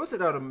out. Throws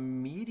it out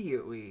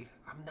immediately.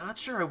 I'm not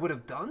sure I would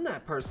have done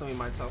that personally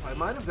myself. I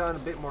might have gotten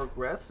a bit more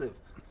aggressive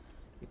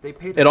if they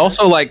paid. It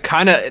also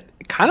attention.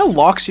 like kind of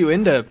locks you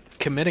into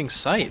committing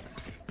sight.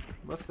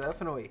 Most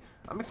definitely.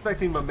 I'm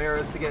expecting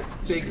Mameras to get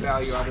big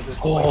value out of this.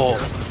 Oh.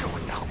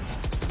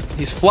 fight here.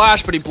 He's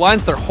flash, but he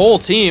blinds their whole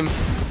team.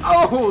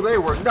 Oh, they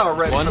were not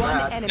ready One. for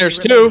that. Enemy There's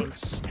remaining.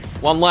 two.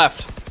 One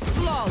left.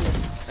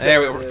 Flawless. There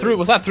we There were it through. is.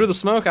 Was that through the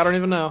smoke? I don't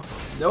even know.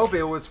 Nope,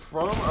 it was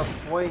from a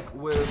flank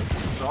with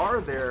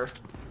Czar there.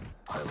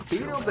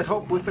 Being able to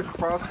help with the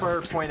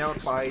crossfire point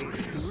out by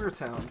Cougar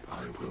Town.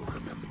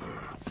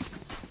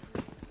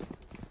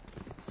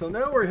 So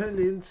now we're heading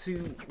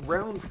into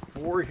round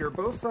 4 here.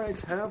 Both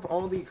sides have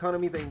all the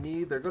economy they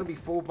need. They're going to be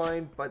full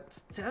bind, but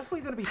it's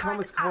definitely going to be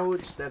Thomas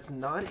College that's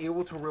not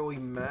able to really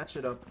match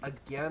it up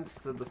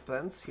against the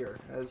defense here,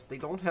 as they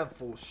don't have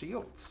full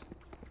shields.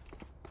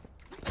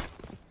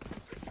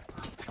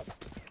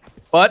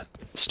 But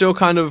still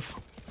kind of.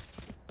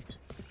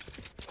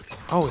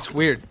 Oh, it's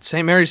weird.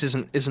 St. Mary's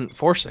isn't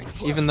forcing,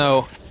 even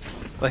though,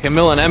 like,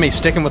 Emil and Emmy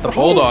sticking with the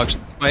Bulldogs.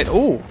 Right?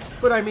 Ooh.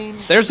 But I mean,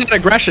 there's that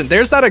aggression.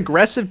 There's that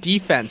aggressive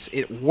defense.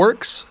 It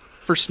works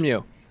for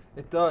SMU.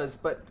 It does,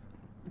 but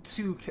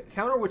to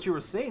counter what you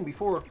were saying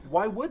before,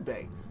 why would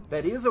they?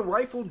 That is a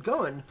rifled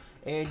gun,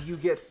 and you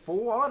get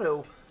full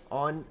auto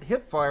on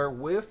hipfire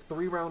with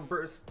 3-round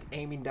burst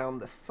aiming down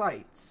the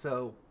sight.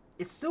 So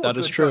it's still a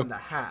good gun to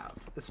have,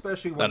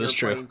 especially when you're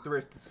playing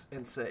thrifts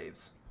and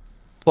saves.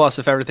 Plus,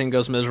 if everything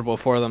goes miserable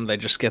for them, they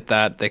just get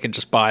that. They can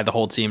just buy the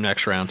whole team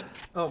next round.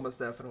 Oh, most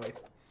definitely.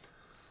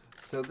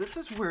 So this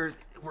is where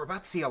we're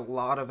about to see a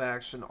lot of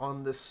action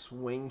on this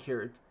swing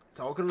here. It's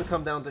all going to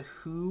come down to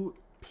who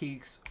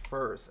peaks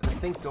first. And I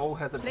think Dole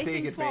has a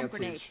big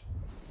advantage.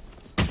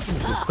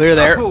 Clear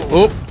there.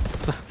 Oh.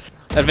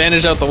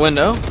 Advantage out the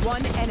window.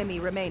 One enemy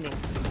remaining.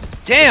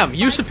 Damn,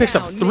 Yusuf picks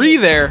up 3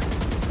 there.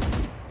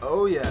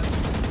 Oh, yes.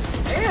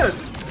 And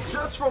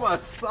just from a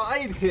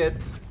side hit,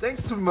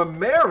 thanks to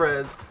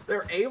Mamerez,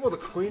 they're able to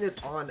clean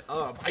it on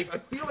up. I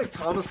feel like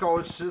Thomas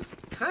College just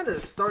kind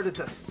of started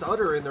to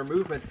stutter in their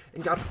movement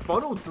and got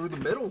funneled through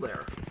the middle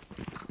there.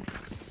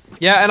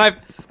 Yeah, and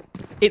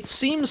it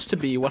seems to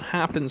be what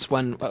happens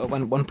when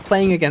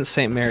playing against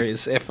St.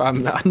 Mary's, if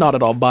I'm not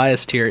at all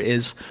biased here,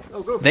 is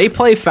they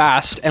play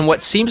fast, and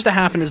what seems to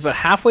happen is about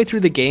halfway through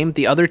the game,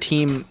 the other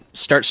team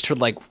starts to,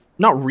 like,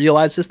 not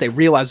realize this, they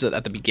realize it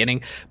at the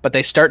beginning, but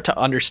they start to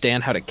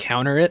understand how to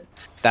counter it.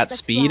 That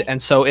speed,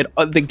 and so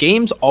the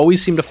games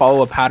always seem to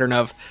follow a pattern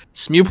of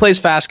SMU plays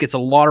fast, gets a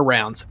lot of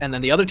rounds, and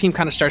then the other team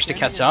kind of starts to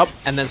catch up,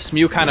 and then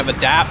SMU kind of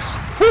adapts,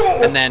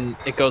 and then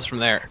it goes from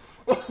there.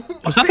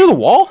 Was that through the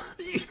wall?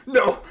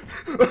 No.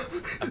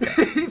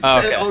 He's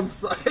dead on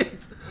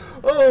sight.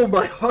 Oh,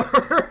 my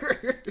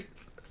heart.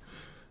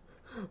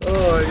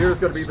 Oh,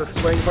 here's going to be the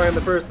swing. Find the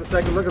first, the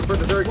second, looking for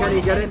the third. Can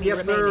he get it?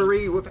 Yes, sir.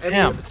 With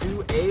Emmy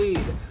to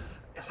aid.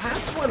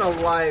 Last one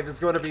alive is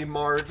going to be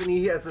Mars, and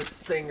he has a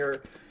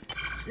stinger.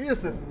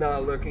 This is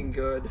not looking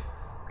good.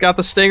 Got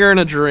the stinger in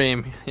a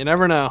dream. You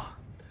never know.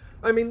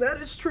 I mean, that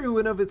is true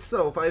in of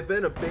itself. I've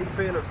been a big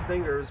fan of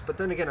stingers, but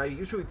then again, I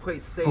usually play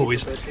safe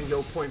with it and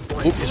go point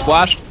blank. Oop, he's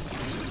flashed.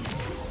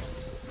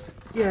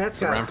 Yeah, that's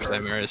got for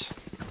St. Mary's.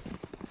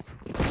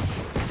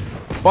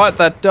 But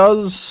that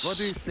does... What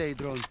do you say,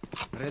 drone?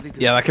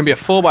 Yeah, that can be a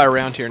full buy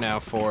round here now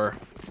for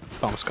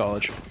Thomas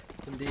College.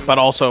 Indeed. But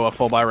also a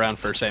full buy round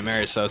for St.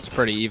 Mary's, so it's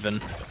pretty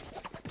even.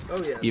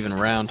 Oh, yes. Even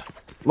round.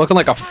 Looking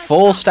like a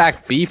full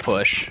stack B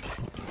push.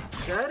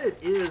 That it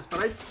is,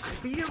 but I'd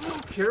be a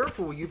little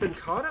careful. You've been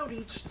caught out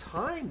each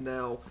time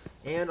now,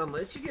 and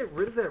unless you get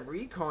rid of that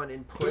recon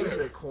and put in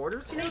the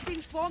corners here,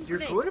 you're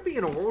going to be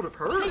in a world of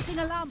hurt. Emil's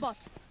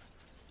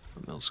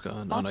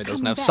gone. Oh, no, he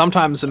doesn't have.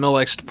 Sometimes Emil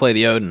likes to play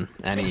the Odin,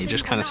 and he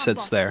just kind of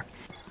sits there.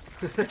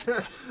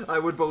 I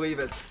would believe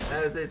it,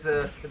 as it's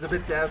a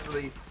bit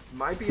dastardly.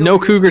 Might be no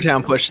Cougar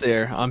Town push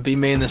there on B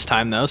main this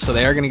time though, so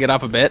they are going to get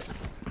up a bit.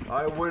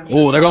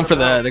 Oh, they're going for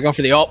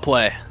the alt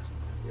play.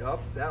 Yep,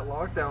 that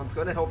lockdown's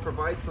going to help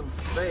provide some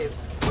space.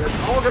 But it's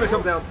all going to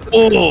come down to the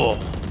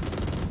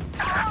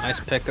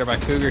Nice pick there by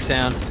Cougar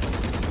Town.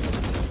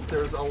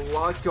 There's a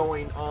lot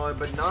going on,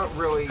 but not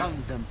really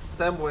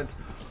semblance.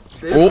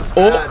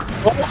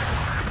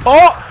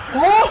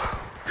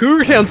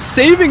 Cougar Town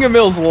saving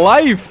Emil's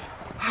life.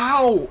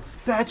 How?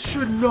 That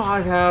should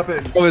not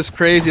happen. It was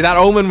crazy. That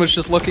Omen was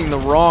just looking the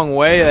wrong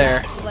way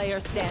there. Player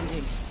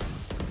standing.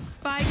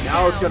 Spike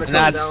now it's going to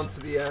come down to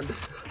the end.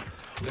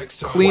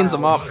 Cleans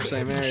them up for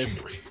St. Mary's.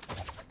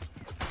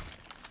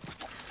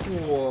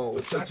 Whoa.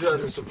 I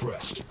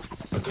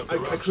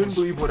couldn't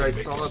believe what I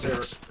saw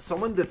there.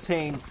 Someone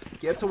detained,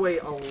 gets away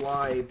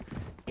alive,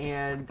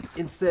 and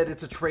instead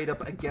it's a trade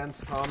up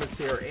against Thomas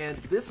here.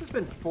 And this has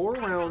been 4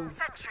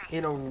 rounds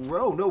in a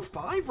row. No,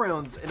 5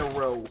 rounds in a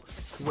row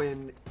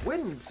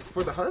wins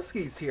for the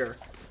Huskies here.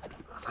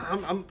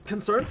 I'm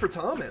concerned for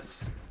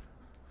Thomas.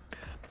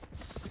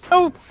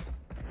 Oh,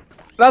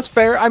 that's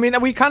fair. I mean,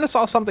 we kind of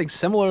saw something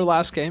similar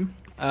last game.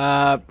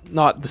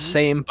 Not the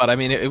same, but I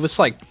mean, it was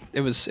like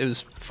it was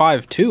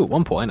 5-2 at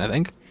one point, I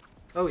think.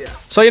 Oh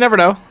yes. So you never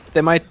know.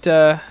 They might.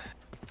 Well,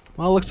 it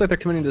looks like they're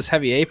coming to this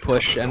heavy A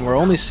push, and we're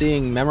only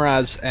seeing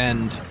Memoraz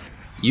and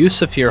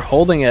Yusuf here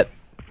holding it,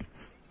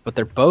 but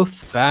they're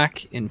both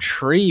back in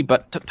tree.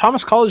 But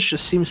Thomas College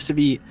just seems to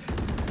be.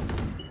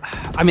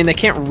 I mean, they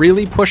can't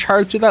really push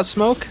hard through that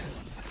smoke.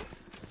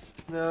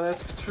 No,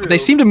 that's true. They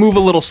seem to move a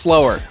little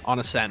slower on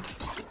Ascent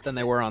than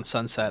they were on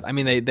Sunset. I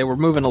mean, they were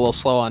moving a little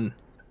slow on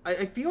I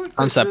feel like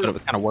Sunset, but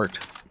it kind of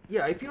worked.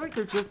 Yeah, I feel like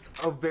they're just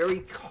a very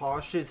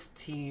cautious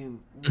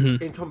team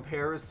in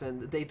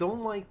comparison. They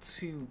don't like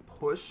to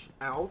push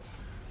out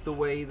the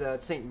way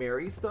that St.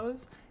 Mary's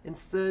does.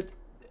 Instead,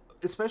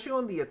 especially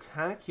on the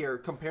attack here,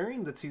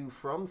 comparing the two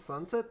from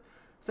Sunset,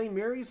 St.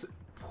 Mary's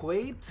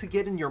played to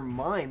get in your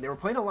mind. They were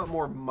playing a lot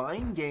more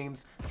mind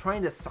games,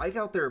 trying to psych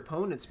out their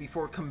opponents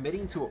before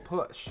committing to a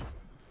push.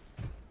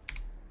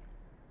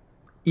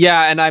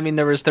 Yeah, and I mean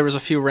there was a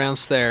few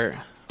rounds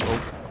there.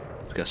 Oh,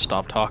 I gotta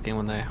stop talking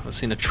when they was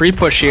seeing a tree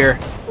push here.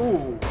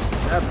 Ooh,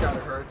 that's gotta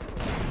hurt.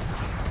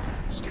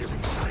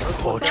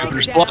 Oh,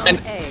 Jupiter's Down blind.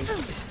 A.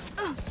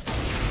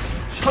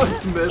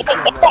 Just missing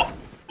that.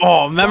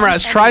 Oh,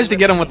 Memorize tries to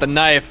get him with the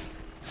knife.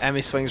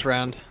 Emmy swings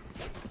round.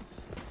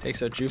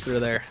 Takes out Jupiter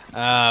there.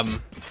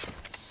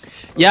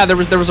 Yeah, there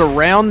was a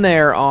round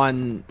there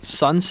on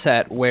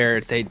Sunset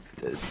where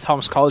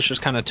Thomas College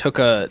just kind of took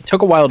a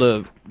while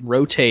to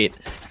rotate,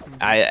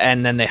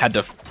 and then they had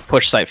to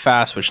push site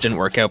fast, which didn't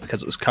work out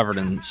because it was covered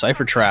in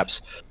cipher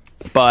traps.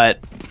 But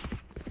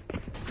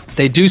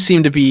they do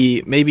seem to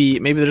be maybe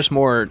there's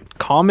more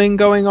calming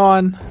going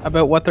on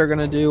about what they're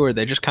gonna do, or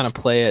they just kind of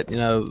play it,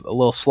 a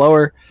little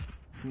slower.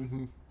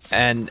 Mm-hmm.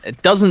 And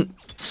it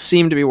doesn't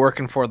seem to be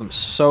working for them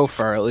so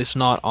far, at least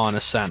not on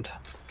Ascent.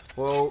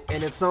 Well,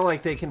 and it's not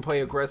like they can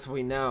play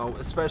aggressively now,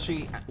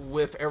 especially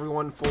with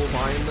everyone full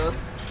behind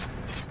us.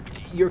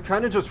 You're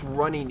kind of just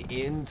running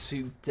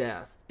into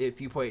death if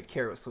you play it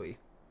carelessly.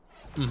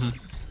 Mm-hmm.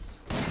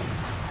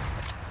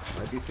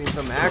 Might be seeing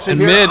some action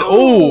And here. mid,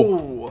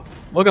 oh!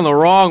 Looking the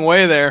wrong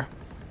way there.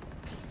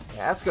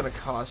 That's gonna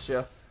cost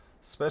you,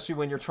 especially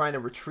when you're trying to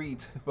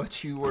retreat,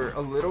 but you were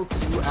a little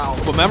too out.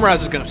 But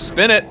Memorize is gonna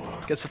spin it.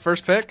 Gets the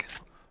first pick.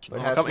 But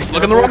it has to be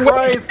Looking the wrong way.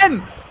 Price.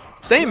 again.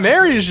 St.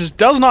 Mary's just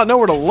does not know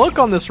where to look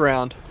on this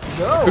round.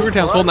 No, Cougar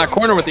Town's holding that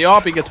corner with the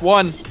op. He gets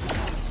one.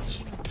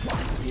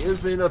 He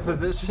is in a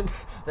position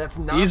that's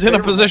not. He's in a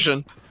favorable.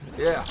 position.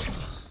 Yeah.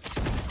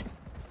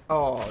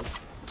 Oh,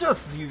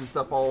 just used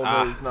up all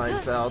of those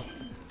knives out.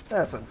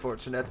 That's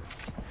unfortunate.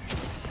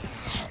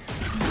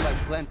 Like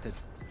planted.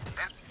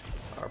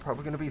 Are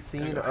probably going to be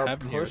seeing What a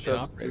happened here with push the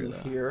up operator, through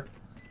though? here.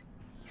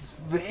 He's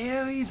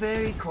very,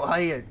 very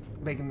quiet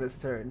making this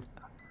turn.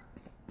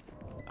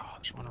 Oh,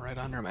 there's one right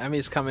under him.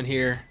 Emmy's coming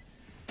here.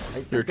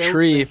 I Your don't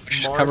tree, think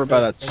she's Mars covered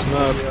by has that any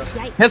smoke.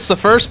 idea. Hits the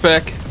first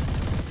pick.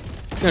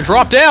 Gonna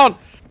drop down.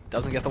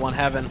 Doesn't get the one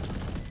heaven.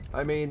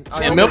 I mean,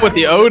 Jam up with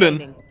the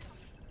Odin.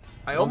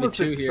 I Only almost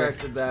two here.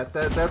 expected that.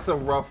 That's a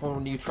rough one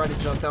when you try to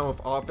jump down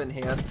with op in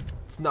hand.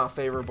 It's not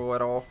favorable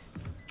at all.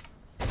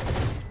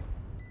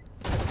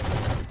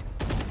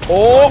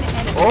 Oh!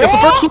 Gets the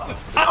first one.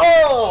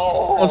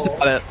 Oh! Almost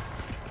had it.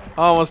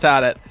 Almost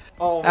had it.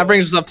 Oh. That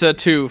brings us up to a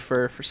 2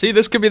 for see,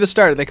 this could be the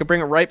start. They could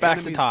bring it right back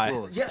to tie.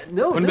 Yeah,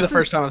 no, Wouldn't be the this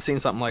first is- time I've seen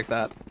something like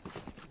that.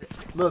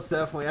 Most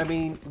definitely. I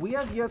mean, we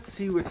have yet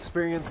to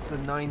experience the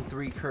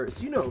 9-3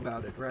 curse. You know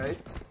about it, right?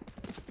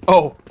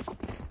 Oh,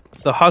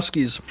 the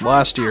Huskies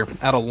last year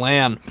at a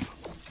LAN.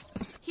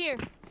 Here.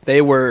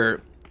 They were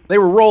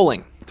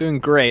rolling, doing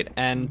great,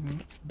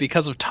 and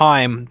because of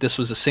time, this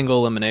was a single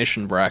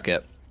elimination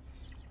bracket.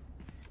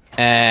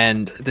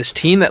 And this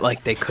team that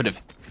they could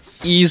have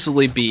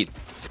easily beat,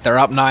 they're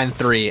up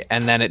 9-3,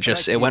 and then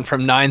it went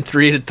from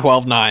 9-3 to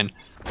 12-9.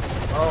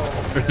 Oh.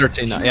 Or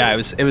 13-9. Yeah,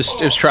 it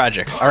was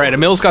tragic. All right,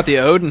 Emil's got the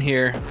Odin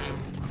here.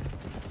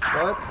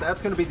 But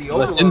that's going to be the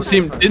But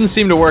overload. didn't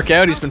seem to work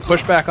out. He's been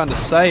pushed back onto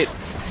site.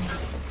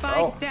 Spike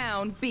Oh.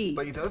 down B.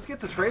 But he does get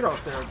the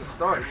trade-off there at the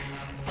start.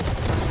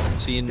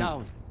 Seeing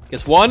Down.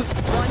 gets one,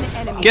 One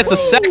enemy. gets a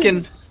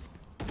second.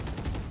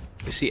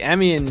 We see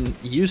Emmy and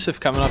Yusuf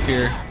coming up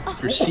here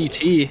for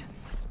CT.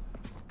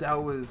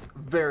 That was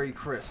very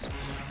crisp.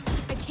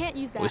 I can't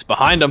use that. He's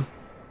behind him.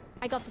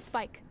 I got the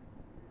spike.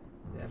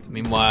 They have to,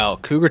 Meanwhile,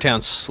 Cougar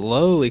Town's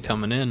slowly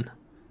coming in.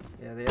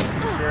 yeah, they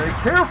have to be very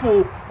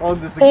careful on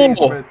this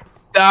engagement.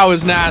 That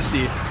was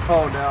nasty.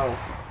 Oh, no.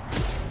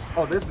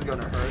 Oh, this is going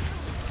to hurt.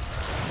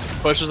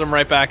 Pushes him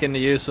right back into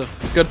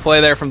Yusuf. Good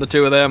play there from the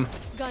two of them.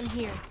 Gun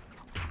here.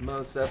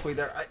 Most definitely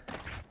there.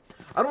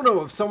 I don't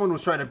know if someone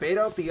was trying to bait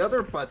out the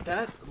other, but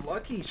that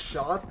lucky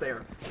shot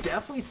there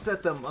definitely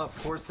set them up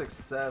for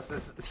success,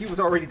 as he was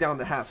already down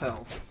to half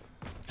health.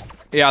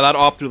 Yeah, that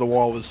op through the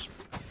wall was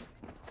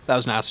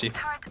nasty.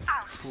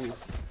 Ooh.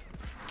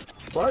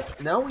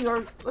 But now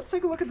let's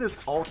take a look at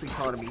this alt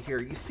economy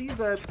here. You see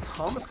that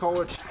Thomas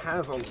College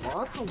has a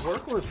lot to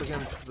work with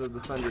against the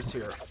defenders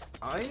here.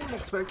 I am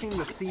expecting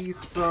to see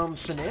some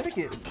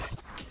shenanigans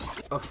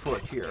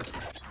afoot here.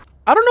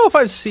 I don't know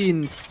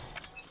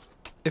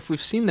if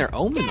we've seen their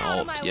Omen Get out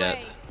of ult my yet.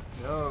 way.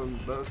 No,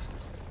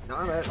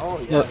 not at all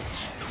yet. Look.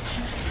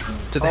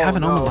 Did they have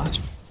an Omen no.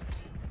 last?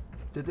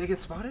 Did they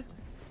get spotted?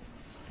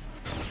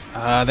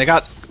 They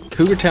got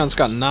Cougar Town's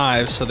got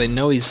knives, so they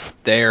know he's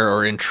there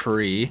or in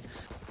tree.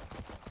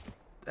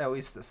 At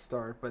least to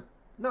start, but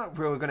not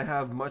really going to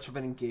have much of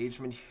an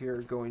engagement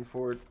here going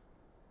forward.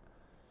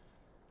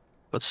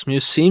 But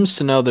Smooth seems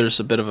to know there's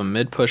a bit of a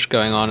mid push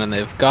going on, and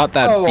they've got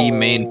that B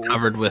main Oh.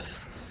 covered with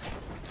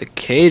the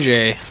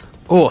KJ.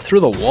 Oh, through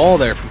the wall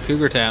there from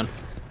Cougar Town.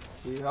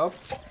 Yep.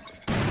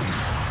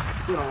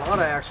 Seeing a lot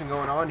of action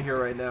going on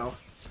here right now.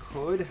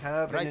 Could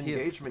have Right an here.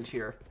 engagement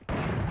here.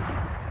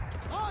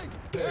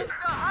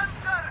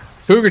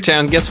 Cougar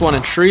Town gets one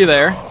in tree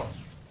there.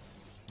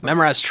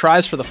 Memorize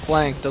tries for the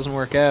flank, doesn't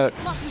work out.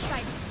 Lock in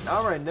sight.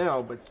 Not right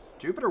now, but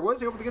Jupiter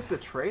was able to get the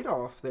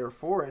trade-off there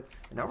for it.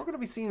 And now we're going to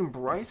be seeing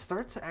Bryce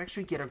start to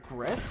actually get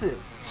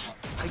aggressive.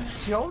 I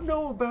don't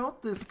know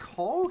about this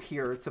call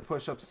here to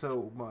push up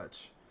so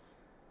much.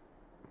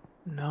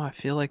 No, I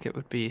feel like it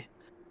would be...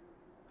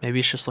 Maybe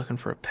he's just looking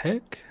for a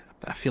pick?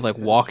 I feel like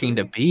walking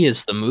to B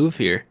is the move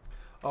here.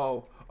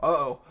 Oh,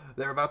 uh-oh.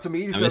 They're about to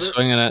meet each I'm other.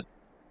 swinging it.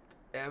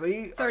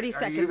 Emmy, 30 are you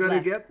seconds going to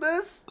left. get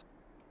this?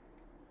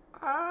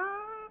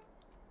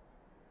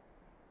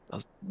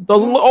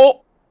 Doesn't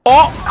look...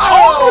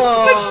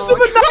 Oh!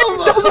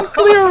 Doesn't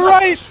clear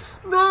right!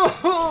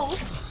 No!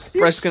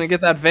 Bryce is gonna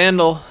get that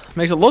Vandal.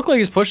 Makes it look like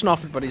he's pushing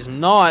off it, but he's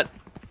not.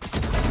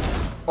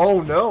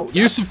 Oh no!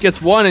 Yusuf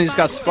gets one and he's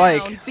got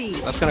Spike. Down, B.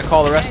 That's gonna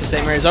call the rest of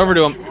St. Mary's over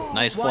to him.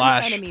 Nice One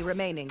flash. enemy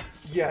remaining.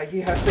 Yeah,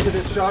 he has to hit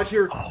a shot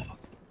here.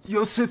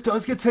 Yusuf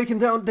does get taken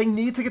down. They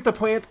need to get the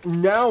plant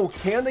now.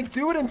 Can they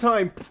do it in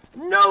time?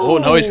 No! Oh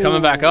no, he's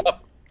coming back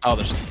up. Oh,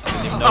 there's...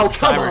 Oh,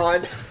 come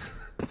on!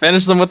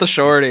 Finishes them with the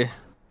shorty.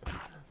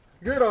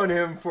 Good on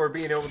him for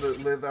being able to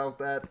live out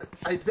that.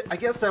 I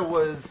guess that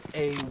was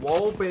a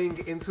wall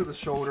bang into the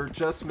shoulder,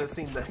 just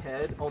missing the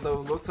head, although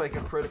it looked like a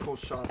critical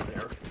shot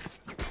there.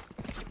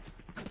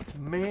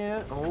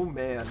 Man, oh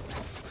man.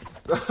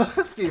 The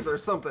Huskies are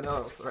something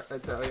else, I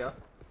tell ya.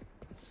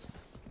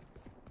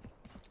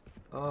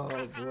 Oh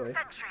boy.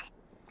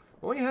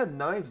 Well, you had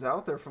knives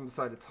out there from the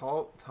side of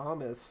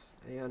Thomas,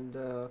 and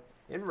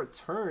in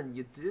return,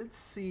 you did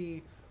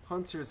see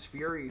Hunter's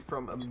Fury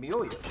from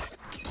Emilius.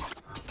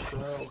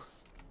 So,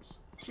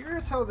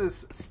 here's how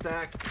this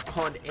stack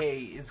on A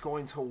is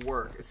going to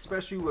work,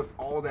 especially with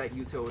all that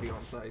utility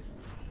on site.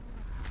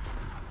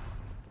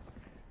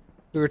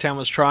 Cougar Town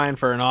was trying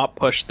for an op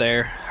push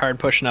there. Hard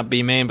pushing up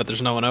B main, but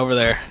there's no one over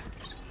there.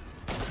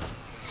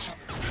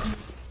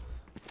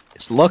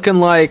 It's looking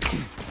like...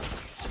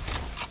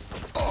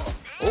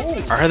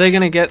 Are they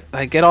gonna get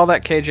all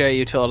that KJ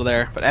utility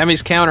there? But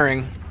Emmy's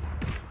countering.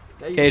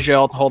 KJ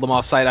ult to hold them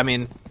off site. I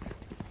mean,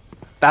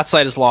 that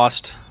site is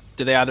lost.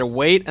 Do they either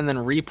wait and then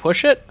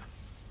re-push it?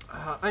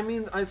 I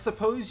mean, I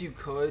suppose you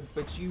could,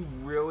 but you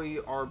really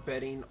are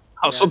betting...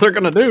 That's what they're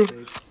gonna do.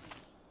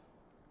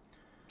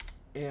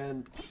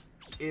 And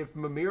if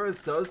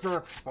Mamiras does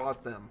not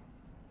spot them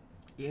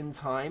in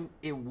time,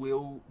 it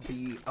will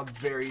be a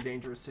very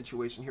dangerous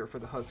situation here for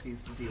the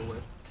Huskies to deal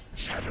with.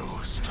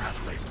 Shadows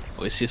traveling.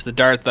 Oh, he sees the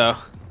dart, though.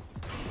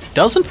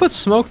 Doesn't put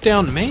smoke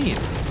down main.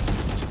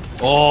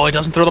 Oh, he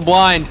doesn't throw the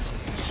blind.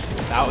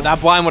 That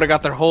blind would have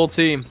got their whole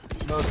team.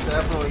 Most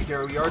definitely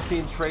here. We are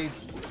seeing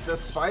trades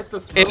despite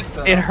the smoke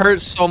setup. It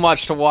hurts so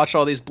much to watch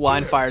all these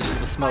blind fires with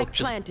the smoke Spike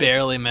just planted.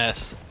 barely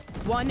miss.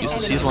 One Yusuf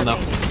enemy sees one, though.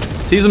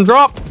 remaining. Sees him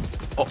drop.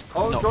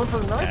 Oh, no. going for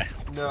the knife?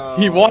 No.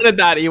 He wanted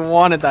that. He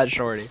wanted that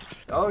shorty.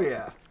 Oh,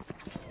 yeah.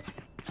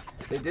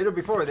 They did it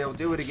before. They'll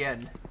do it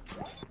again.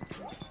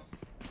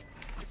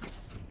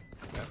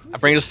 That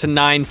brings us to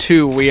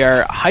 9-2. We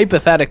are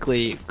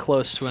hypothetically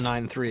close to a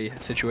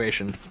 9-3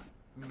 situation.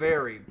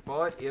 Very.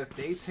 But if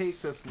they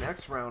take this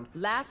next round,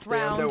 Last they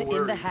have round no in the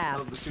worries half.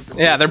 of the Super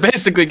Yeah, they're Saiyan.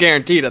 basically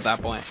guaranteed at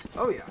that point.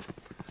 Oh, yeah.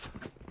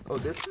 Oh,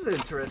 this is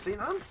interesting.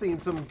 I'm seeing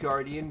some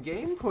Guardian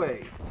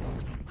gameplay.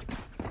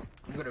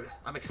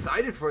 I'm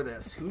excited for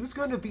this. Who's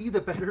going to be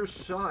the better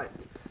shot?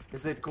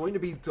 Is it going to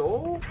be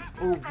Dole,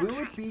 or will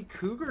it be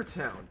Cougar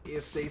Town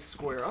if they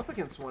square up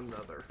against one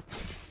another?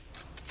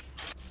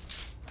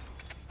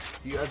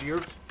 Do you have your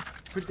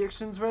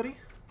predictions ready?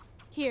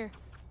 Here.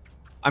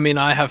 I mean,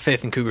 I have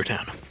faith in Cougar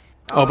Town.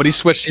 Oh, but he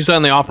switched. He's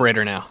on the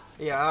operator now.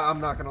 Yeah,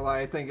 I'm not gonna lie.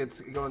 I think it's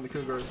going to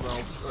Cougar as well.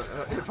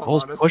 If I'm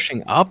Bull's honest.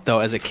 pushing up though.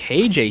 As a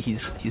KJ,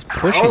 he's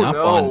pushing up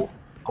no. on.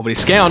 Oh, but he's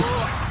scound.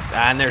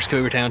 And there's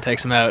Cougar Town,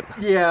 takes him out.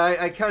 Yeah,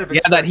 I kind of.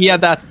 He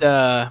had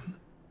that.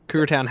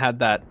 Cougar Town had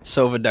that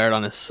Sova dart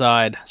on his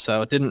side,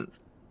 so it didn't.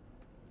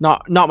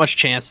 Not much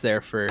chance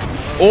there for.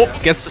 Oh,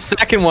 gets the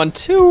second one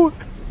too.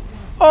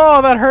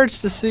 Oh, that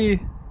hurts to see.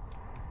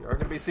 You are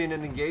gonna be seeing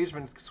an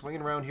engagement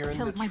swinging around here in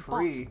the Killed my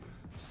tree.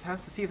 Just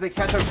has to see if they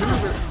catch up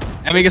Cougar.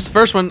 And he gets the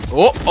first one.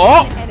 Oh,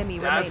 One enemy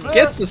That's remaining. it.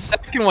 gets the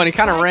second one. He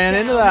kind of ran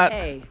into Down that.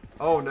 A.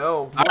 Oh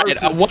no! All right,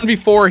 a Mars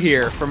 1v4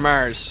 here for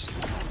Mars.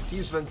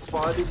 He's been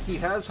spotted. He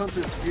has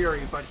Hunter's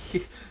Fury, but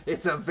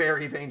it's a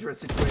very dangerous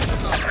situation.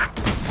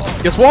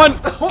 Gets one.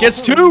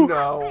 Gets two.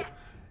 No.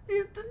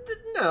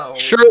 No.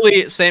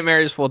 Surely St.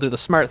 Mary's will do the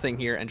smart thing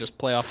here and just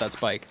play off that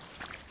spike.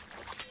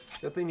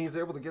 Good thing he's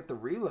able to get the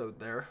reload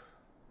there.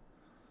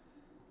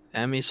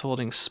 Emmy's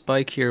holding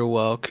spike here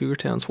while Cougar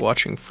Town's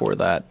watching for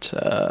that,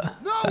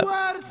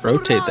 that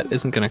rotate that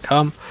isn't going to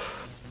come.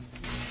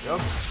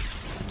 Yep.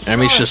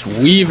 Emmy's just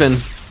weaving,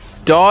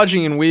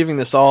 dodging and weaving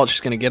this ult.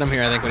 She's going to get him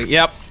here, I think.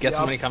 Gets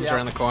him when he comes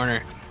around the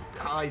corner.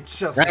 I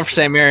just. Right for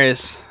St.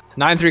 Mary's.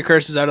 9-3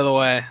 curses out of the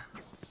way.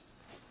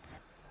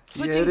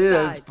 Yeah, it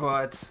is,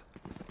 but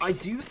I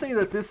do say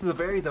that this is a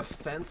very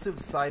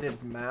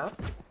defensive-sided map.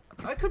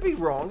 I could be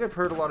wrong. I've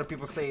heard a lot of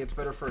people say it's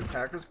better for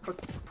attackers, but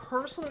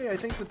personally, I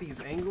think with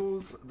these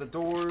angles, the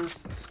doors,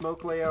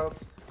 smoke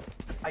layouts,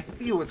 I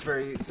feel it's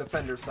very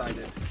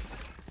defender-sided.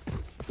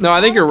 No,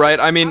 I think you're right.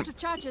 I mean, Out of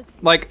charges.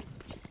 like,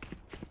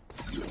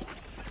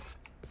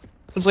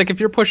 it's like if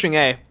you're pushing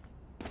A,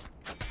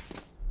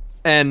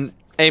 and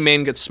A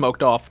main gets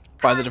smoked off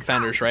by the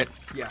defenders, right?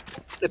 Yeah.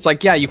 It's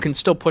like, yeah, you can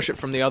still push it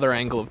from the other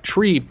angle of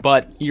tree,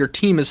 but your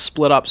team is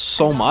split up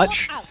so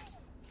much.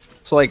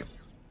 So like,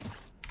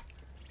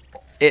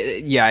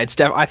 yeah, it's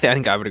I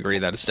think I would agree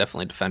that it's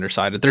definitely defender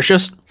sided. There's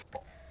just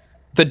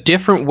the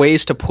different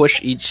ways to push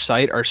each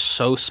site are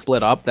so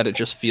split up that it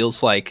just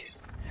feels like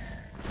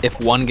if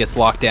one gets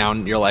locked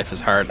down, your life is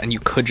hard, and you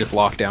could just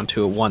lock down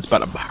two at once.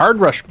 But a hard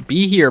rush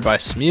B here by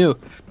Smew.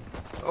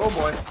 Oh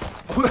boy.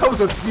 Oh, that was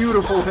a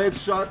beautiful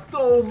headshot.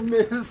 Oh,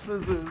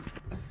 misses it.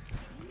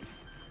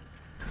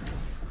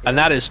 And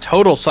that is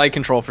total site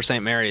control for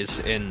St. Mary's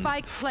in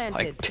Spike planted.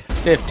 like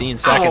 15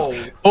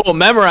 seconds. Ow. Oh,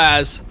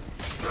 Memoraz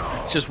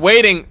just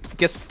waiting.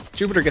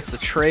 Jupiter gets the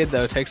trade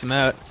though, takes him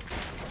out.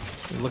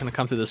 He's looking to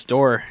come through this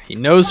door. He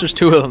knows there's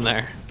two of them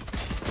there.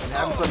 And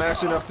having some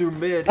action up through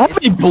mid. Oh,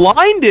 he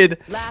blinded.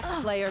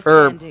 Last player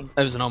Or standing.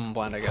 it was an omen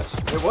blind, I guess.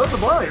 It was a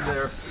blind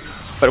there.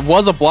 But it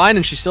was a blind,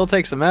 and she still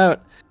takes him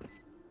out.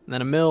 And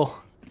then Emil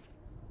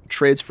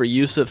trades for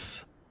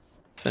Yusuf.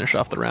 Finish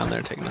off the round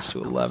there, taking us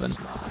to 11.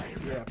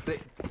 Yeah.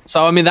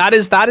 So I mean, that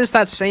is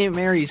that St.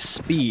 Mary's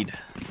speed.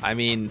 I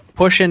mean,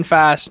 push in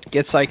fast,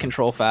 get site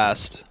control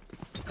fast.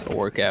 It'll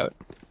work out.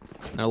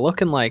 And they're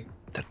looking like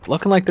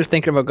they're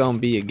thinking about going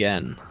B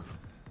again.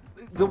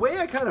 The way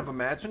I kind of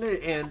imagine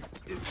it, and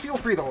feel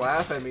free to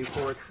laugh at me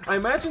for it, I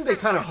imagine they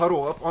kind of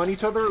huddle up on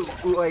each other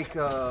like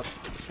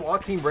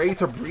SWAT team ready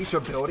to breach a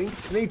building,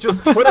 and they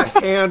just put a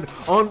hand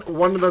on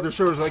one another's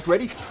shoulders, like,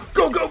 ready?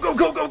 Go, go, go,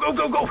 go, go, go,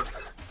 go, go!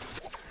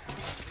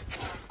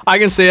 I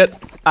can see it.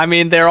 I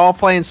mean, they're all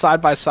playing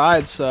side by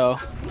side, so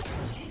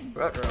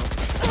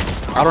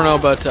I don't know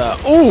about.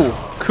 Ooh,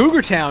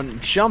 Cougar Town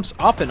jumps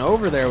up and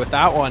over there with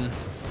that one.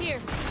 Here.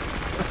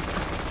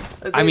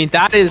 I mean,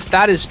 that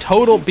is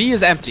total. B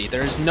is empty.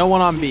 There is no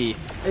one on B.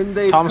 And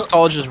they Thomas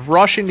College is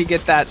rushing to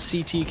get that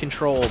CT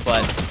control,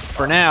 but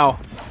for now,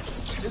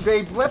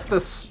 they've left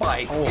the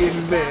spike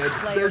in mid.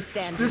 Player They're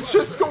standing.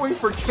 just going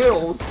for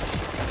kills.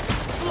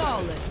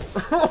 Flawless.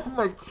 Oh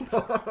my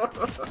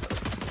god.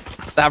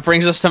 that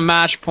brings us to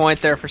match point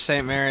there for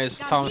St. Mary's.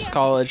 Down Thomas here.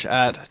 College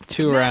at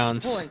 2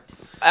 rounds. Point.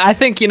 I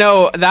think,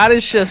 that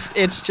is just,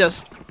 it's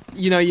just,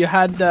 you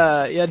had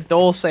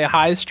Dole say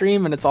hi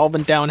stream, and it's all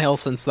been downhill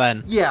since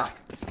then. Yeah.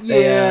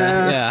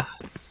 Yeah.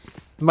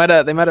 They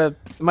might have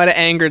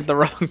angered the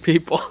wrong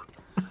people.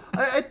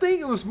 I think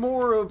it was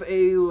more of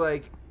a,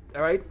 like,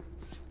 alright,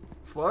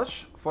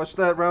 flush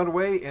that round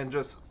away, and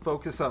just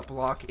focus up,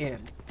 lock in.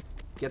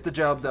 Get the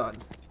job done.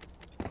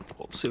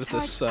 Let's see what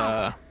this,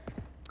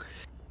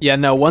 yeah,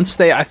 no, once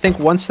they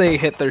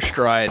hit their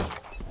stride,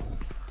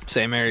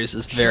 St. Mary's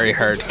is very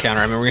hard to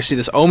counter. I mean, we're going to see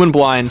this Omen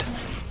blind.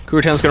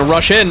 Cougar Town's going to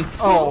rush in.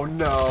 Oh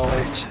no.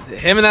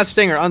 Him and that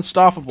Stinger,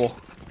 unfortunable.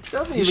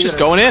 Doesn't He's even just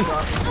get a going in.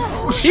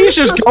 shot. He's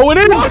just going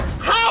in. What?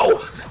 How?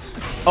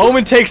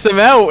 Omen takes him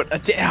out.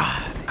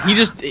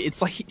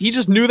 It's like he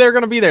just knew they were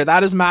going to be there.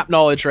 That is map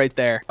knowledge right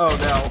there. Oh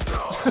no.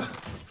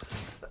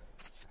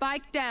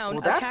 Spike down.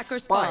 Well, that's Attacker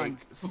spawn.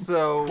 Spike.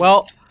 So.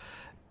 Well,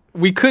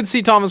 we could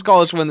see Thomas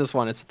College win this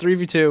one. It's a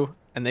 3v2,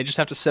 and they just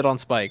have to sit on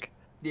Spike.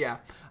 Yeah.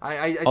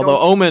 I Although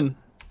don't Omen,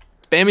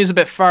 Spammy's a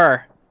bit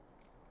far.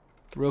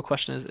 The real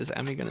question is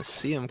Emmy going to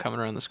see him coming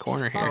around this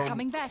corner here?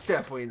 Coming back.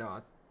 Definitely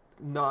not.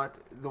 Not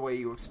the way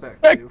you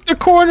expect Back to. the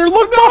corner,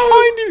 look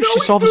behind you! No, She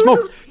he saw the threw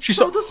smoke! She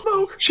saw the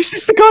smoke! She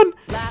sees the gun!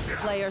 Last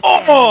player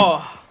standing.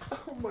 Oh!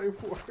 Oh my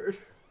word.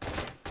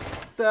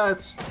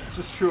 That's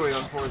just truly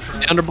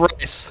unfortunate. Down to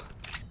Bryce.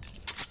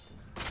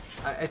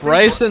 I think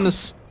Bryce and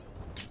the...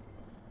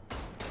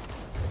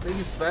 I think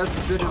he's best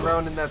sitting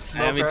around in that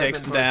smoke. Emmy rather takes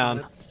than him down.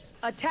 pushing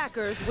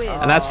Attackers win.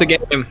 And that's the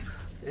game.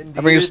 it.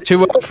 That brings us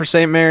Indeed, 2-0 for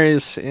St.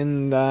 Mary's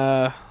in,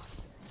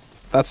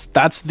 that's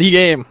the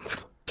game.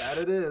 That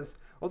it is.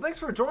 Well, thanks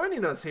for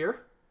joining us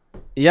here.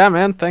 Yeah,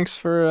 man, thanks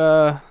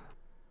for,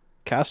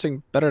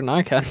 casting better than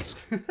I can.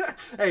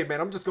 Hey,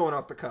 man, I'm just going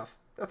off the cuff.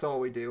 That's all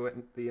we do at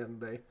the end of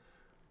the day.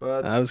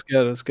 But, That was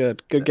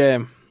good. Good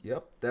game.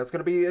 yep, that's going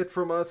to be it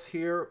from us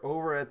here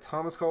over at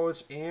Thomas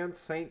College and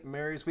St.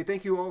 Mary's. We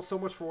thank you all so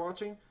much for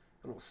watching,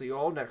 and we'll see you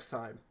all next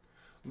time.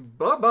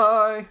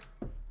 Bye-bye.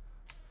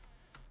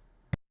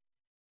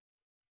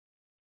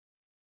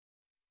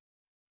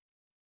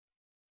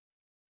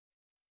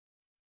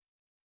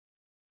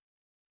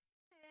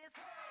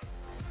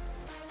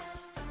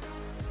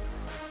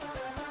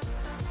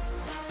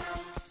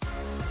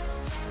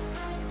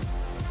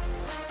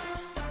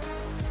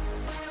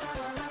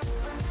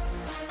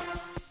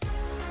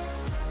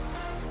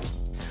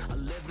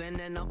 Living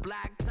in a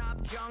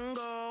blacktop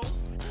jungle,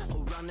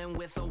 running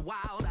with a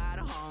wild-eyed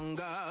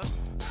hunger.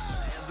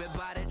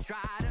 Everybody try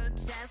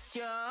to test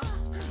you.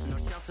 No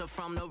shelter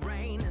from the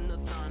rain and the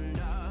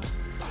thunder.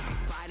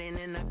 Fighting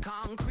in a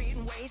concrete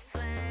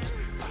wasteland.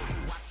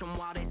 Watch them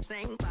while they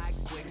sink like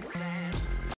quicksand.